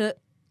 had to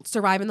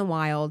survive in the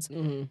wilds,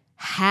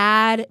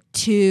 had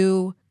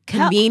to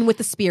convene with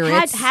the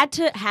spirits, had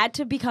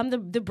to become the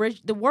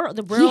bridge, the world.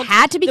 He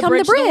had to become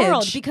the bridge,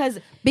 world because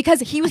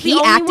he was he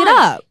acted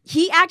up.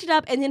 He acted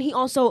up, and then he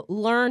also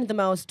learned the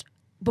most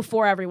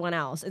before everyone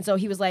else. And so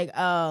he was like,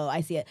 oh,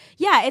 I see it.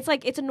 Yeah, it's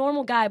like, it's a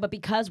normal guy, but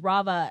because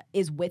Rava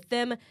is with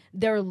them,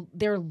 they're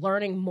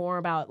learning more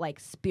about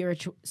like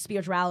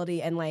spirituality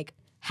and like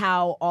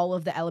how all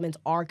of the elements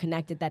are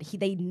connected, that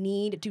they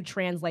need to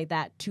translate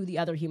that to the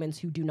other humans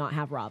who do not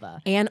have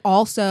Rava. And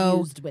also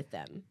fused with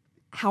them.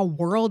 How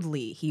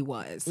worldly he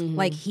was.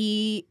 Like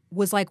he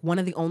was like one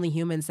of the only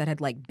humans that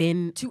had like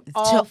been to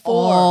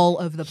all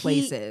of the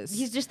places.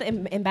 He's just the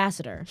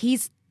ambassador.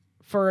 He's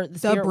for the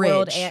spirit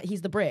world, and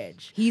he's the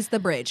bridge. He's the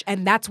bridge.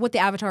 And that's what the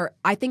Avatar,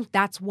 I think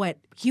that's what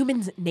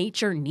humans'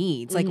 nature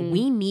needs. Like,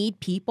 we need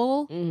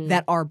people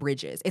that are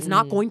bridges. It's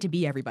not going to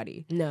be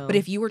everybody. No. But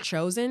if you were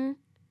chosen,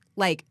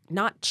 like,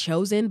 not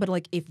chosen, but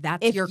like, if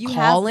that's your calling. If you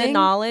have the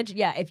knowledge,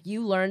 if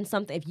you learn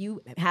something, if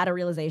you had a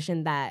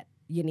realization that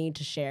you need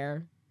to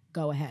share,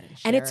 go ahead and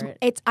share it.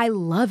 It's I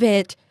love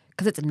it.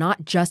 Because it's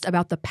not just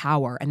about the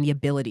power and the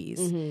abilities.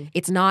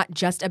 It's not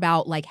just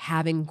about like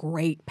having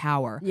great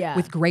power. Yeah.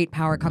 With great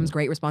power comes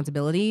great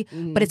responsibility.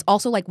 But it's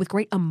also like with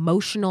great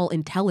emotional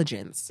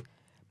intelligence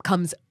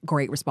comes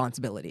great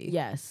responsibility.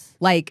 Yes.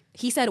 Like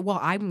he said, well,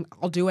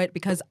 I'll do it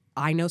because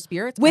I know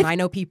spirits and I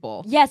know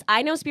people. Yes,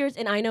 I know spirits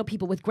and I know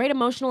people. With great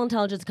emotional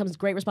intelligence comes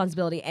great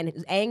responsibility. And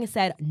Aang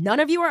said, none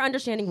of you are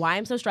understanding why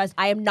I'm so stressed.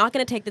 I am not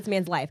going to take this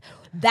man's life.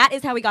 That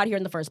is how we got here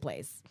in the first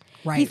place.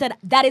 Right. He said,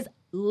 that is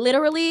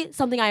literally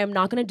something I am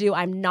not going to do.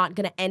 I'm not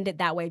going to end it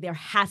that way. There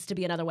has to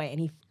be another way. And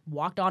he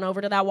walked on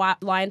over to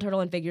that lion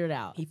turtle and figured it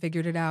out. He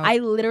figured it out. I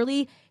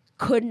literally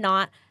could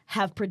not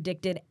have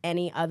predicted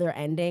any other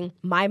ending.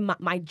 I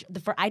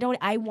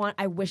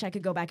wish I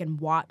could go back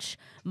and watch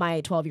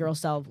my 12-year-old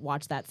self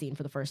watch that scene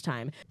for the first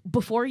time.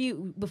 Before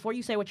you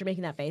say what you're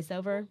making that face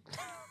over,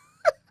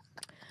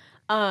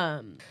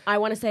 I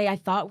want to say I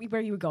thought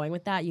where you were going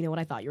with that. You know what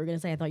I thought you were going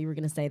to say? I thought you were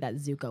going to say that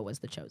Zuko was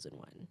the chosen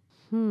one.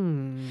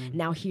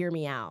 Now hear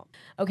me out.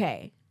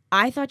 Okay.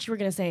 I thought you were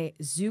going to say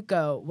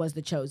Zuko was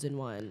the chosen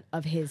one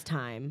of his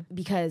time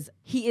because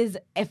he is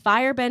a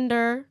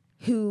firebender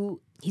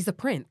who... He's a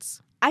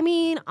prince. I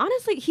mean,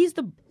 honestly, he's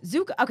the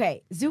Zuko.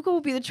 Okay, Zuko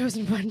will be the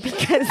chosen one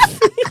because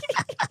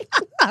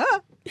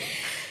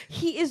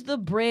he is the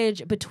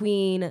bridge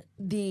between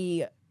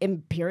the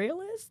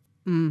imperialists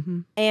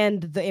and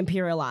the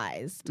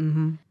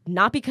imperialized.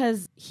 Not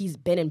because he's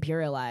been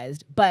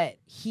imperialized, but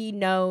he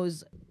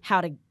knows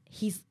how to.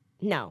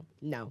 No.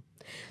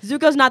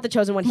 Zuko's not the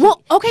chosen one.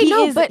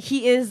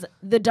 He is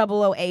the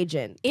 00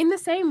 agent. In the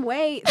same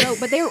way, though,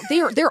 but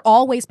they're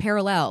always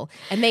parallel,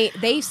 and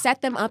they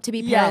set them up to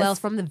be parallels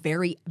from the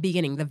very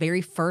beginning, the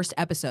very first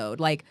episode.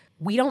 Like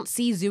we don't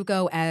see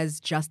Zuko as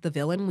just the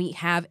villain. We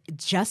have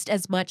just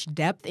as much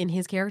depth in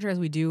his character as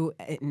we do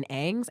in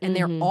Aang's, and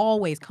they're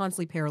always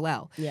constantly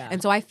parallel. Yeah.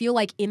 And so I feel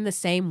like in the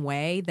same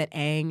way that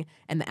Aang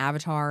and the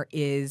Avatar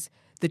is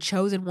the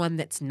chosen one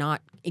that's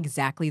not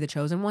exactly the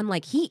chosen one.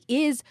 Like, he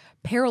is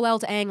parallel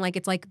to Aang. Like,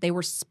 it's like they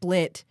were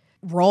split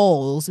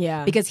roles.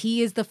 Yeah. Because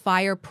he is the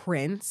fire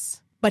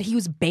prince, but he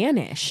was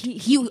banished.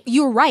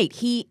 You're right.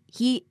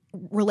 He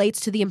relates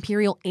to the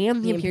imperial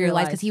and the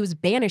imperialized because he was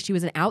banished. He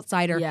was an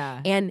outsider.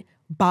 Yeah. And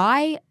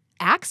by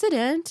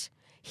accident,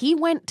 he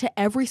went to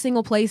every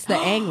single place that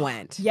Aang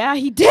went. Yeah,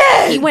 he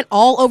did. He went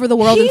all over the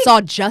world and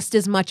saw just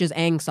as much as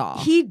Aang saw.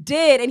 He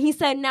did. And he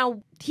said,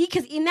 now,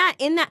 because in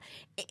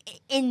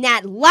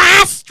that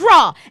last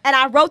straw, and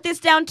I wrote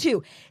this down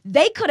too,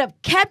 they could have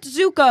kept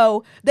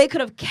Zuko. They could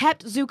have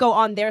kept Zuko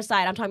on their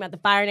side. I'm talking about the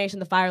Fire Nation,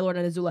 the Fire Lord,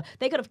 and Azula.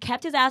 They could have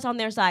kept his ass on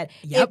their side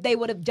if they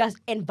would have just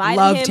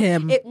invited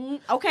him.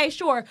 Okay,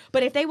 sure,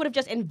 but if they would have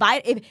just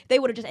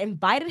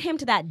invited him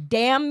to that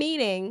damn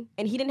meeting,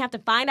 and he didn't have to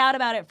find out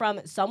about it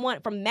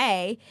from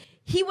May,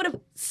 he would have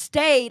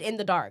stayed in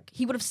the dark.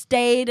 He would have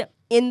stayed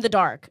in the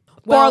dark.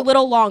 For a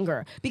little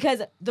longer.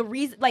 Because the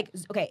reason,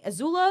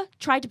 Azula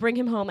tried to bring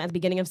him home at the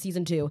beginning of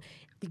season 2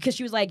 because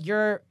she was like,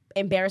 you're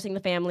embarrassing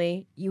the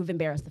family. You've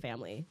embarrassed the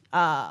family. The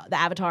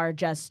Avatar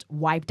just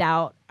wiped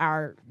out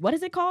our, what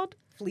is it called?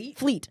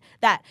 Fleet.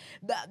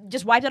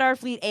 Just wiped out our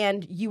fleet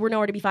and you were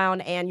nowhere to be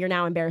found and you're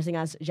now embarrassing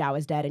us. Zhao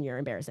is dead and you're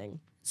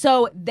embarrassing.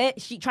 So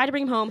she tried to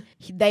bring him home.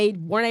 They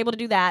weren't able to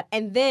do that.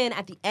 And then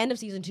at the end of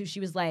season 2, she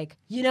was like,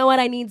 you know what?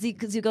 I need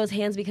Zuko's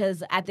hands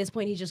because at this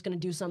point, he's just going to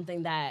do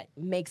something that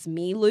makes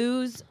me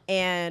lose.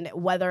 And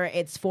whether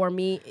it's for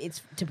me,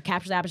 it's to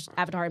capture the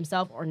Avatar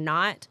himself or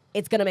not,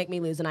 it's going to make me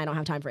lose and I don't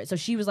have time for it. So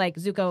she was like,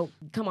 Zuko,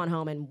 come on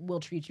home and we'll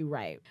treat you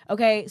right.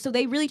 Okay, so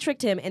they really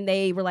tricked him and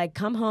they were like,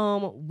 come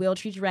home, we'll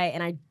treat you right.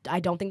 And I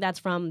don't think that's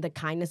from the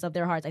kindness of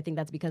their hearts. I think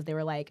that's because they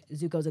were like,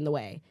 Zuko's in the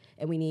way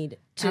and we need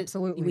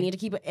to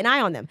keep an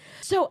eye on them.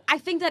 So I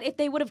think that if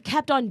they would have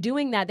kept on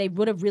doing that, they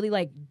would have really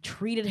like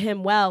treated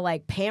him well,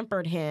 like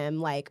pampered him,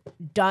 like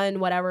done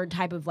whatever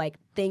type of like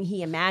thing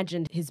he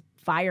imagined his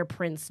Fire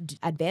Prince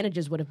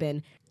advantages would have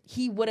been.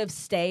 He would have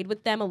stayed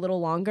with them a little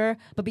longer,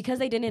 but because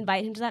they didn't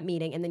invite him to that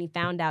meeting and then he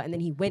found out and then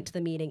he went to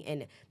the meeting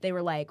and they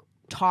were like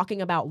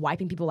talking about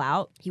wiping people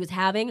out, he was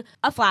having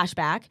a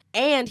flashback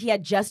and he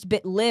had just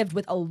lived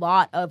with a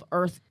lot of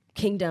Earth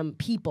Kingdom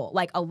people,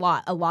 like a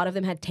lot of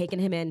them had taken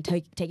him in,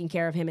 taking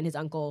care of him and his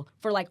uncle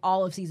for like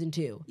all of season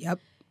 2. Yep.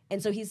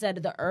 And so he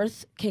said the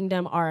Earth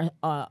Kingdom are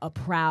a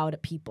proud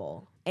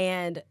people.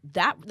 And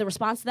the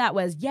response to that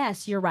was,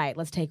 yes, you're right.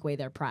 Let's take away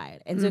their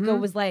pride. And Zuko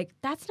was like,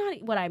 that's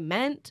not what I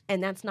meant.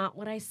 And that's not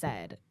what I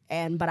said.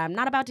 But I'm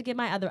not about to get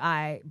my other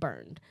eye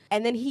burned.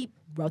 And then he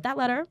wrote that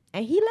letter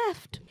and he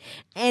left.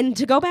 And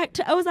to go back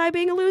to Ozai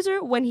being a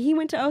loser, when he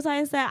went to Ozai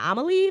and said, I'm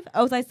going to leave,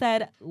 Ozai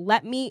said,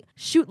 let me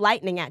shoot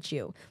lightning at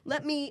you.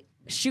 Let me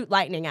shoot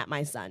lightning at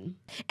my son.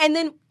 And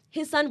then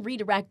his son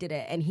redirected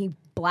it and he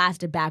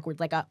blasted backwards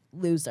like a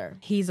loser.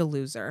 He's a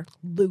loser.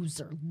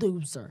 Loser.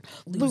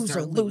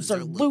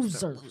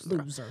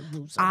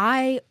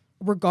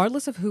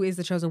 Regardless of who is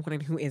the chosen one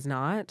and who is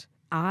not,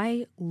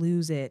 I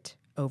lose it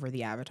over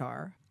the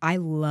Avatar. I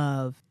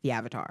love the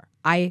Avatar.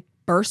 I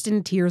burst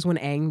into tears when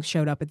Aang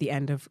showed up at the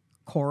end of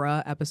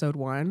Korra episode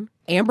 1.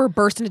 Amber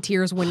burst into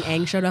tears when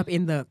Aang showed up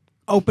in the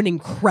opening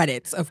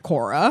credits of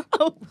Korra.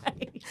 Oh,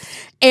 right.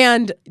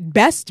 And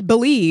best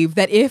believe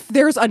that if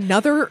there's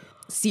another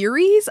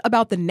series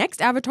about the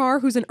next Avatar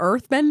who's an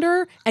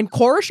earthbender and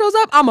Korra shows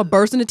up, I'm a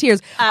burst into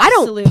tears.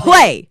 Absolutely. I don't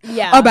play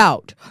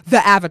about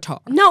the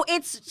Avatar. No,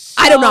 it's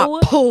so I do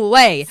not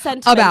play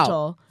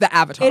sentimental. About the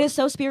Avatar. It is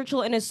so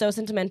spiritual and it's so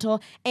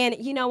sentimental. And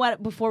you know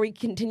what? Before we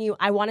continue,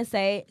 I want to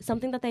say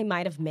something that they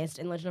might have missed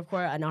in Legend of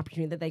Korra, an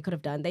opportunity that they could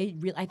have done.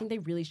 I think they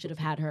really should have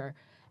had her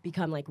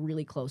become like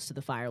really close to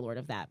the Fire Lord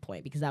at that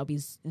point, because that would be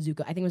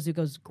Zuko. I think it was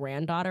Zuko's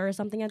granddaughter or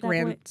something at that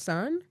point.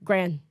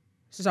 Grandson?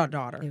 It's not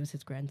daughter. It was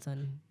his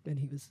grandson, and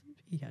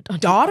he had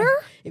daughter.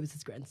 It was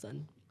his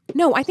grandson.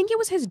 No, I think it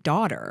was his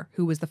daughter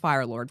who was the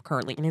Fire Lord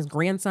currently, and his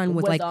grandson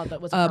was like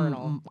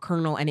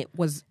Colonel, and it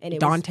was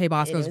Dante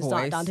Bosco's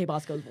voice. Dante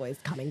Bosco's voice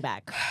coming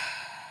back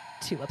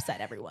to upset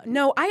everyone.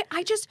 No, I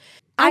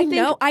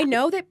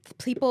know that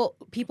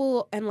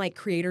people and like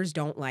creators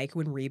don't like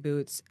when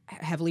reboots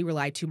heavily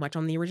rely too much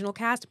on the original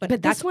cast, but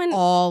that's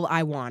all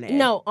I wanted.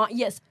 No,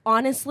 yes,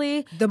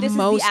 honestly, this is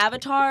the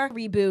Avatar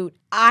reboot.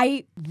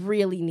 I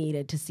really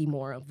needed to see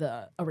more of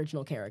the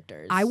original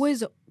characters. I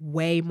was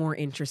way more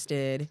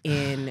interested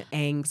in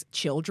Aang's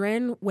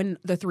children when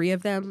the 3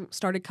 of them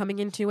started coming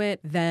into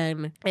it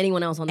than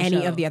anyone else on the show.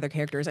 Any of the other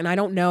characters. And I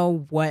don't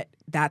know what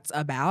that's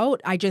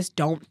about. I just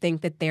don't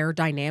think that their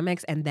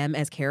dynamics and them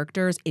as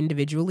characters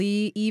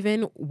individually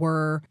even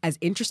were as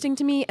interesting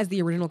to me as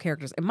the original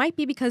characters. It might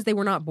be because they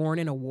were not born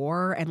in a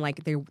war and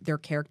like their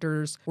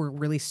characters were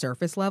really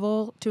surface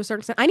level to a certain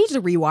extent. I need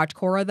to rewatch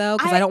Korra though,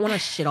 because I don't want to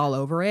shit all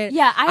over it.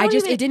 Yeah,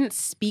 it didn't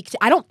speak to.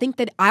 I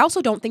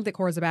also don't think that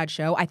Korra's a bad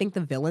show. I think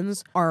the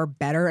villains are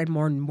better and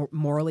more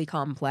morally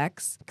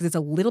complex because it's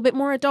a little bit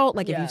more adult.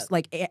 Like if you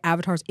like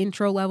Avatar's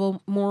intro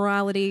level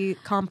morality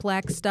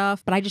complex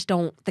stuff, but I just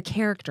don't the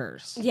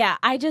characters. Yeah,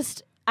 I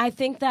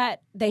think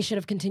that they should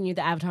have continued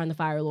the Avatar and the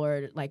Fire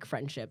Lord like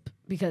friendship,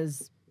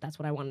 because that's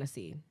what I wanted to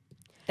see.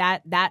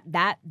 That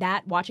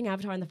watching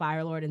Avatar and the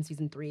Fire Lord in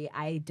season 3,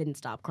 I didn't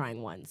stop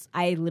crying once.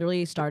 I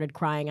literally started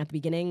crying at the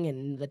beginning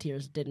and the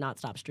tears did not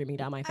stop streaming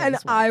down my face. And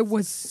I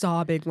was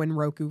sobbing when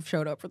Roku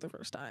showed up for the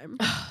first time.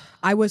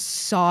 I was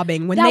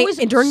sobbing when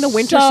during the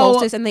winter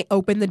solstice and they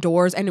opened the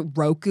doors and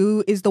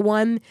Roku is the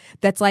one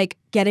that's like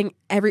getting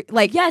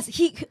yes,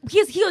 he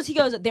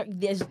goes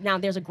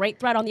there's a great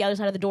threat on the other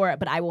side of the door,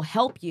 but I will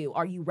help you.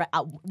 Are you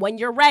when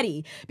you're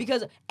ready?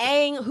 Because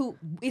Aang, who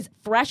is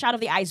fresh out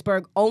of the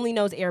iceberg, only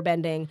knows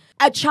airbending,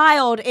 a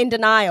child in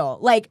denial.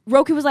 Like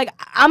Roku was like,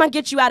 I'm gonna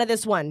get you out of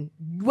this one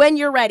when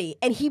you're ready,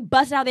 and he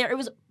busted out there. It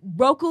was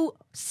Roku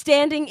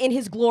standing in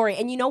his glory.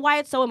 And you know why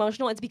it's so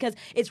emotional? It's because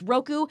it's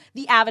Roku,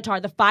 the Avatar,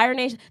 the Fire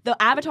Nation, the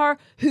Avatar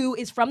who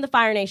is from the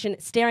Fire Nation,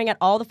 staring at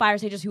all the Fire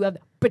Sages who have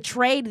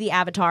betrayed the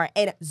Avatar,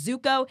 and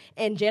Zuko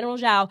and General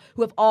Zhao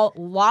who have all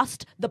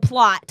lost the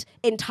plot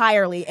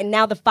entirely. And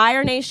now the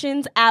Fire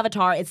Nation's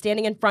Avatar is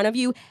standing in front of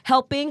you,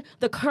 helping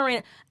the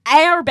current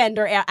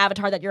Airbender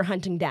Avatar that you're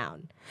hunting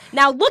down.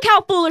 Now look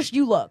how foolish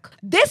you look.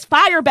 This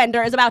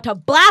firebender is about to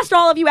blast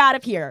all of you out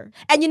of here.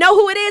 And you know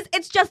who it is?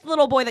 It's just the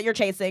little boy that you're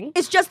chasing.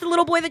 It's just the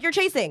little boy that you're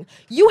chasing.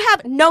 You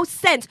have no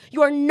sense.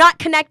 You are not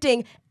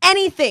connecting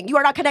anything. You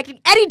are not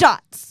connecting any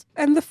dots.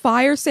 And the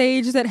fire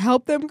sage that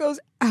helped them goes,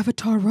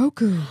 Avatar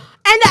Roku.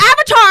 And the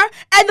Avatar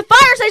and the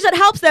fire sage that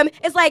helps them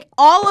is like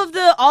all of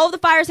the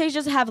fire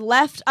sages have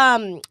left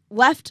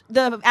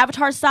the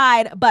Avatar's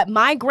side, but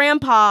my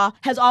grandpa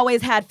has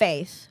always had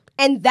faith.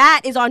 And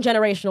that is on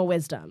generational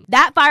wisdom.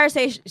 That fire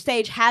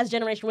sage has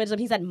generational wisdom.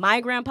 He said, my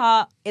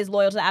grandpa is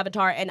loyal to the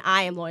Avatar, and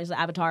I am loyal to the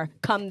Avatar.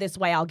 Come this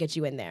way, I'll get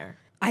you in there.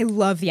 I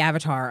love the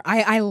Avatar.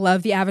 I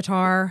love the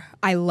Avatar.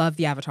 I love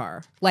the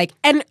Avatar. Like,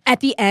 and at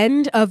the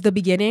end of the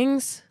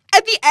beginnings,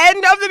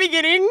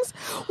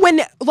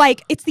 when,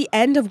 like, it's the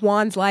end of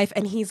Juan's life,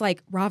 and he's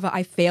like, Rava,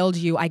 I failed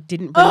you. I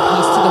didn't bring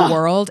peace to the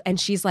world. And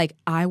she's like,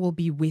 I will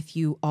be with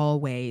you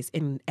always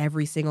in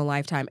every single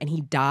lifetime. And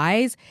he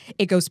dies.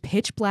 It goes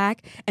pitch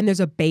black, and there's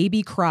a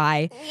baby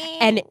cry.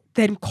 And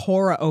then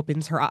Korra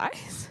opens her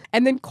eyes.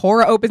 And then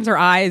Korra opens her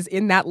eyes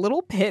in that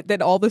little pit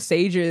that all the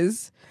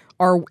sages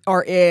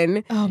are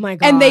in. Oh my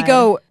God. And they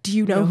go, do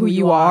you know who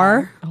you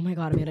are? Oh my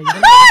God, Amanda, you're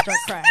gonna start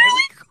crying.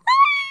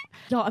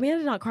 Yo, Amanda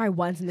did not cry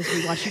once in this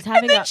rewatch. She's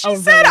having and then she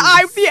said,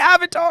 I'm the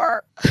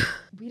Avatar.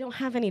 We don't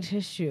have any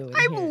tissue.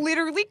 I'm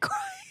literally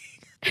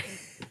crying.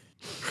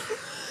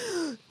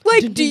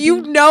 Like, do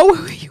you know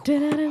who you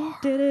are?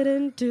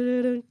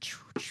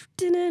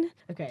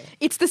 Okay.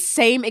 It's the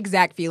same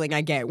exact feeling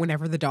I get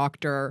whenever the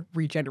Doctor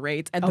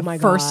regenerates and the my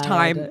first God.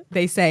 time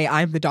they say,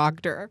 I'm the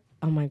Doctor.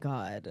 Oh my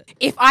God.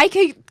 If I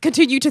can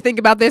continue to think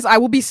about this, I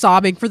will be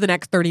sobbing for the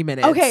next 30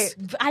 minutes. Okay,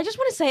 I just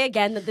want to say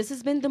again that this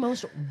has been the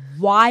most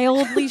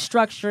wildly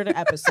structured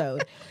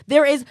episode.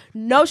 There is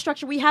no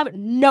structure. We have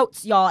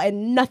notes, y'all,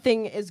 and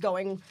nothing is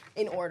going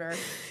in order.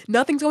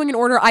 Nothing's going in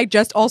order. I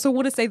just also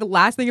want to say the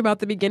last thing about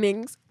the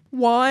beginnings.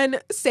 Juan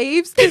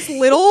saves this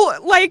little,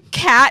 like,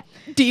 cat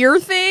deer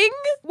thing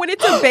when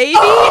it's a baby,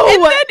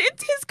 and then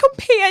it's his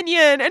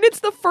companion, and it's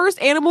the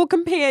first animal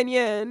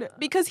companion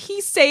because he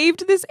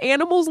saved this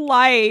animal's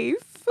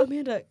life.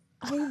 Amanda,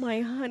 oh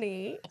my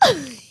honey.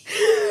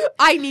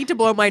 I need to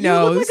blow my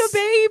nose. You look like a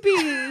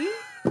baby.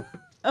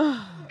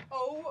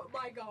 Oh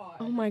my God.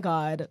 Oh my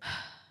God.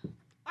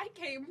 I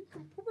came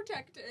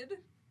protected.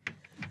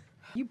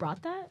 You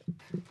brought that?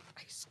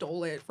 I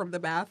stole it from the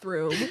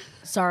bathroom.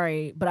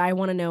 Sorry, but I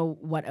want to know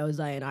what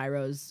Ozai and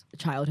Iroh's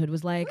childhood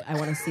was like. I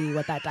want to see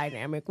what that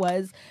dynamic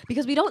was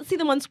because we don't see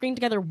them on screen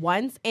together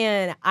once.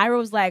 And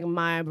Iroh's like,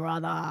 my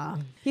brother.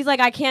 He's like,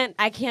 I can't.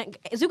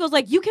 Zuko's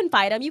like, you can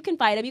fight him. You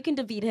can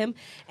defeat him.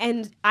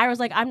 And Iroh's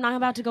like, I'm not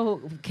about to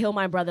go kill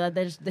my brother.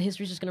 The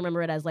history's just going to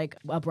remember it as like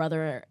a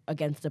brother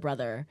against a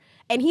brother.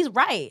 And he's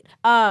right.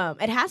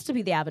 It has to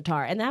be the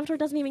Avatar. And the Avatar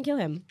doesn't even kill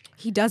him.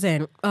 He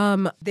doesn't.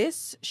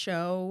 This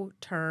show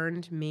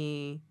turned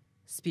me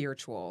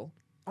spiritual.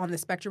 On the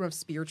spectrum of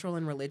spiritual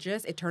and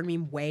religious, it turned me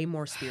way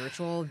more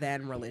spiritual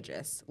than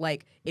religious.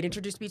 Like, it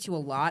introduced me to a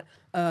lot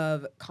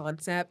of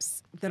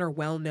concepts that are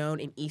well known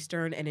in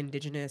Eastern and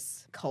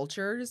indigenous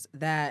cultures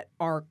that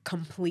are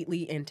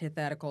completely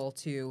antithetical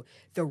to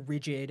the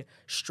rigid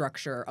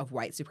structure of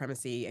white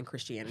supremacy and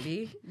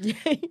Christianity.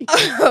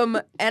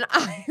 And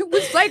I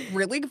was like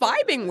really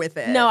vibing with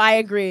it. No, I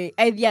agree.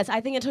 And yes, I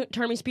think it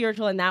turned me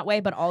spiritual in that way,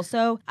 but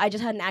also I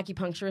just had an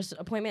acupuncturist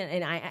appointment,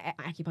 and I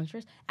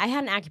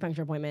had an acupuncture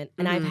appointment,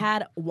 and I've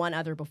had one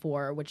other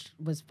before, which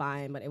was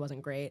fine, but it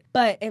wasn't great.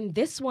 But in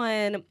this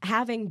one,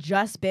 having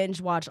just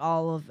binge watched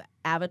all of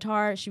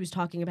Avatar, she was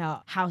talking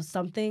about how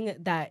something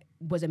that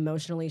was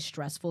emotionally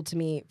stressful to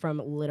me from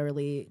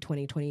literally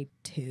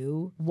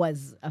 2022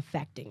 was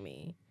affecting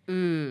me.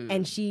 And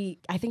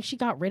I think she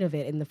got rid of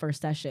it in the first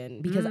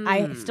session because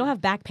I still have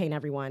back pain,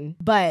 everyone,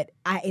 but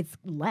it's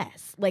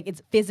less. Like,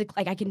 it's physical.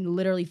 Like, I can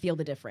literally feel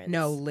the difference.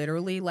 No,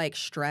 literally, like,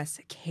 stress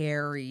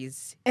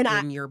carries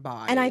in your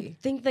body. And I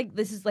think, like,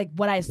 this is, like,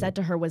 what I said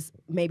to her was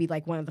maybe,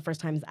 like, one of the first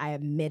times I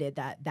admitted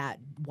that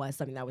was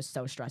something that was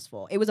so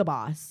stressful. It was a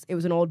boss. It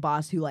was an old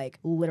boss who, like,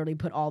 literally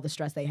put all the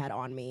stress they had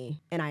on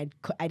me. And I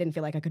didn't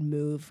feel like I could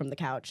move from the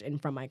couch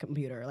and from my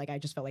computer. Like, I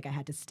just felt like I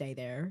had to stay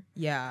there.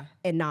 Yeah.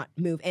 And not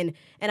move. And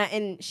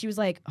she was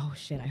like, oh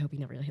shit, I hope he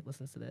never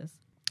listens to this.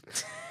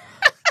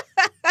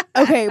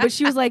 Okay, but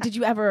she was like, did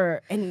you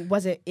ever, and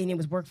it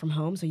was work from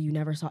home, so you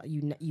never saw,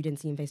 you didn't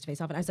see him face to face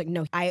often? I was like,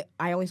 no, I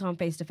only saw him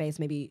face to face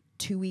maybe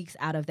 2 weeks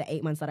out of the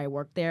 8 months that I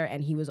worked there,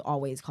 and he was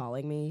always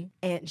calling me.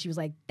 And she was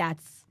like,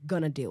 that's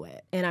gonna do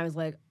it. And I was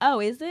like,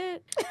 oh, is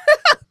it?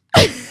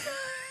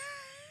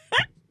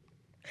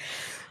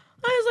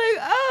 I was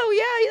like, oh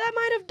yeah, that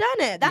might have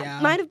done it.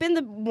 That might have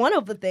been one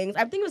of the things. I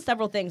think it was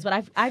several things,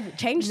 but I've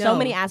changed so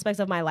many aspects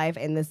of my life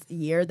in this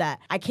year that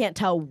I can't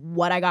tell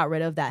what I got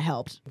rid of that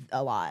helped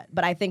a lot.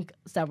 But I think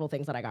several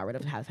things that I got rid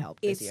of have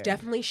helped this year. It's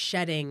definitely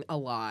shedding a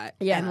lot.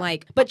 Yeah.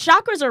 And but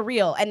chakras are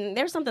real, and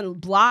there's something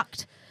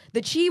blocked.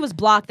 The chi was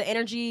blocked, the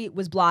energy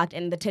was blocked,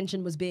 and the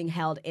tension was being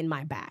held in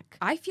my back.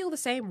 I feel the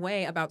same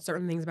way about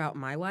certain things about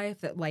my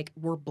life that, like,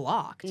 were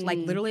blocked. Like,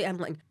 literally, I'm,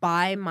 like,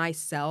 by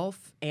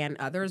myself and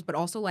others, but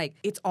also, like,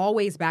 it's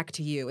always back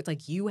to you. It's,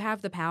 like, you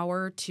have the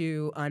power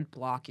to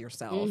unblock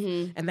yourself.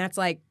 And that's,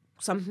 like,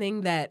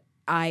 something that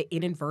I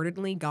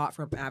inadvertently got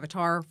from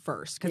Avatar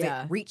first because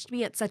it reached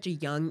me at such a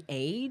young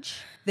age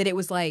that it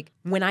was like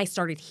when I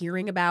started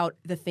hearing about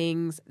the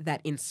things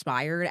that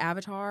inspired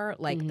Avatar,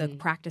 like the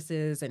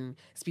practices and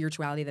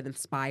spirituality that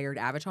inspired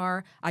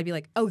Avatar, I'd be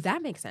like, oh,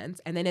 that makes sense.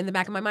 And then in the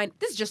back of my mind,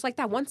 this is just like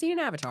that one scene in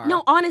Avatar.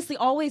 No, honestly,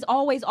 always,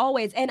 always,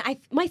 always. And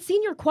my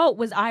senior quote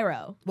was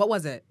Iroh. What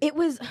was it? It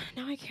was,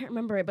 now I can't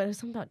remember it, but it was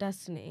something about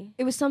destiny.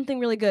 It was something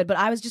really good, but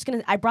I was just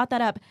I brought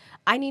that up.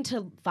 I need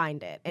to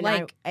find it. And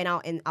like, I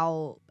don't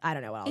know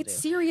what I'll do. It's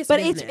serious but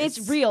business.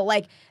 it's real.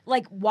 Like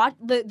watch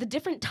the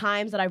different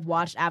times that I've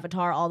watched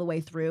Avatar all the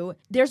way through,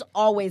 there's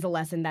always a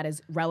lesson that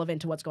is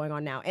relevant to what's going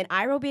on now. And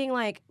Iroh being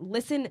like,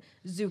 listen,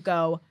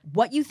 Zuko,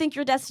 what you think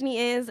your destiny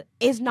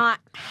is not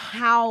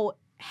how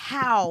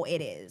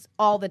it is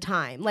all the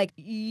time. Like,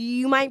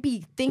 you might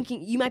be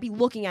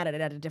looking at it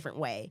at a different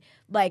way.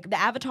 Like, the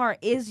Avatar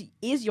is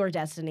your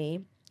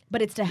destiny,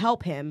 but it's to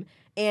help him.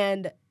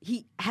 And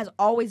he has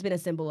always been a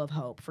symbol of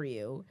hope for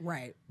you.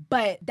 Right.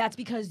 But that's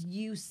because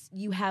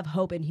you have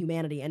hope in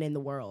humanity and in the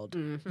world.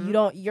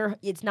 Mm-hmm.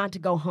 It's not to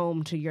go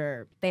home to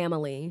your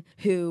family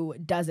who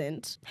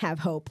doesn't have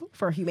hope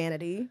for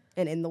humanity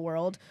and in the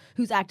world,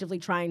 who's actively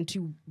trying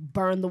to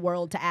burn the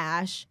world to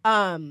ash.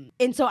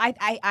 And so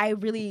I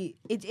really,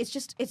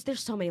 there's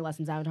so many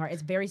lessons in Avatar.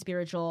 It's very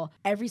spiritual.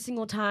 Every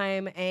single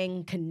time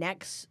Aang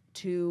connects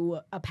to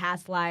a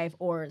past life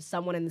or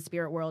someone in the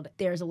spirit world,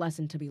 there's a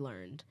lesson to be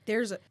learned.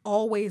 There's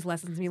always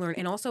lessons to be learned.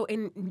 And also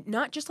in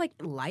not just like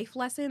life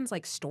lessons,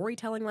 like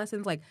storytelling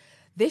lessons. Like,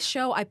 this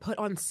show I put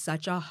on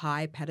such a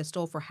high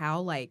pedestal for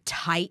how like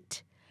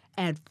tight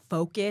and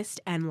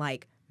focused and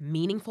like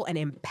meaningful and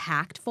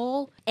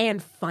impactful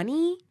and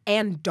funny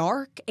and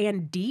dark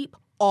and deep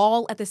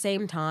all at the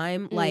same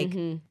time, like,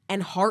 and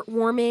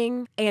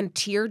heartwarming and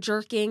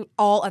tear-jerking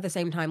all at the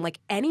same time. Like,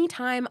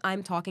 anytime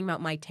I'm talking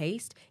about my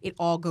taste, it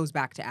all goes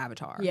back to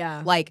Avatar.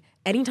 Yeah. Like,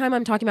 anytime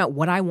I'm talking about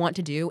what I want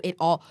to do, it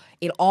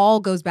all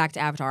goes back to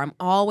Avatar. I'm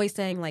always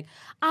saying, like,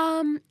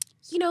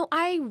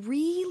 I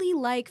really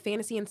like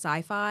fantasy and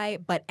sci-fi,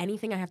 but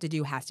anything I have to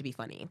do has to be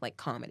funny, like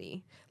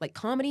comedy. Like,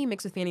 comedy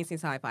mixed with fantasy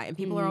and sci-fi. And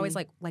people are always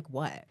like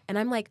what? And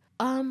I'm like,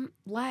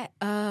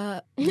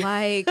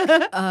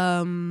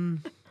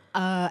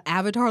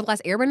 Avatar: The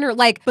Last Airbender,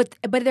 like, but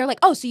they're like,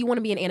 oh, so you want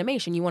to be in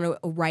animation? You want to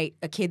write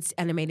a kids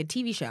animated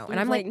TV show? And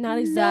I'm like, not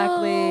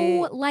exactly.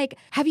 No. Like,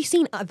 have you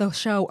seen the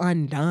show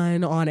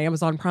Undone on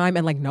Amazon Prime?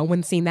 And like, no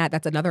one's seen that.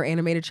 That's another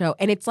animated show.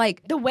 And it's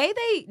like, the way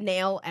they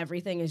nail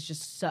everything is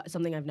just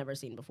something I've never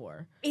seen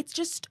before. It's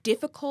just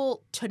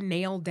difficult to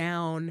nail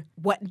down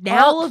what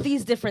now. All of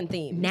these different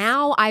themes.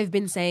 Now I've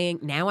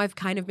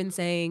kind of been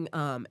saying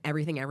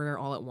Everything Everywhere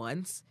All at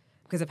Once,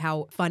 because of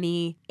how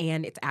funny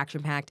and it's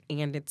action-packed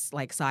and it's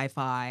like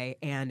sci-fi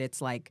and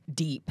it's like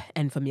deep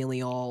and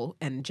familial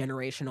and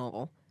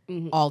generational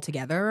all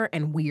together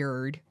and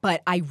weird.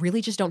 But I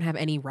really just don't have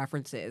any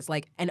references.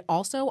 Like, and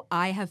also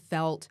I have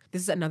felt,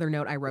 this is another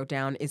note I wrote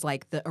down, is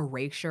like the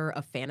erasure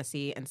of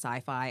fantasy and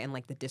sci-fi and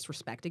like the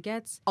disrespect it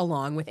gets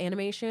along with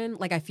animation.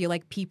 Like, I feel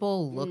like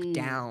people look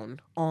down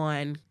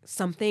on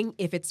something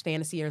if it's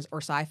fantasy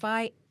or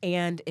sci-fi,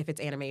 and if it's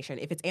animation.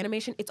 If it's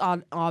animation, it's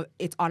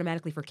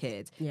automatically for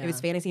kids. Yeah. If it's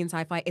fantasy and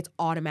sci-fi, it's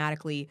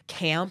automatically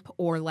camp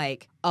or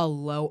like a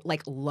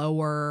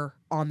lower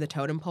on the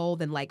totem pole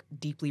than like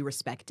deeply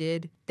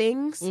respected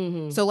things.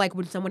 So like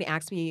when somebody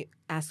asks me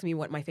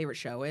what my favorite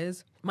show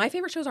is, my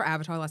favorite shows are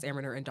Avatar: The Last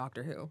Airbender and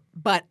Doctor Who.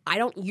 But I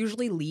don't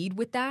usually lead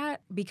with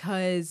that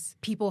because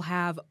people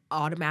have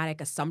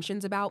automatic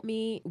assumptions about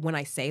me when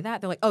I say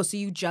that. They're like, oh, so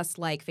you just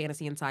like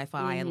fantasy and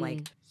sci-fi and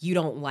like you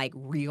don't like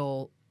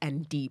real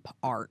and deep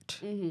art.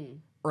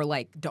 Or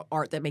like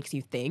art that makes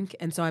you think.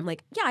 And so I'm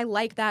like, yeah, I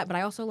like that, but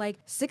I also like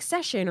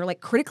Succession or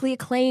like critically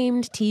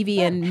acclaimed TV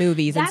and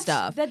movies and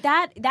stuff. But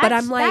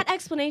I'm like, that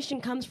explanation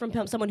comes from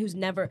someone who's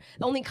never,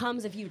 only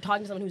comes if you're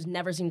talking to someone who's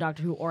never seen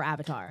Doctor Who or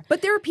Avatar.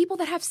 But there are people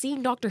that have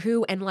seen Doctor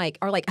Who and like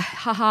are like,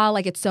 haha,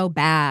 like it's so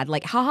bad.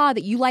 Like, haha,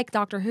 that you like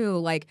Doctor Who.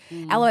 Like,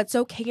 Ella, it's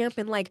so camp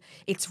and like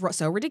it's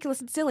so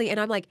ridiculous and silly. And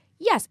I'm like,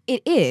 yes,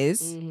 it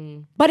is,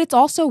 but it's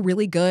also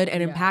really good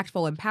and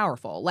impactful and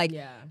powerful. Like,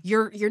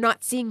 you're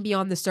not seeing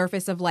beyond the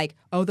surface of like,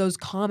 oh, those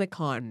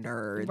Comic-Con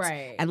nerds,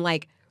 right? And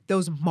like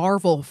those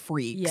Marvel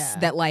freaks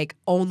that like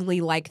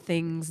only like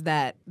things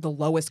that the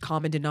lowest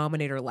common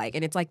denominator like.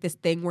 And it's like this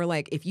thing where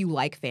like if you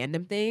like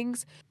fandom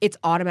things, it's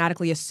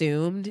automatically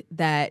assumed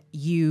that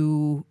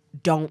you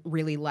don't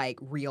really like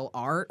real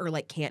art or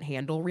like can't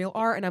handle real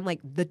art. And I'm like,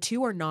 the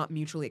two are not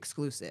mutually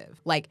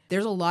exclusive. Like,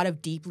 there's a lot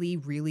of deeply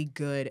really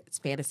good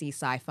fantasy,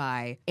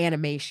 sci-fi,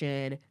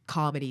 animation,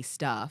 comedy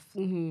stuff.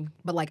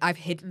 But like I've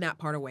hidden that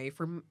part away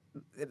from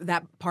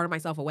that part of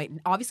myself away.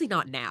 Obviously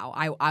not now.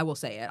 I will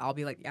say it. I'll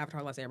be like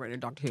Avatar: Last Airbender and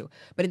Doctor Who.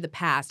 But in the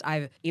past,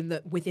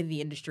 within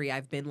the industry,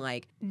 I've been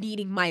like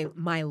needing my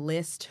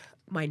list,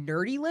 my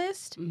nerdy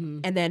list,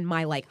 and then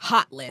my like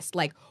hot list.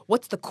 Like,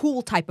 what's the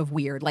cool type of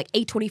weird? Like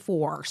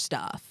A24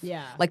 stuff.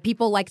 Yeah. Like,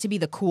 people like to be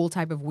the cool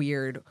type of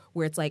weird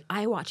where it's like,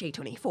 I watch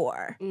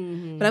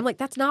A24. But I'm like,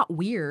 that's not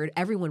weird.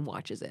 Everyone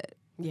watches it.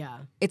 Yeah.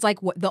 It's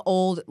like what the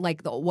old,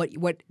 like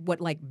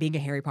what like being a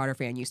Harry Potter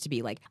fan used to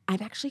be. Like,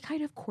 I'm actually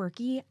kind of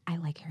quirky. I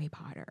like Harry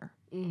Potter.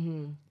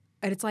 Mm-hmm.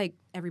 And it's like,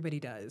 everybody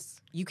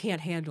does. You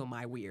can't handle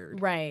my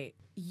weird. Right.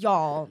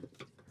 Y'all,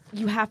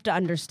 you have to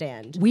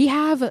understand. We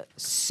have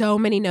so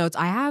many notes.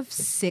 I have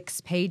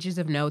 6 pages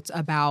of notes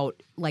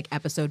about like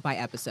episode by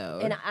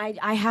episode. And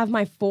I have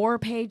my 4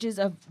 pages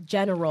of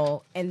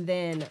general and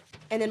then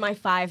my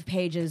 5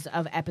 pages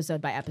of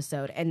episode by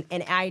episode. And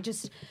I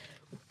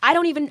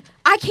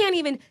can't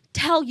even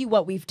tell you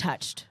what we've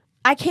touched.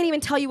 I can't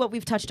even tell you what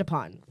we've touched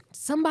upon.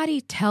 Somebody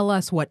tell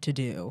us what to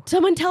do.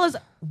 Someone tell us,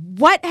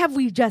 what have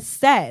we just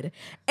said?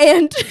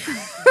 And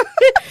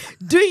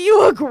do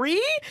you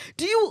agree?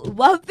 Do you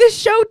love this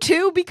show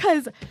too?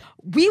 Because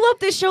we love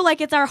this show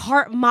like it's our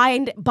heart,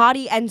 mind,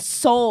 body, and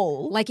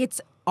soul. Like it's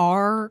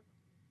our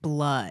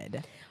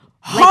blood.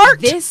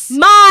 Heart,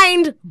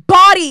 mind,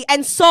 body,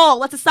 and soul.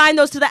 Let's assign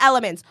those to the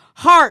elements.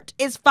 Heart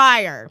is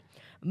fire.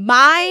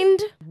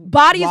 Mind,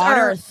 body is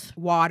earth.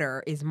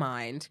 Water is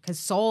mind, because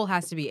soul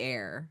has to be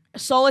air.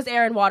 Soul is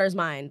air and water is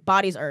mind.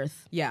 Body's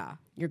earth. Yeah.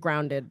 You're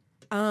grounded.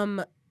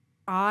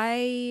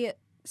 I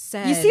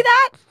said... You see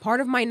that?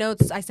 Part of my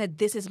notes, I said,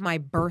 this is my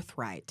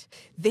birthright.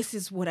 This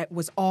is what it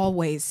was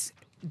always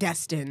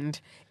destined.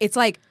 It's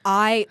like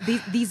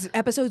these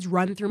episodes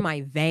run through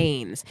my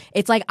veins.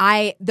 It's like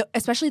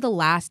especially the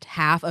last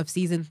half of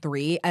season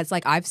 3, it's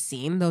like I've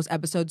seen those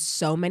episodes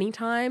so many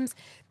times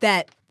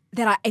that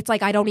it's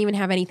like I don't even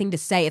have anything to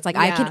say. It's like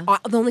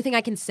the only thing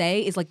I can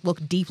say is like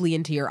look deeply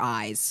into your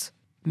eyes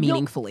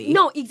meaningfully.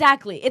 No,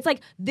 exactly. It's like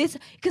this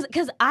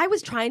because I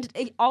was trying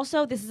to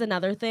also this is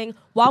another thing.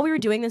 While we were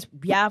doing this,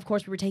 yeah, of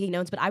course we were taking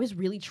notes, but I was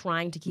really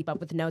trying to keep up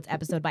with the notes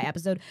episode by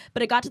episode.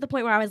 But it got to the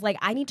point where I was like,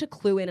 I need to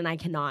clue in and I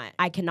cannot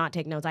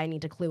take notes. I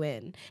need to clue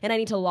in. And I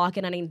need to lock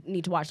in and I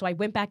need to watch. So I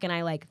went back and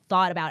I like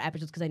thought about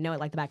episodes because I know it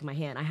like the back of my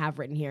hand. I have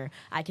written here.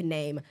 I can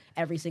name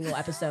every single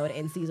episode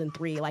in season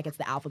 3 like it's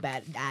the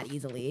alphabet that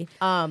easily.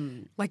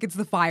 Like it's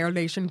the Fire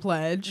Nation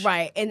pledge.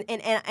 Right.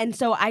 And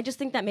so I just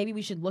think that maybe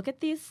we should look at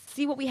these,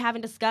 see what we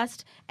haven't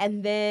discussed,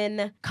 and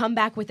then come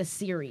back with a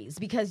series.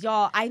 Because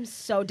y'all, I'm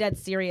so dead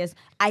serious.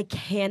 I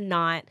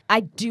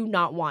do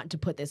not want to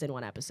put this in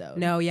one episode.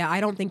 No, yeah,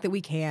 I don't think that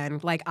we can.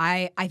 Like,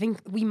 I think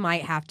we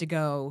might have to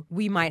do,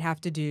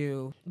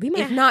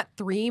 if not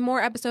 3 more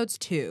episodes,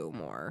 2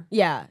 more.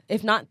 Yeah,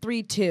 if not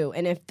 3, 2.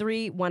 And if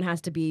 3, 1 has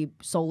to be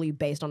solely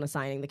based on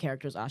assigning the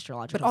character's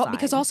astrological signs.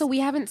 Because also we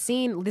haven't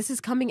seen, this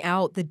is coming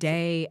out the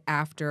day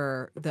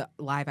after the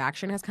live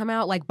action has come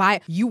out. Like,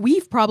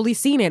 we've probably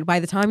seen it by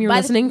the time you're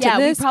listening to this.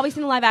 Yeah, we've probably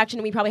seen the live action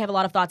and we probably have a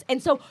lot of thoughts.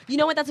 And so, you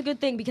know what, that's a good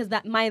thing because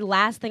that my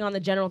last thing on the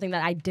general thing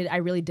that I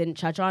really didn't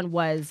touch on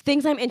was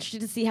things I'm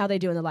interested to see how they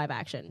do in the live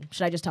action.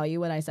 Should I just tell you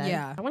what I said?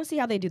 Yeah. I want to see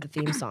how they do the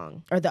theme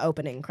song or the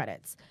opening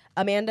credits.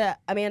 Amanda,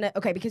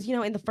 okay, because you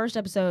know in the first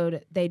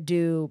episode they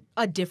do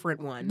a different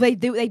one. They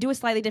do a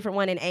slightly different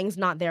one, and Aang's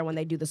not there when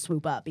they do the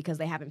swoop up because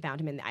they haven't found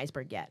him in the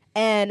iceberg yet.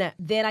 And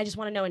then I just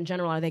want to know in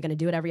general, are they going to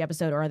do it every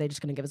episode, or are they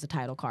just going to give us a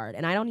title card?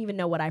 And I don't even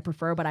know what I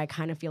prefer, but I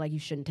kind of feel like you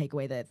shouldn't take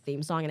away the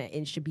theme song, and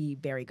it should be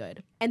very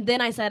good. And then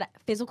I said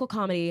physical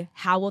comedy.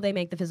 How will they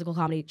make the physical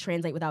comedy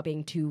translate without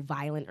being too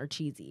violent or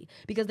cheesy?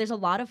 Because there's a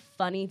lot of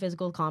funny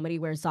physical comedy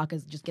where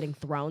Sokka's just getting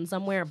thrown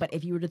somewhere, but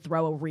if you were to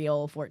throw a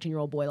real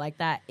 14-year-old boy like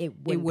that, it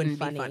wouldn't be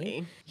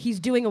funny.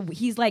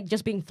 He's like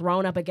just being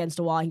thrown up against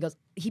a wall.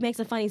 He makes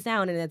a funny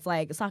sound and it's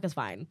like Sokka's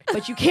fine,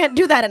 but you can't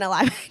do that in a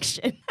live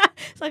action.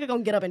 Sokka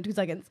gonna get up in 2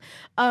 seconds.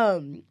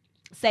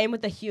 Same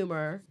with the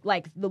humor,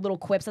 like the little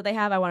quips that they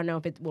have. I want to know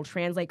if it will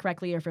translate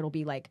correctly or if it'll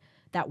be like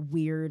that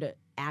weird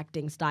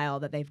acting style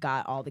that they've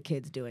got all the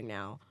kids doing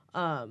now.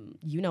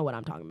 You know what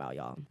I'm talking about,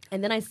 y'all.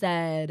 And then I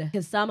said,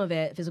 because some of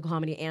it, physical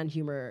comedy and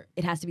humor,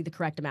 it has to be the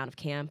correct amount of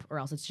camp or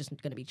else it's just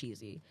going to be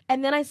cheesy.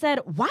 And then I said,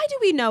 why do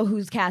we know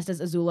who's cast as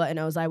Azula and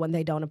Ozai when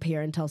they don't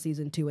appear until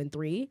season 2 and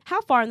 3?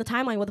 How far in the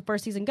timeline will the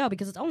first season go?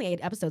 Because it's only 8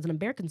 episodes and I'm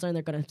very concerned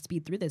they're going to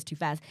speed through this too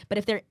fast. But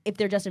if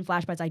they're just in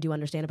flashbacks, I do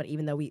understand it. But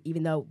even though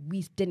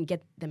we didn't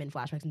get them in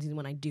flashbacks in season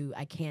 1,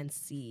 I can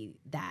see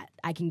that.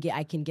 I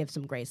can give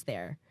some grace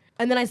there.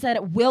 And then I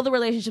said, will the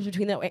relationships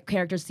between the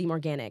characters seem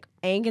organic?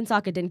 Aang and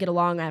Sokka didn't get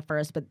along at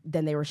first, but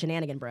then they were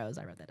shenanigan bros.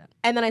 I wrote that down.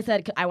 And then I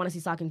said, I want to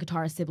see Sokka and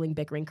Katara's sibling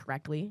bickering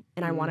correctly,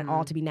 and I want it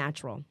all to be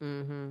natural.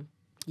 Mm-hmm.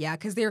 Yeah,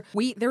 because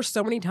there's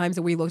so many times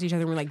that we looked at each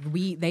other and we're like,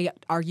 they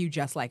argue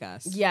just like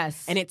us.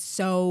 Yes. And it's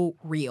so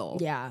real.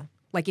 Yeah.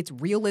 Like, it's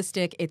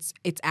realistic. It's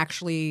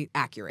actually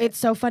accurate. It's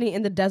so funny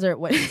in the desert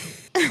when after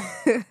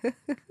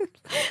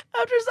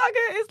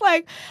Sokka is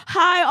like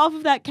high off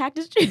of that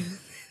cactus tree.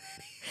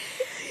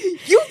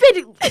 You've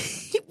been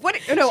what?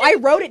 No, I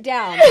wrote it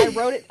down.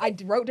 I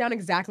wrote down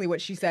exactly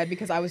what she said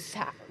because I was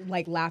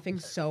like laughing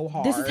so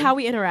hard. This is how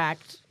we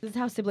interact. This is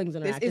how siblings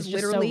interact. This is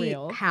literally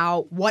so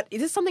how. What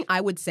is this? Something I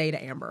would say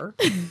to Amber?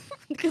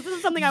 Because this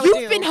is something I would do.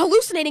 You've been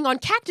hallucinating on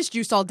cactus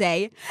juice all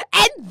day,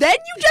 and then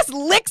you just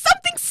lick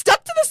something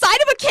stuck to the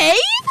side of a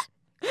cave.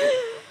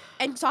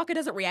 And Sokka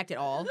doesn't react at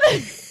all.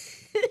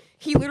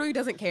 He literally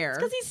doesn't care.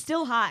 Because he's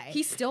still high.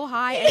 He's still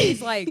high, and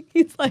he's like,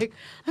 he's like,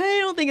 I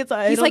don't think it's.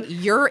 He's like,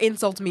 your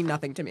insults mean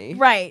nothing to me.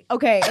 Right.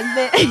 Okay. And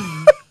then.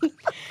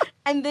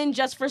 And then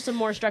just for some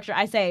more structure,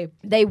 I say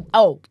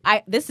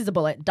this is a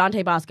bullet.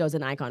 Dante Bosco's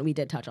an icon. We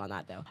did touch on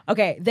that though.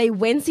 Okay, they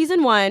win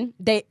season 1,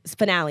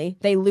 finale.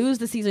 They lose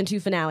the season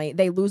 2 finale.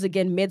 They lose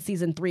again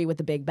mid-season 3 with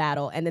the big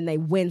battle, and then they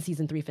win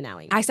season 3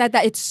 finale. I said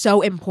that it's so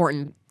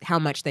important how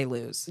much they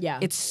lose. Yeah.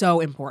 It's so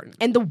important.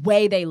 And the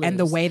way they lose. And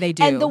the way they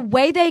do. And the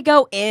way they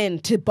go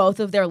into both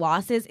of their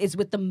losses is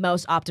with the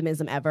most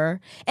optimism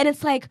ever. And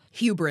it's like,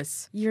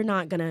 hubris. You're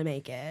not gonna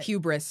make it.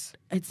 Hubris.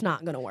 It's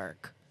not gonna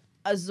work.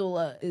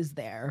 Azula is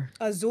there.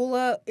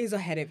 Azula is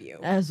ahead of you.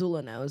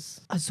 Azula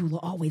knows. Azula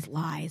always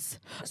lies.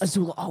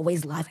 Azula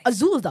always lies.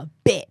 Azula's a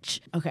bitch.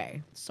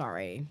 Okay,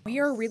 sorry. We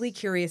are really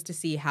curious to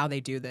see how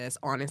they do this,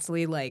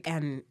 honestly.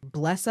 And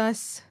bless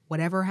us,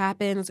 whatever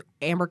happens,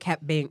 Amber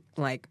kept being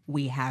like,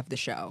 we have the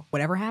show.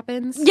 Whatever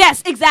happens.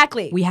 Yes,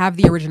 exactly. We have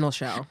the original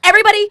show.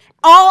 Everybody,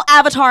 all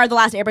Avatar, The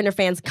Last Airbender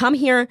fans, come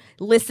here,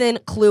 listen,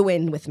 clue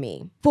in with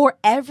me. For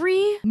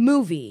every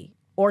movie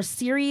or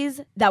series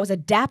that was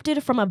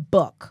adapted from a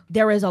book,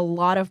 there is a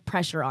lot of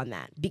pressure on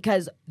that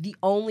because the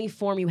only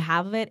form you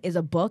have of it is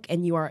a book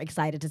and you are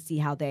excited to see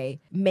how they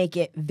make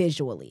it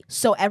visually.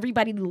 So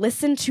everybody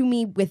listen to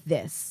me with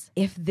this.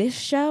 If this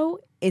show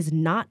is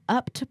not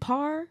up to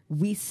par,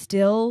 we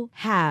still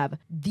have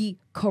the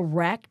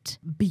correct,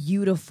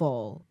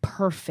 beautiful,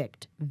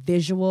 perfect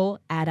visual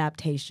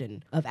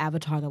adaptation of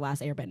Avatar: The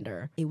Last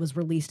Airbender. It was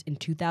released in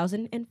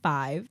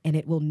 2005 and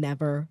it will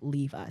never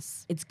leave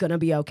us. It's gonna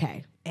be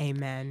okay.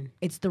 Amen.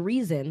 It's the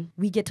reason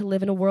we get to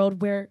live in a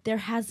world where there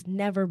has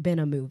never been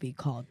a movie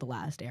called The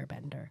Last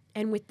Airbender.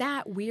 And with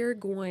that, we're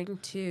going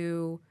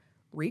to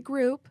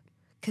regroup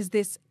because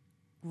this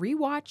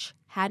rewatch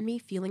had me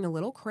feeling a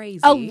little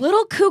crazy. A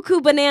little cuckoo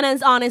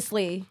bananas,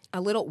 honestly.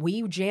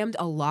 We jammed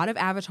a lot of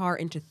Avatar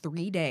into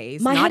 3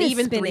 days. My Not head is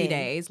even spinning. 3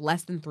 days,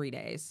 less than 3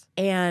 days.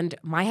 And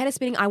my head is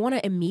spinning. I want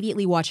to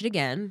immediately watch it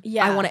again.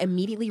 Yeah. I want to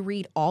immediately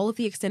read all of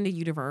the extended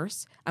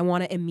universe. I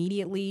want to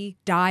immediately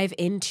dive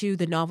into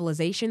the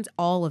novelizations,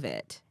 all of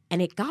it.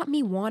 And it got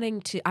me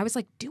wanting to, I was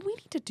like, do we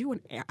need to do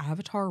an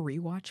Avatar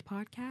rewatch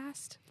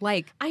podcast?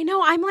 Like, I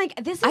know, I'm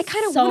like, this is I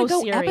kind of so want to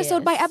go serious.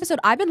 episode by episode.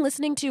 I've been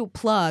listening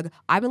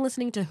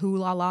to Who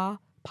La La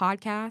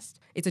podcast.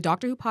 It's a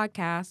Doctor Who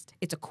podcast.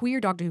 It's a queer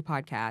Doctor Who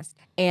podcast.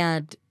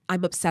 And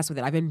I'm obsessed with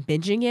it. I've been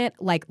binging it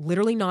like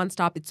literally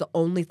nonstop. It's the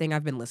only thing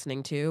I've been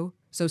listening to.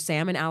 So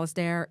Sam and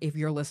Alistair, if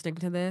you're listening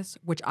to this,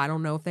 which I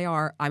don't know if they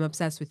are, I'm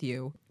obsessed with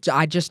you.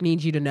 I just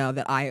need you to know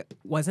that I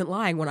wasn't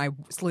lying when I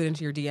slid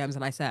into your DMs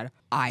and I said,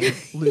 I'm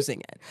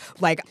losing it.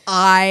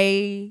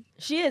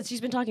 She is.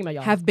 She's been talking about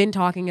y'all. Have been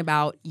talking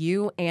about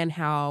you and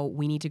how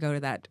we need to go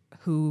to that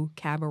Who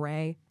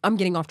cabaret. I'm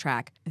getting off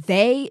track.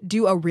 They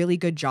do a really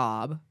good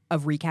job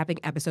of recapping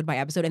episode by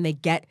episode, and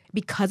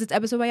because it's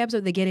episode by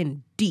episode, they get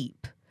in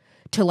deep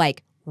to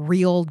like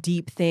real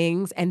deep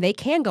things, and they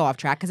can go off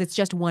track because it's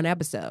just one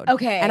episode.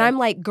 Okay. And I'm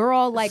like,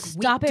 girl, like,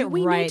 stop it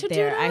we right need to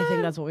there. do I that?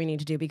 think that's what we need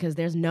to do because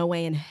there's no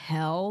way in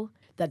hell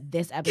that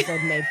this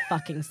episode made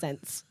fucking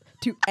sense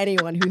to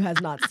anyone who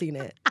has not seen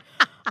it.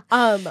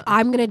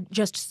 I'm gonna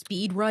just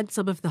speed run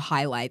some of the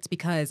highlights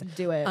because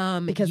Do it,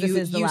 because this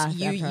is the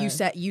last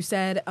episode. you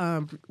said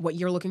what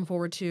you're looking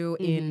forward to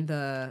in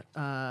the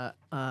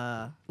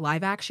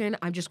live action.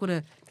 I'm just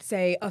gonna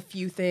say a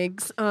few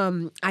things.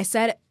 I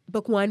said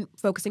book 1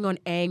 focusing on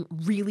Aang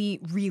really,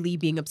 really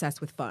being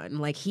obsessed with fun.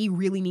 Like he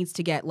really needs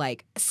to get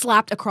like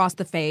slapped across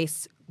the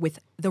face with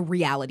the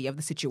reality of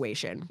the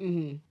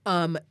situation.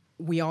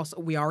 We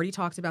already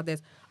talked about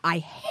this. I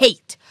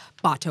hate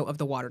Bato of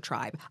the Water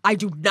Tribe. I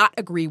do not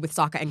agree with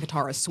Sokka and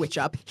Katara's switch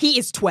up. He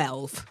is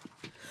 12.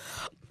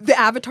 The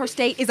Avatar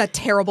State is a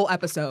terrible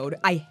episode.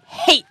 I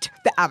hate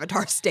the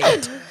Avatar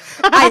State.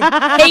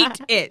 I hate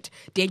it.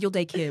 Daniel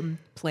Day Kim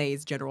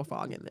plays General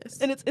Fong in this.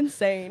 And it's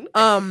insane.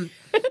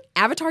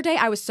 Avatar Day,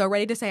 I was so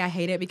ready to say I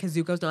hate it because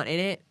Zuko's not in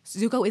it.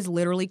 Zuko is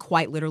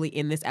quite literally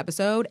in this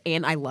episode,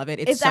 and I love it.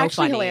 It's so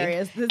actually funny.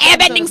 hilarious. This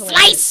Airbending episode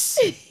is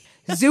slice!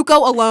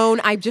 Zuko alone,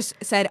 I just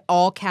said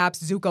all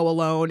caps Zuko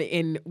alone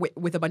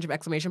with a bunch of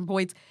exclamation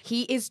points.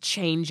 He is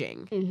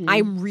changing.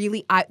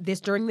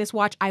 During this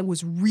watch, I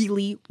was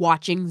really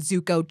watching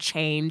Zuko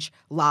change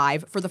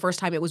live for the first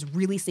time. It was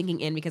really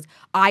sinking in because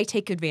I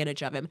take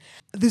advantage of him.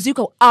 The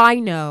Zuko I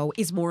know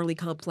is morally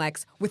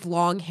complex with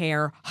long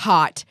hair,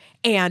 hot,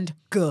 and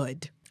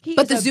good.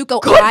 But the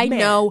Zuko I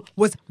know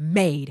was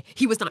made.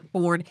 He was not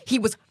born. He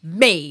was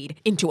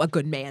made into a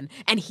good man.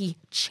 And he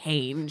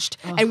changed.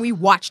 And we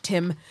watched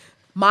him.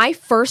 My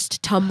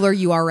first Tumblr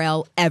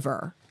URL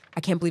ever, I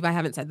can't believe I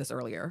haven't said this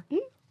earlier,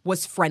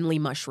 was Friendly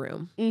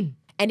Mushroom.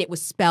 And it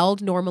was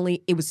spelled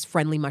normally. It was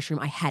Friendly Mushroom.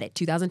 I had it.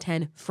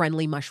 2010,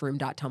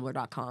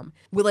 friendlymushroom.tumblr.com.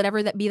 Will it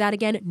ever be that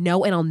again?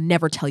 No, and I'll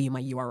never tell you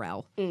my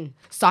URL.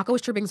 Sokka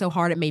was tripping so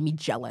hard it made me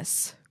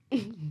jealous.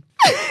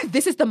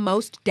 This is the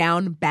most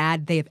down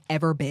bad they have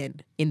ever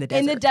been in the desert.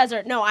 In the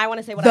desert. No, I want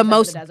to say what the I said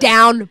most for the desert.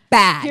 down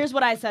bad. Here's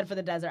what I said for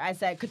the desert. I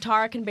said,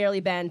 Katara can barely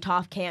bend,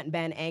 Toph can't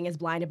bend, Aang is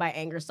blinded by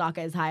anger,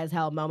 Sokka is high as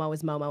hell, Momo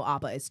is Momo,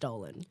 Appa is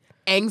stolen.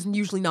 Aang's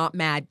usually not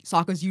mad,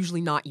 Sokka's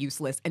usually not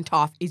useless, and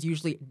Toph is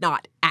usually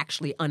not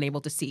actually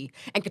unable to see,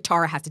 and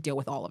Katara has to deal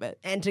with all of it.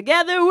 And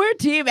together we're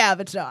Team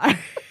Avatar.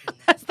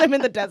 That's them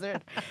in the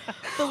desert.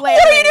 What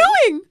are you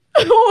doing?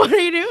 What are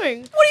you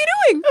doing? What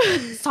are you doing?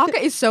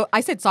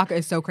 I said Sokka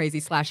is so crazy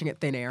slashing at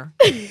thin air.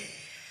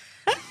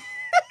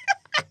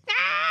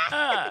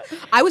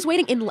 I was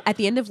waiting at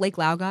the end of Lake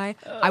Laogai.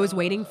 I was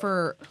waiting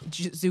for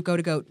Zuko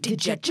to go, did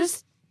Jet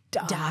just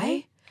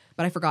die?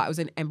 But I forgot it was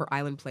in Ember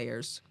Island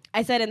Players.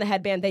 I said in the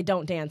headband, they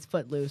don't dance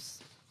footloose.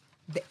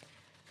 The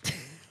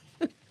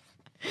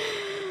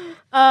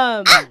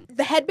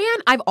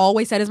headband I've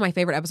always said is my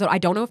favorite episode. I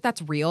don't know if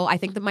that's real. I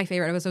think that my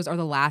favorite episodes are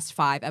the last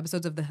 5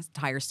 episodes of the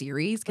entire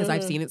series because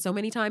I've seen it so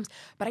many times.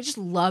 But I just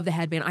love the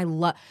headband.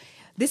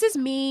 This is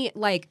me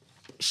like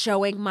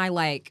showing my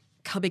like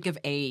coming of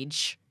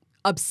age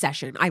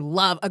obsession. I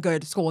love a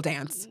good school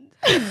dance.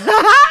 In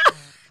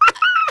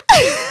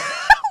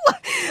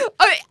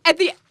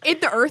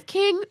the Earth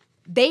King,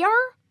 they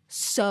are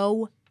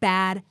so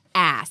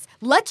badass.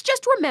 Let's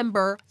just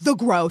remember the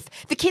growth.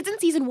 The kids in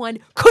season 1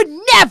 could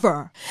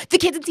never. The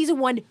kids in season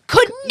 1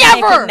 could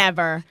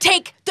never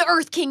take the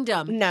Earth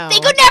Kingdom. No. They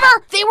could never.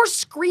 They were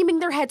screaming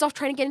their heads off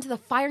trying to get into the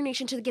Fire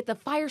Nation to get the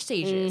fire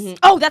stages. Mm-hmm.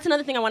 Oh, that's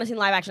another thing I want to see in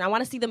live action. I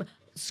want to see them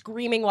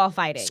screaming while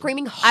fighting.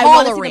 Screaming, I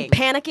want to see hollering. them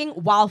panicking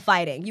while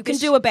fighting. You can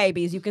do it,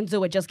 babies. You can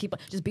do it. Just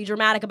be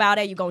dramatic about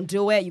it. You're going to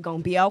do it. You're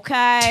going to be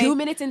okay. 2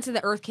 minutes into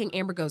the Earth King,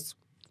 Amber goes,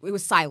 it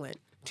was silent.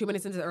 2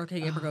 minutes into the Earth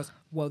King, Amber goes,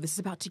 whoa, this is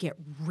about to get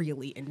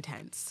really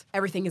intense.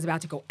 Everything is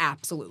about to go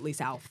absolutely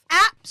south.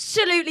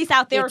 Absolutely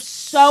south. They're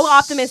so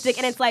optimistic,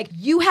 and it's like,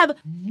 you have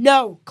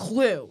no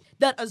clue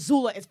that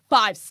Azula is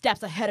 5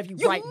 steps ahead of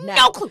you right now.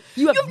 No clue.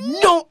 You have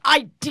no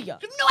idea.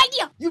 You have no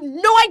idea. You have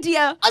no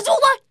idea.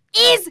 Azula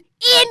is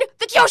in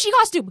the Kyoshi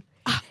costume.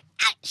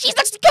 She's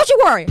the Kyoshi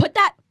warrior. Put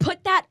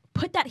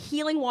that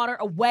healing water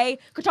away.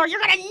 Katara,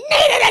 you're gonna need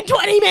it in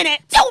 20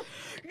 minutes. Don't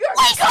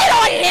waste it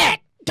on him.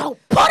 Don't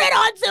put it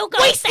on Zuko.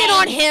 Waste it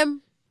on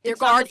him. Their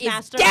guard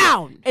is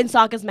down. In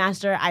Sokka's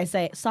master, I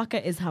say Sokka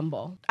is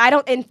humble.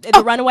 In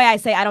the Runaway, I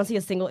say I don't see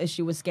a single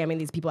issue with scamming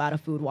these people out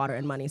of food, water,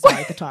 and money.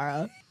 Sorry,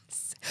 Katara.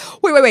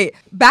 Wait.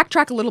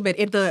 Backtrack a little bit.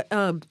 In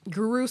the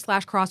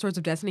Guru/Crossroads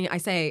of Destiny, I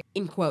say,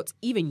 in quotes,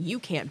 even you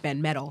can't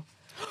bend metal.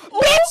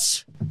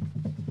 Bitch!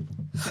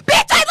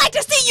 Bitch, I'd like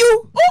to see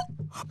you!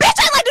 Bitch,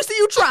 I'd like to see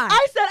you try!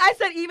 I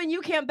said even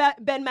you can't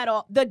bend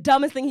metal. The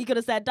dumbest thing he could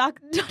have said. Doc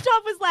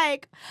was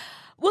like,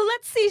 well,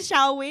 let's see,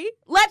 shall we?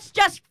 Let's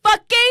just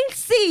fucking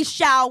see,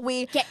 shall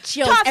we? Get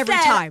chills Toph every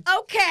said, time.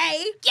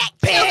 Okay. Get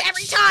chills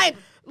every time.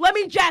 Let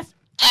me just.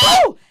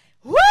 Ooh!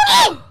 Woo!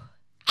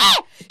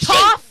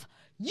 Toph,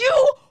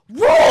 you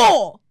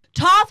rule!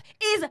 Toph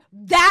is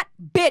that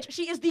bitch.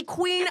 She is the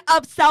queen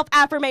of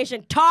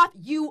self-affirmation. Toph,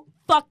 you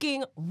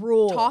fucking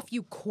rule. Toph,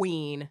 you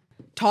queen.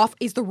 Toph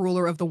is the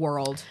ruler of the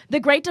world. The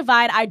Great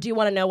Divide, I do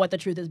want to know what the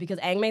truth is because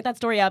Aang made that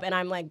story up and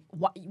I'm like,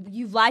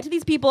 you've lied to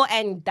these people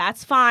and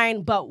that's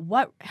fine, but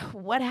what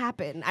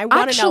happened? I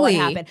want to know what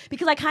happened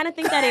because I kind of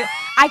think that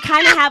I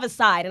kind of have a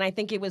side and I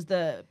think it was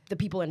the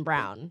people in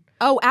brown.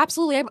 Oh,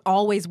 absolutely. I'm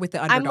always with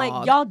the underdog. I'm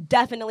like, y'all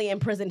definitely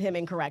imprisoned him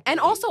incorrectly. And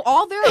also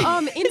all their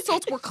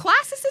insults were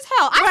classist as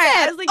hell.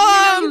 I was like,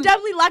 you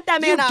definitely locked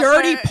that man you up. You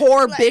dirty,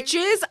 poor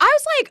bitches. I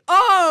was like,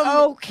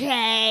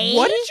 okay.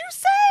 What did you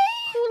say?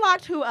 Who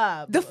locked who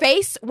up? The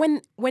face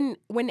when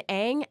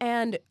Aang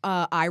and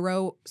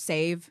Iroh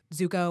save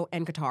Zuko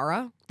and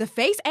Katara, the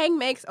face Aang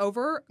makes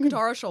over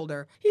Katara's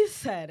shoulder. He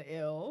said,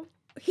 ew.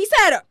 He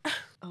said,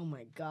 oh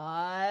my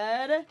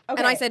God. Okay.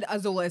 And I said,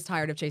 Azula is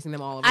tired of chasing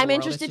them all over the I'm world.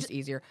 interested. It's just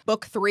easier.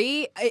 Book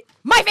 3,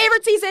 my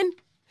favorite season.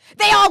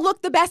 They all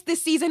look the best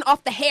this season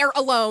off the hair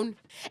alone.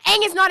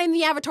 Aang is not in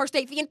the Avatar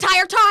state the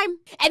entire time.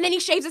 And then he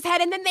shaves his head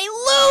and then they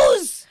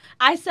lose.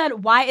 I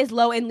said, why is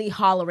Lo and Lee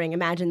hollering?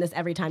 Imagine this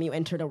every time you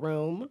entered a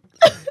room.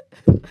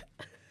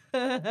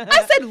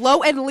 I said,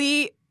 Lo and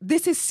Lee,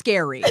 this is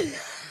scary.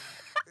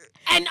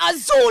 And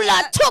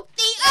Azula took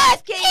the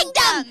Earth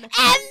Kingdom,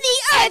 and the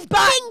Earth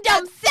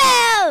Kingdom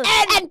fell,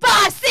 and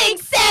Ba Sing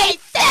Se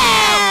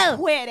fell.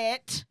 Quit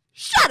it.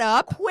 Shut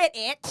up. Quit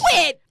it.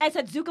 Quit. I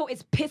said, Zuko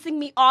is pissing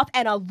me off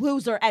and a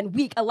loser and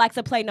weak.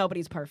 Alexa, play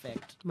Nobody's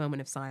Perfect. Moment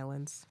of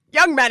silence.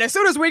 Young men, as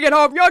soon as we get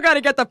home, you're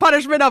gonna get the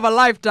punishment of a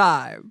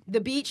lifetime.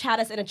 The beach had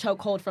us in a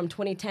chokehold from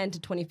 2010 to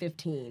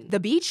 2015. The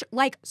beach,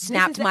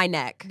 snapped my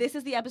neck. This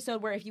is the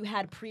episode where if you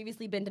had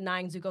previously been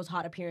denying Zuko's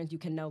hot appearance, you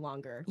can no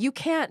longer. You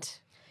can't.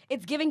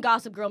 It's giving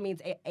Gossip Girl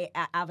means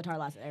Avatar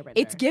Last Airbender.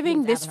 It's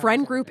giving this Avatar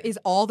friend Last group Airbender. is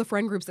all the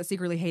friend groups that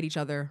secretly hate each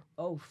other.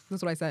 Oh.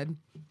 That's what I said.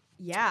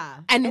 Yeah.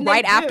 And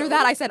right after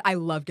that, I said, I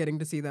love getting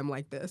to see them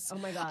like this. Oh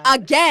my God.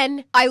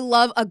 Again, I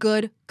love a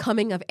good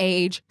coming of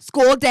age,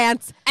 school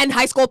dance, and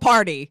high school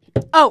party.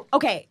 Oh,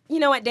 okay. You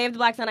know what? Day of the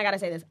Black Sun, I gotta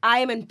say this. I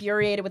am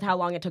infuriated with how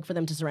long it took for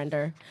them to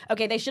surrender.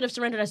 Okay, they should have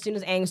surrendered as soon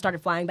as Aang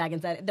started flying back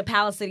and said, the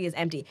palace city is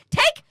empty.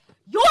 Take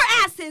your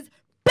asses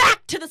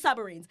back to the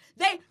submarines.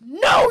 They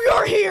know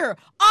you're here.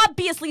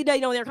 Obviously, they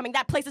know they're coming.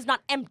 That place is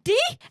not empty.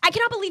 I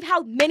cannot believe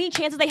how many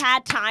chances they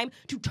had time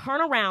to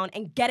turn around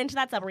and get into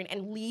that submarine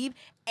and leave,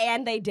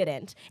 and they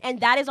didn't.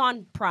 And that is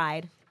on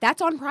pride.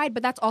 That's on pride,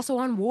 but that's also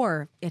on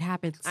war. It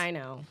happens. I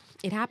know.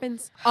 It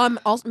happens.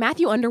 Also,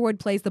 Matthew Underwood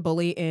plays the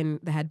bully in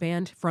The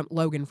Headband from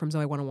Logan from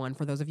Zoe 101.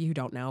 For those of you who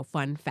don't know,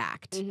 fun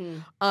fact.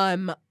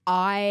 Mm-hmm.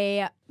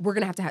 We're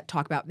gonna have to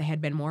talk about The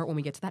Headband more when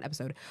we get to that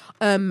episode.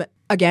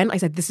 Again, I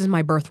said this is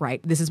my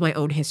birthright. This is my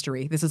own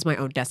history. This is my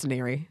own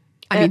destiny.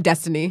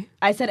 Destiny.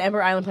 I said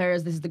Ember Island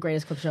Players, this is the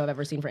greatest clip show I've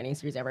ever seen for any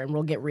series ever, and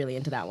we'll get really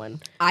into that one.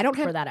 I don't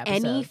have for that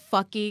episode. any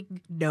fucking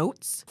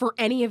notes for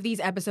any of these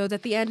episodes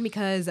at the end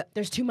because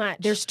there's too much.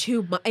 There's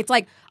too much. It's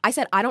like, I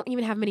said, I don't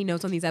even have many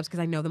notes on these episodes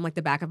because I know them like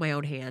the back of my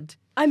own hand.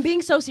 I'm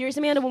being so serious,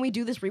 Amanda. When we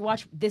do this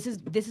rewatch, this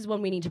is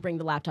when we need to bring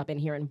the laptop in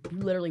here and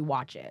literally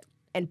watch it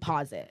and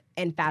pause it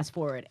and fast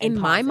forward. And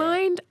in my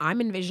mind, I'm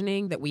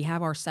envisioning that we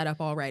have our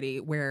setup already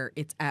where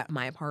it's at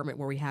my apartment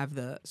where we have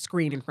the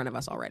screen in front of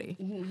us already.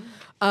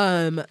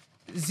 Mm-hmm.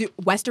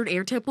 Western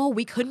Air Temple,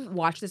 we couldn't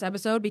watch this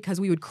episode because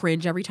we would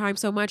cringe every time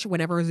so much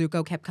whenever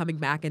Zuko kept coming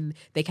back and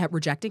they kept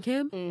rejecting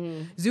him.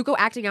 Mm-hmm. Zuko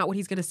acting out what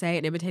he's going to say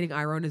and imitating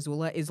Iroh and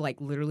Azula is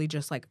like literally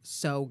just like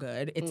so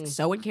good. It's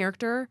so in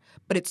character,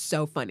 but it's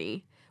so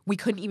funny. We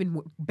couldn't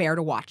even bear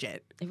to watch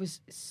it. It was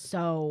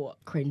so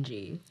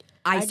cringy.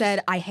 I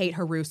said, I hate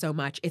Haru so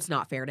much. It's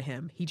not fair to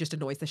him. He just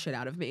annoys the shit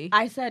out of me.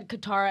 I said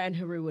Katara and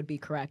Haru would be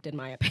correct in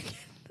my opinion.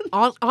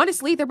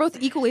 Honestly, they're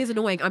both equally as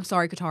annoying. I'm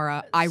sorry,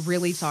 Katara. I'm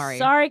really sorry.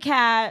 Sorry,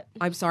 Kat.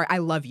 I'm sorry. I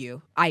love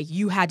you.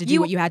 You had to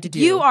do what you had to do.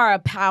 You are a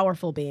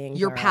powerful being.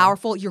 You're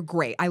powerful. You're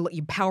great.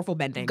 You powerful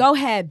bending. Go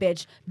ahead,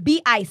 bitch.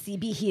 Be icy.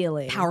 Be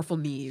healing. Powerful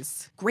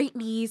knees. Great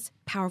knees.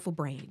 Powerful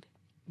brain.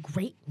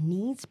 Great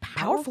knees.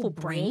 Powerful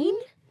brain?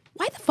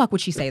 Why the fuck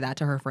would she say that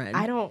to her friend?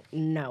 I don't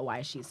know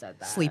why she said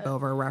that.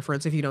 Sleepover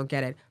reference if you don't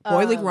get it.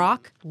 Boiling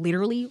Rock,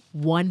 literally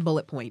one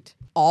bullet point.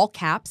 All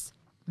caps.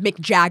 Mick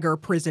Jagger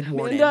prison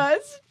warden.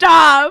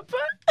 Stop.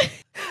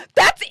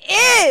 That's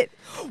it.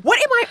 What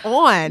am I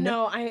on?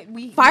 No,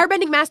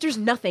 Firebending Masters,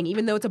 nothing.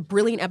 Even though it's a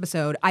brilliant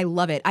episode, I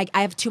love it. I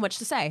have too much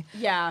to say.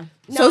 Yeah.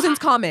 Sozin's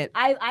comment.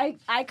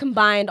 I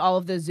combined all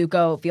of the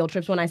Zuko field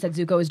trips when I said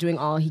Zuko is doing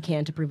all he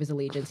can to prove his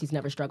allegiance. He's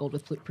never struggled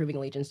with proving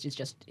allegiance. It's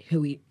just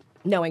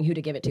knowing who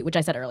to give it to, which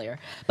I said earlier.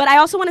 But I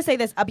also want to say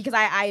this because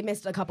I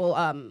missed a couple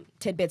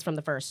tidbits from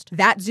the first.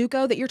 That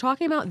Zuko that you're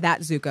talking about,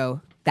 that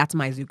Zuko. That's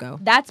my Zuko.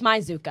 That's my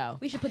Zuko.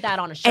 We should put that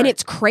on a shirt. And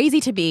it's crazy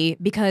to me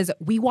because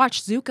we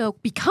watched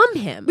Zuko become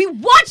him. We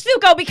watched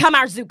Zuko become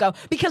our Zuko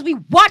because we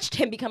watched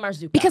him become our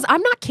Zuko. Because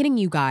I'm not kidding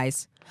you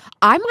guys.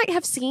 I might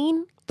have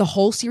seen the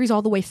whole series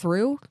all the way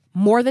through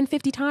more than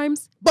 50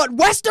 times. But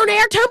Western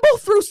Air Temple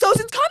through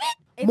Sozin's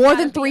Comet? More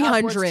than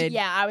 300.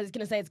 Yeah, I was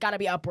going to say it's got to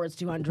be upwards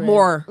 200.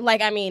 More.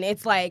 Like, I mean,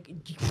 it's like...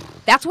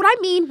 That's what I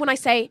mean when I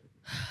say,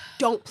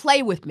 don't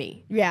play with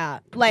me. Yeah,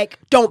 like...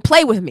 Don't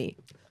play with me.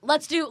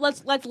 Let's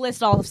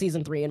list all of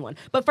season 3 in one.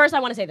 But first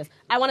I want to say this.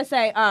 I want to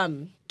say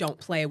don't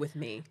play with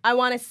me. I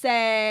want to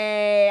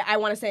say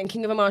in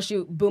King of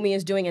Amashu, Boomy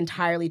is doing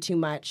entirely too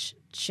much.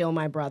 Chill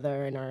my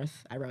brother in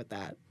Earth. I wrote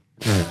that.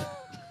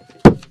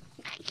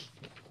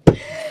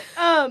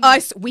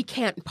 We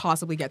can't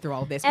possibly get through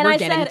all of this. We're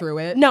getting through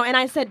it. No, and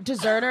I said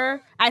deserter.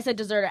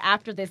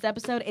 After this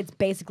episode, it's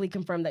basically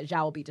confirmed that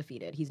Zhao will be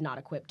defeated. He's not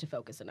equipped to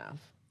focus enough.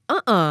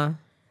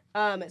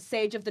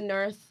 Sage of the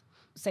Nerth.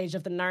 Sage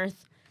of the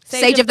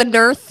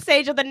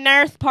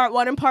Nerth, part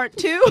 1 and part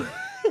 2.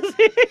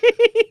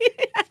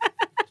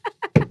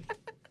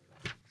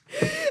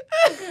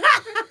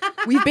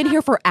 We've been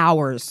here for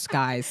hours,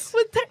 guys.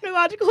 With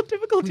technological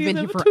difficulties We've been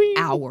here between.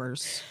 for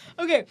hours.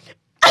 Okay.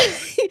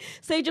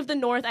 Sage of the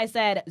North, I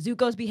said,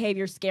 Zuko's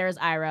behavior scares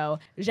Iroh.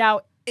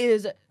 Zhao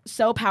is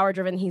so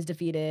power-driven, he's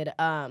defeated.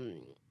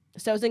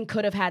 Sozin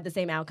could have had the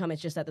same outcome,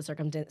 it's just that the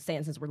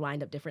circumstances were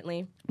lined up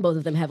differently. Both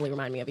of them heavily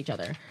remind me of each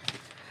other.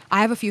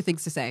 I have a few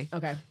things to say.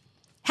 Okay.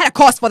 Had a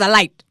cause for the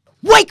light.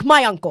 Wake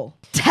my uncle.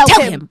 Tell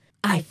him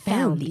I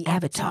found the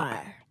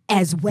Avatar,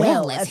 as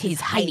well as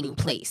his hiding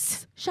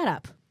place. Shut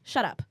up.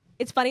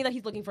 It's funny that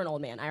he's looking for an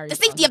old man. The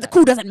safety of the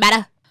crew doesn't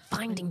matter.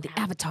 Finding the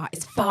Avatar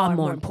is far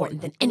more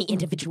important than any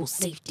individual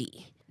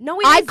safety. No,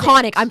 it isn't.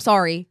 Iconic. I'm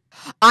sorry.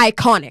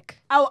 Iconic.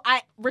 Oh,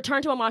 I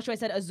return to Amashu. I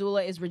said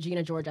Azula is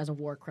Regina George as a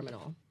war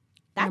criminal.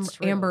 That's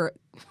true. Amber.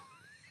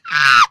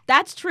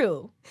 That's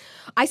true.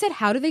 I said,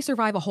 how do they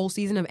survive a whole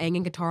season of Aang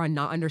and Katara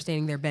not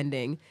understanding their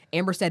bending?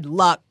 Amber said,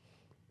 luck.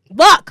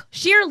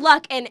 Sheer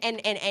luck and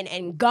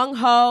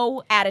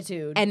gung-ho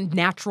attitude. And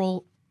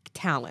natural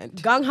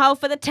talent. Gung-ho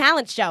for the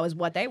talent show is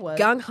what they was.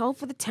 Gung-ho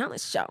for the talent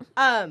show.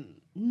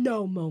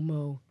 No,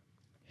 Momo.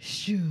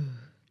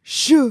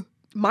 Shoo.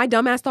 My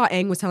dumbass thought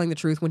Aang was telling the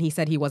truth when he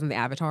said he wasn't the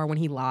Avatar, when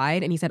he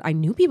lied. And he said, I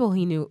knew people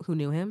who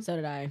knew him. So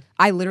did I.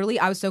 I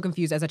was so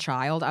confused as a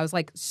child. I was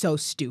like, so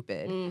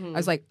stupid. I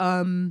was like,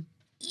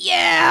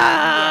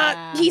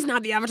 yeah, he's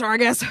not the Avatar, I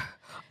guess.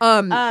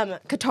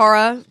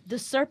 Katara. The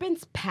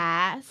serpent's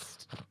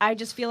past, I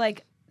just feel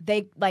like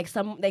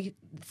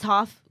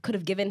Toph could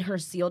have given her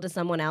seal to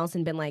someone else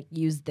and been like,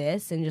 use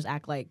this and just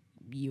act like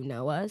you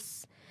know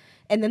us.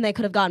 And then they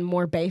could have gotten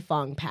more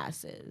Beifong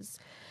passes.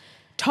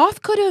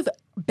 Toph could have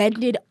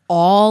bended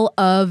all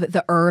of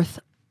the earth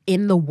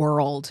in the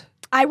world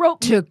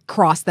to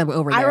cross them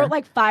over there. I wrote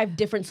like 5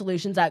 different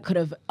solutions that could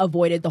have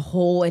avoided the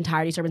whole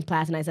entirety Serpent's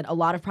Pass, and I said a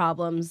lot of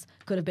problems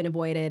could have been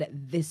avoided.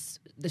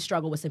 The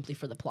struggle was simply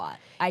for the plot.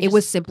 It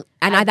was simple,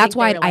 and that's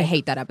why I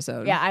hate that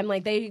episode. Yeah, I'm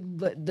like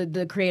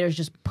the creators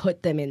just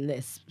put them in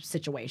this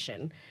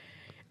situation.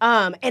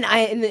 And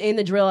in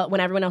the drill, when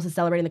everyone else is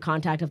celebrating the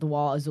contact of the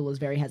wall, Azula is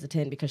very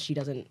hesitant because she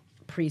doesn't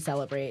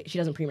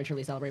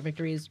prematurely celebrate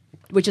victories,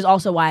 which is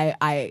also why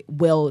I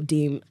will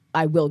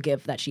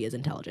give that she is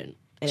intelligent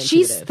and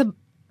she's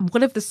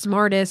one of the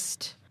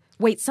smartest.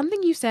 Wait,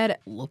 something you said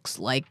looks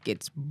like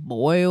it's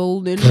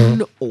boiled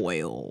in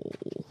oil.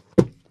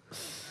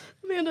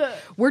 Amanda,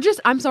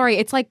 I'm sorry,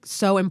 it's like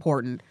so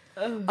important.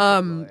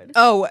 I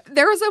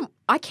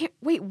can't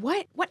wait,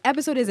 what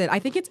episode is it? I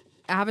think it's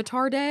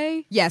Avatar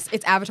Day. Yes,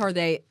 it's Avatar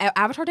Day.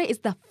 Avatar Day is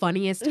the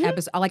funniest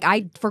episode. Like,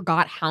 I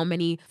forgot how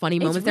many funny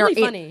moments really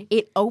there are. Funny.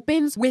 It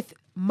opens with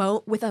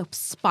a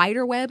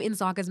spider web in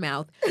Sokka's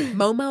mouth.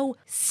 Momo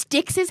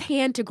sticks his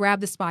hand to grab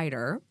the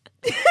spider.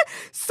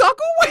 Sokka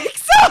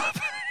wakes up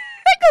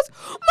and goes,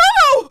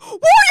 Momo,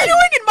 what are you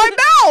doing in my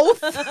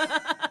mouth?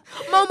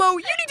 Momo, you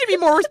need to be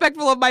more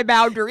respectful of my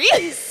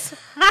boundaries.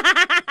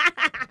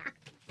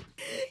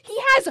 He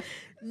has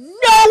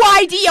no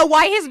idea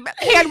why his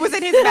hand was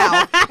in his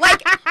mouth.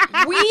 Like,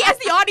 we as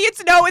the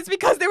audience know it's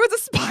because there was a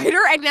spider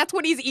and that's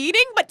what he's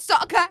eating, but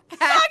Sokka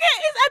is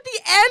at the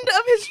end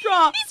of his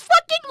straw. He's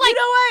fucking like, you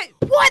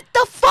know what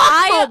the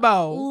fuck,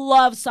 Momo?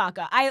 Love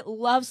Sokka. I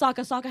love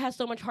Sokka. Sokka has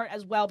so much heart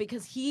as well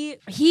because he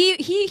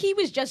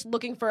was just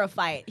looking for a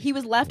fight. He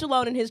was left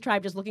alone in his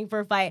tribe just looking for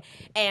a fight,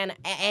 and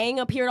Aang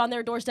appeared on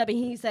their doorstep and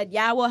he said,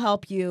 yeah, we'll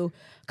help you.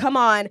 Come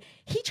on.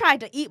 He tried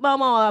to eat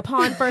Momo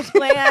upon first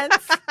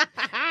glance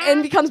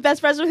and becomes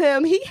best friends with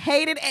him. He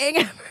hated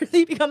Aang after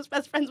he becomes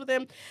best friends with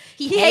him.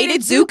 He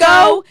hated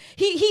Zuko.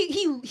 He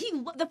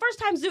the first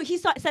time he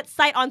set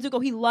sight on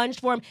Zuko, he lunged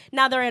for him.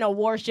 Now they're in a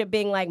warship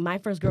being like, my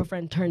first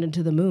girlfriend turned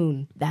into the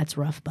moon. That's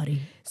rough,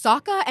 buddy.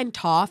 Sokka and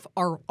Toph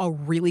are a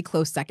really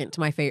close second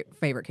to my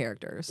favorite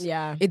characters.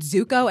 Yeah. It's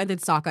Zuko and then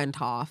Sokka and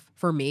Toph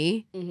for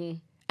me. Mm-hmm.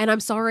 And I'm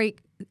sorry,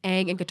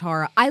 Aang and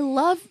Katara, I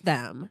love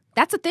them.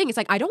 That's the thing. It's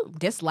like, I don't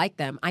dislike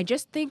them. I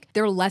just think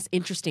they're less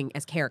interesting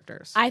as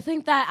characters. I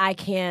think that I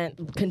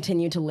can't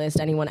continue to list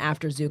anyone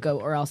after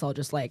Zuko, or else I'll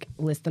just like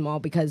list them all,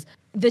 because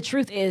the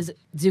truth is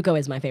Zuko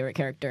is my favorite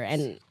character,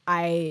 and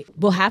I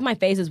will have my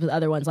phases with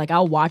other ones. Like,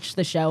 I'll watch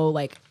the show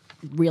like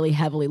really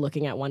heavily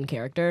looking at one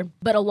character,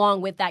 but along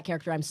with that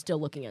character, I'm still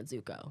looking at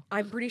Zuko.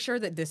 I'm pretty sure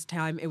that this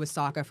time it was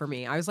Sokka for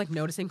me. I was like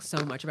noticing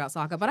so much about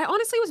Sokka, but I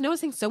honestly was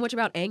noticing so much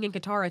about Aang and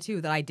Katara too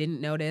that I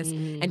didn't notice,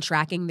 and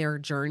tracking their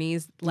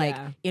journeys like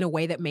in a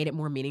way that made it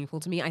more meaningful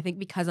to me. I think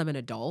because I'm an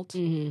adult,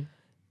 and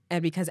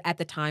because at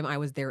the time I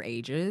was their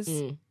ages.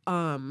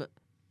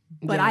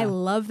 But I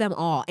love them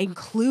all,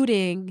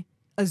 including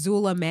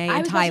Azula, Mai,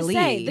 and Ty Lee.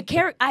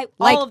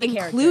 All of the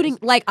including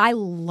characters. I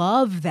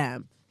love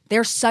them.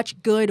 They're such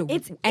good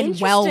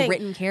and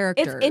well-written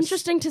characters. It's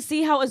interesting to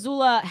see how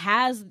Azula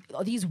has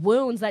these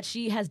wounds that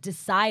she has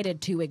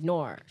decided to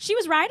ignore. She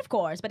was right, of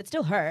course, but it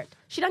still hurt.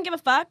 She doesn't give a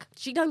fuck.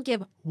 She doesn't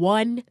give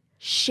one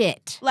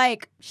shit.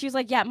 Like, she was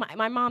like, yeah,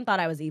 my mom thought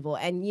I was evil,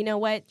 and you know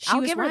what? I'll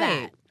give her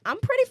that. I'm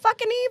pretty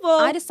fucking evil.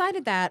 I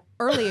decided that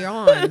earlier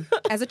on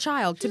as a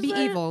child to be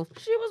evil.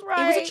 She was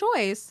right. It was a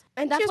choice.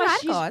 And that's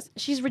why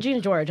she's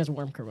Regina George as a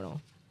worm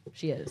criminal.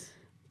 She is.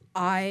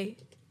 I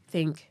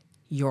think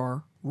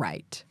you're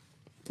right.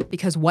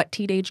 Because what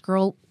teenage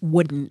girl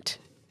wouldn't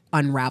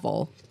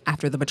unravel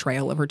after the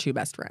betrayal of her two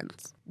best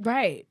friends?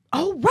 Right.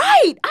 Oh,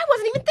 right. I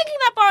wasn't even thinking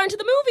that far into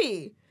the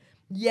movie.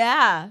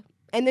 Yeah.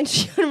 And then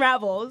she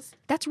unravels.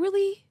 That's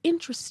really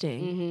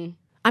interesting.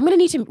 I'm going to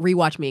need to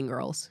rewatch Mean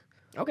Girls.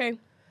 Okay.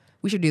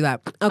 We should do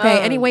that. Okay,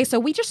 anyway, so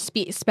we just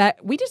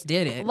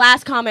did it.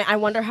 Last comment. I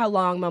wonder how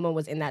long Momo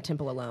was in that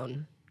temple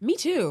alone. Me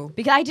too.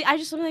 Because I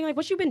just something like,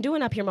 what you been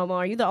doing up here, Momo?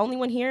 Are you the only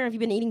one here? Have you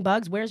been eating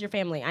bugs? Where's your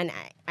family?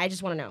 I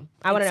just want to know.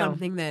 I want to know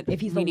something that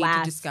if he's we the need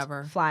last to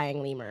discover.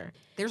 Flying lemur.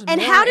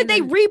 And how did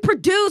they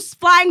reproduce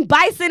flying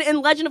bison in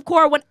Legend of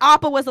Korra when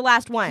Appa was the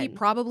last one? He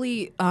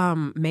probably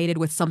mated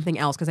with something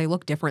else because they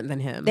look different than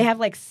him. They have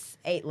like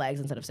 8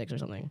 legs instead of 6 or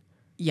something.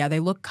 Yeah, they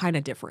look kind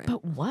of different.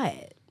 But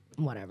what?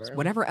 Whatever.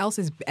 Whatever else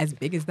is as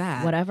big as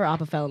that. Whatever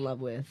Appa fell in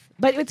love with.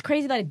 But it's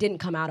crazy that it didn't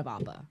come out of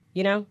Appa.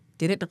 You know?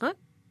 Did it not?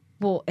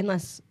 Well,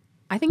 unless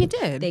I think it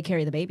did. They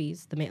carry the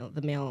babies. The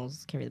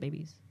males carry the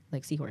babies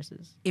like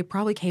seahorses. It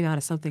probably came out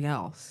of something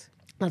else.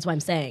 That's what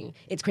I'm saying.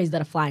 It's crazy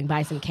that a flying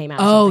bison came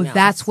out of something else. Oh,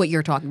 that's what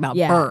you're talking about.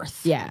 Yeah.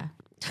 Birth. Yeah.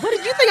 What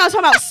did you think I was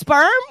talking about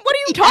sperm. What are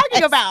you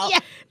talking about? Yeah.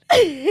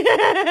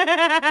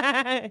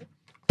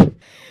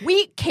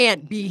 We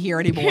can't be here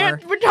anymore.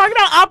 We're talking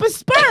about appa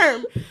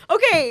sperm.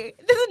 Okay,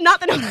 this is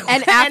not the note.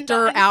 And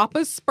after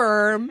appa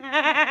sperm.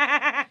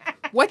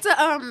 What's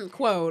a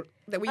quote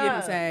that we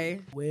didn't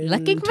say?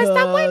 Winter,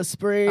 someone?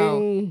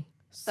 spring,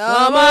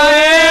 Summer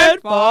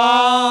and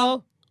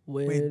fall.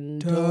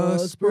 Winter,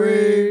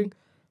 spring,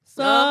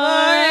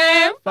 summer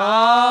and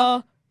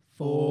fall.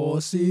 4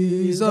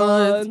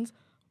 seasons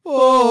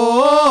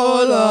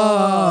for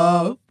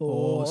love.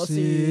 4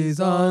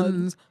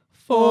 seasons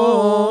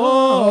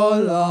for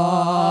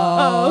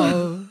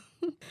love.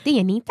 Do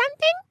you need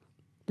something?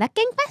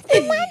 Looking for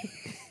someone?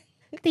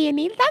 Do you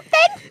need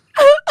something?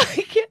 I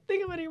can't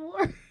think of any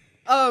more.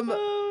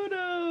 Oh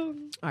no.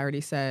 I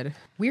already said.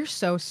 We're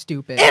so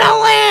stupid. In a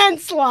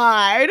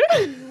landslide.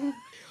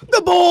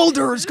 The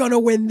Boulder's gonna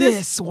win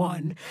this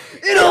one.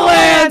 In a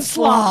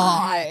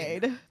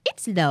landslide.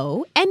 It's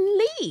Lo and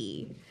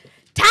Lee.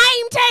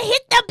 Time to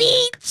hit the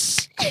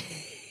beach.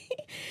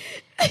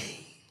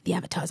 The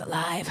Avatar's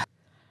alive.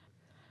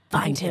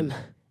 Find him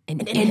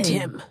and end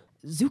him.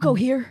 Zuko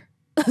here.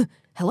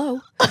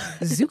 Hello.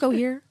 Zuko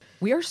here.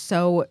 We are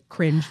so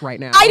cringe right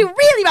now. I'd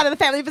really rather the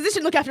family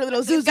physician look after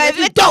little Zuko if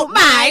you don't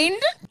mind.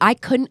 I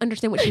couldn't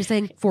understand what she was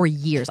saying for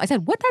years. I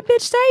said, "What that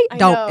bitch say?" I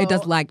know. It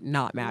does like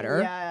not matter.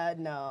 Yeah,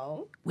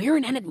 no. We're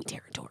in enemy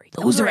territory.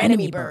 Those are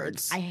enemy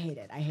birds. I hate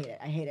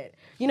it.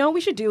 You know what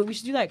we should do? We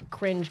should do that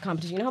cringe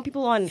competition. You know how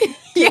people on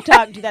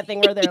TikTok do that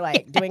thing where they're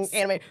like doing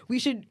anime? We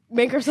should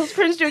make ourselves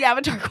cringe doing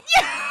Avatar.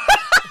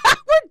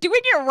 We're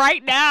doing it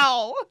right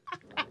now.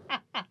 I'm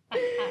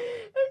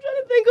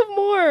trying to think of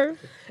more.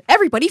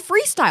 Everybody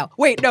freestyle.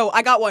 Wait, no,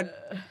 I got one.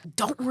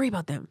 Don't worry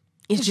about them.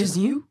 It's just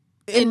you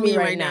In me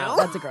right now.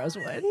 That's a gross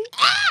one.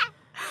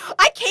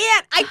 I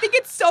can't. I think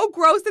it's so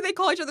gross that they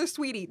call each other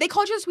sweetie. They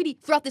call each other sweetie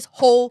throughout this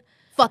whole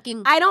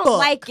fucking I don't book.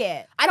 like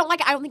it. I don't like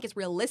it. I don't think it's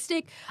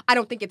realistic. I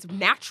don't think it's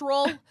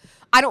natural.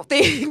 I don't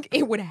think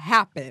it would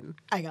happen.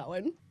 I got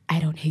one. I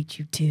don't hate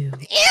you too.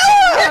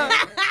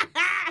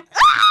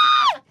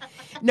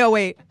 No,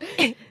 wait.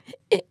 You're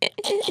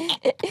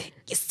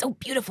so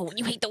beautiful when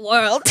you hate the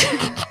world.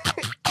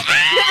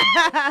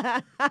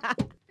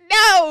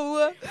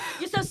 No.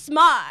 You're so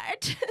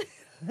smart.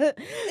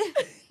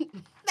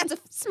 That's a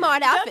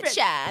smart outfit,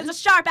 Chad. It's a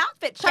sharp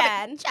outfit,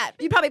 Chad.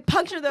 You probably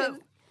puncture the,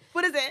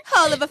 what is it?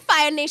 Hull of a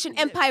Fire Nation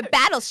Empire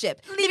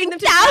battleship, leaving them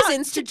to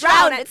thousands to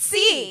drown at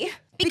sea.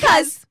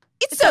 Because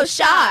it's so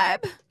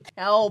sharp.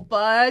 Help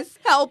us.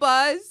 Help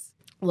us.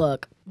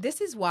 Look,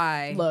 This is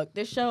why. look,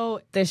 this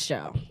show. This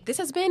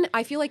has been,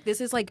 I feel like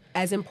this is like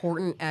as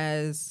important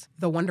as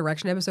the One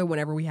Direction episode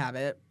whenever we have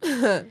it.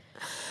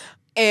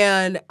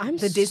 And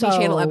the Disney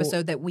Channel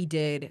episode that we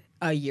did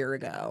a year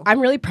ago. I'm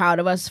really proud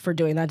of us for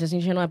doing that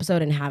Disney Channel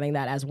episode and having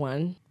that as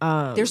one.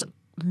 There's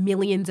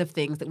millions of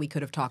things that we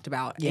could have talked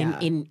about Yeah.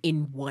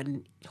 in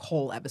one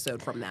whole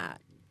episode from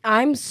that.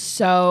 I'm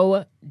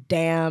so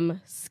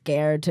damn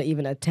scared to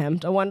even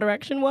attempt a One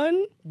Direction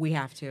one. We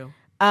have to.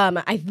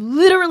 I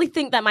literally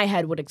think that my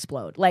head would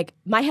explode. Like,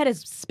 my head is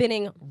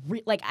spinning.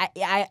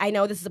 I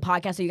know this is a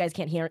podcast, so you guys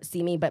can't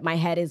see me, but my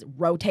head is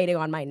rotating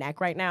on my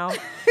neck right now.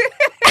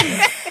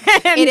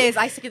 It is.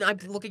 I'm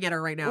looking at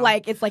her right now.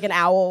 Like, it's like an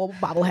owl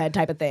bobblehead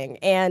type of thing.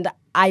 And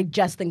I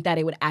just think that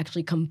it would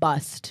actually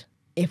combust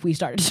if we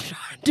started to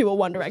do a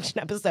One Direction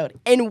episode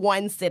in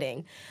one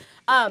sitting.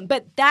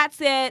 But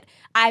that's it.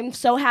 I'm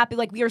so happy.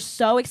 Like, we are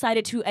so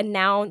excited to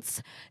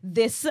announce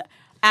this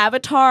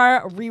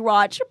Avatar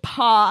rewatch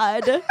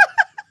pod.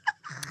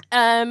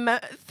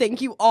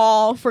 Thank you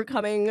all for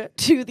coming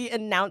to the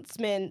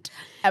announcement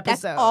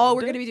episode. That's all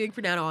we're going to be doing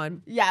from now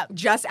on. Yeah.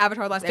 Just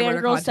Avatar Last Airbender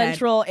Fangirl content.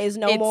 Central is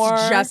no more.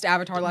 It's just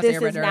Avatar Last This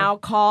Airbender. is now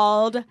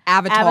called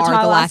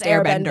Avatar The Last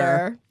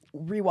Airbender.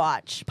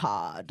 Rewatch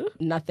pod.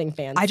 Nothing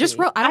fancy. I just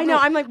wrote. I know.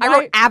 I'm like, I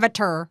wrote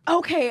Avatar.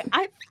 okay.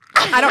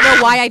 I don't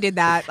know why I did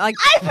that. Like,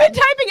 I've been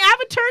typing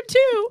Avatar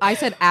too. I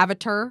said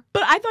Avatar,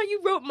 But I thought you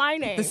wrote my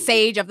name. the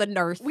sage of the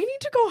nurse. We need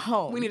to go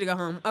home. We need to go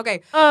home.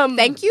 Okay.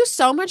 Thank you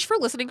so much for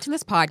listening to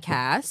this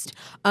podcast.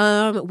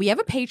 We have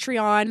a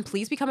Patreon.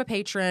 Please become a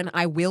patron.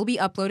 I will be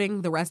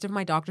uploading the rest of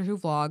my Doctor Who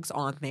vlogs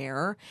on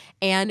there.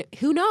 And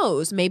who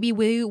knows? Maybe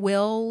we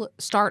will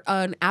start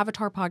an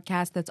Avatar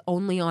podcast that's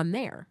only on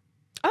there.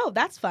 Oh,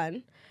 that's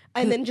fun.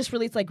 And then just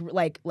release like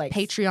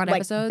Patreon like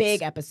episodes?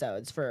 big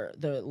episodes for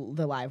the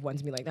live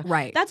ones and be like that.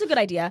 Right. That's a good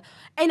idea.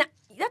 And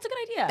that's a good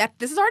idea.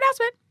 This is our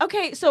announcement.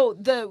 Okay, so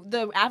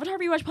the Avatar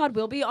Rewatch Pod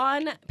will be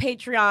on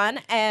Patreon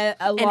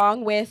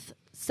along with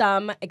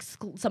some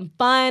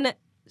fun,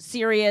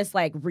 serious,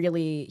 like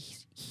really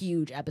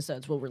huge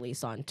episodes we'll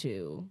release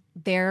onto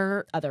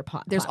There's other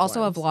podcasts. There's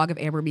also a vlog of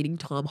Amber meeting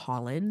Tom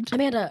Holland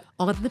Amanda,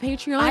 on the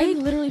Patreon. I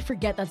literally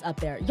forget that's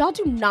up there. Y'all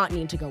do not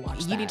need to go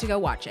watch that. You need to go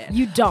watch it.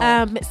 You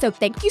don't. So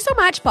thank you so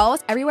much. Follow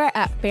us everywhere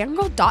at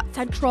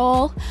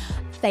fangirl.central.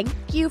 Thank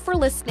you for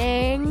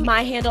listening.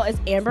 My handle is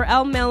Amber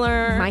L.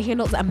 Miller. My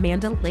handle is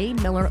Amanda Lane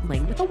Miller,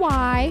 Lane with a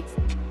Y.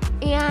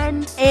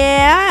 And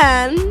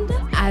And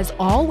as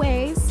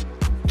always,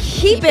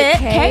 keep it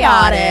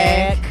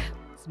chaotic.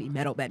 has to be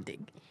metal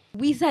bending.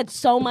 We said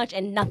so much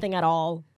and nothing at all.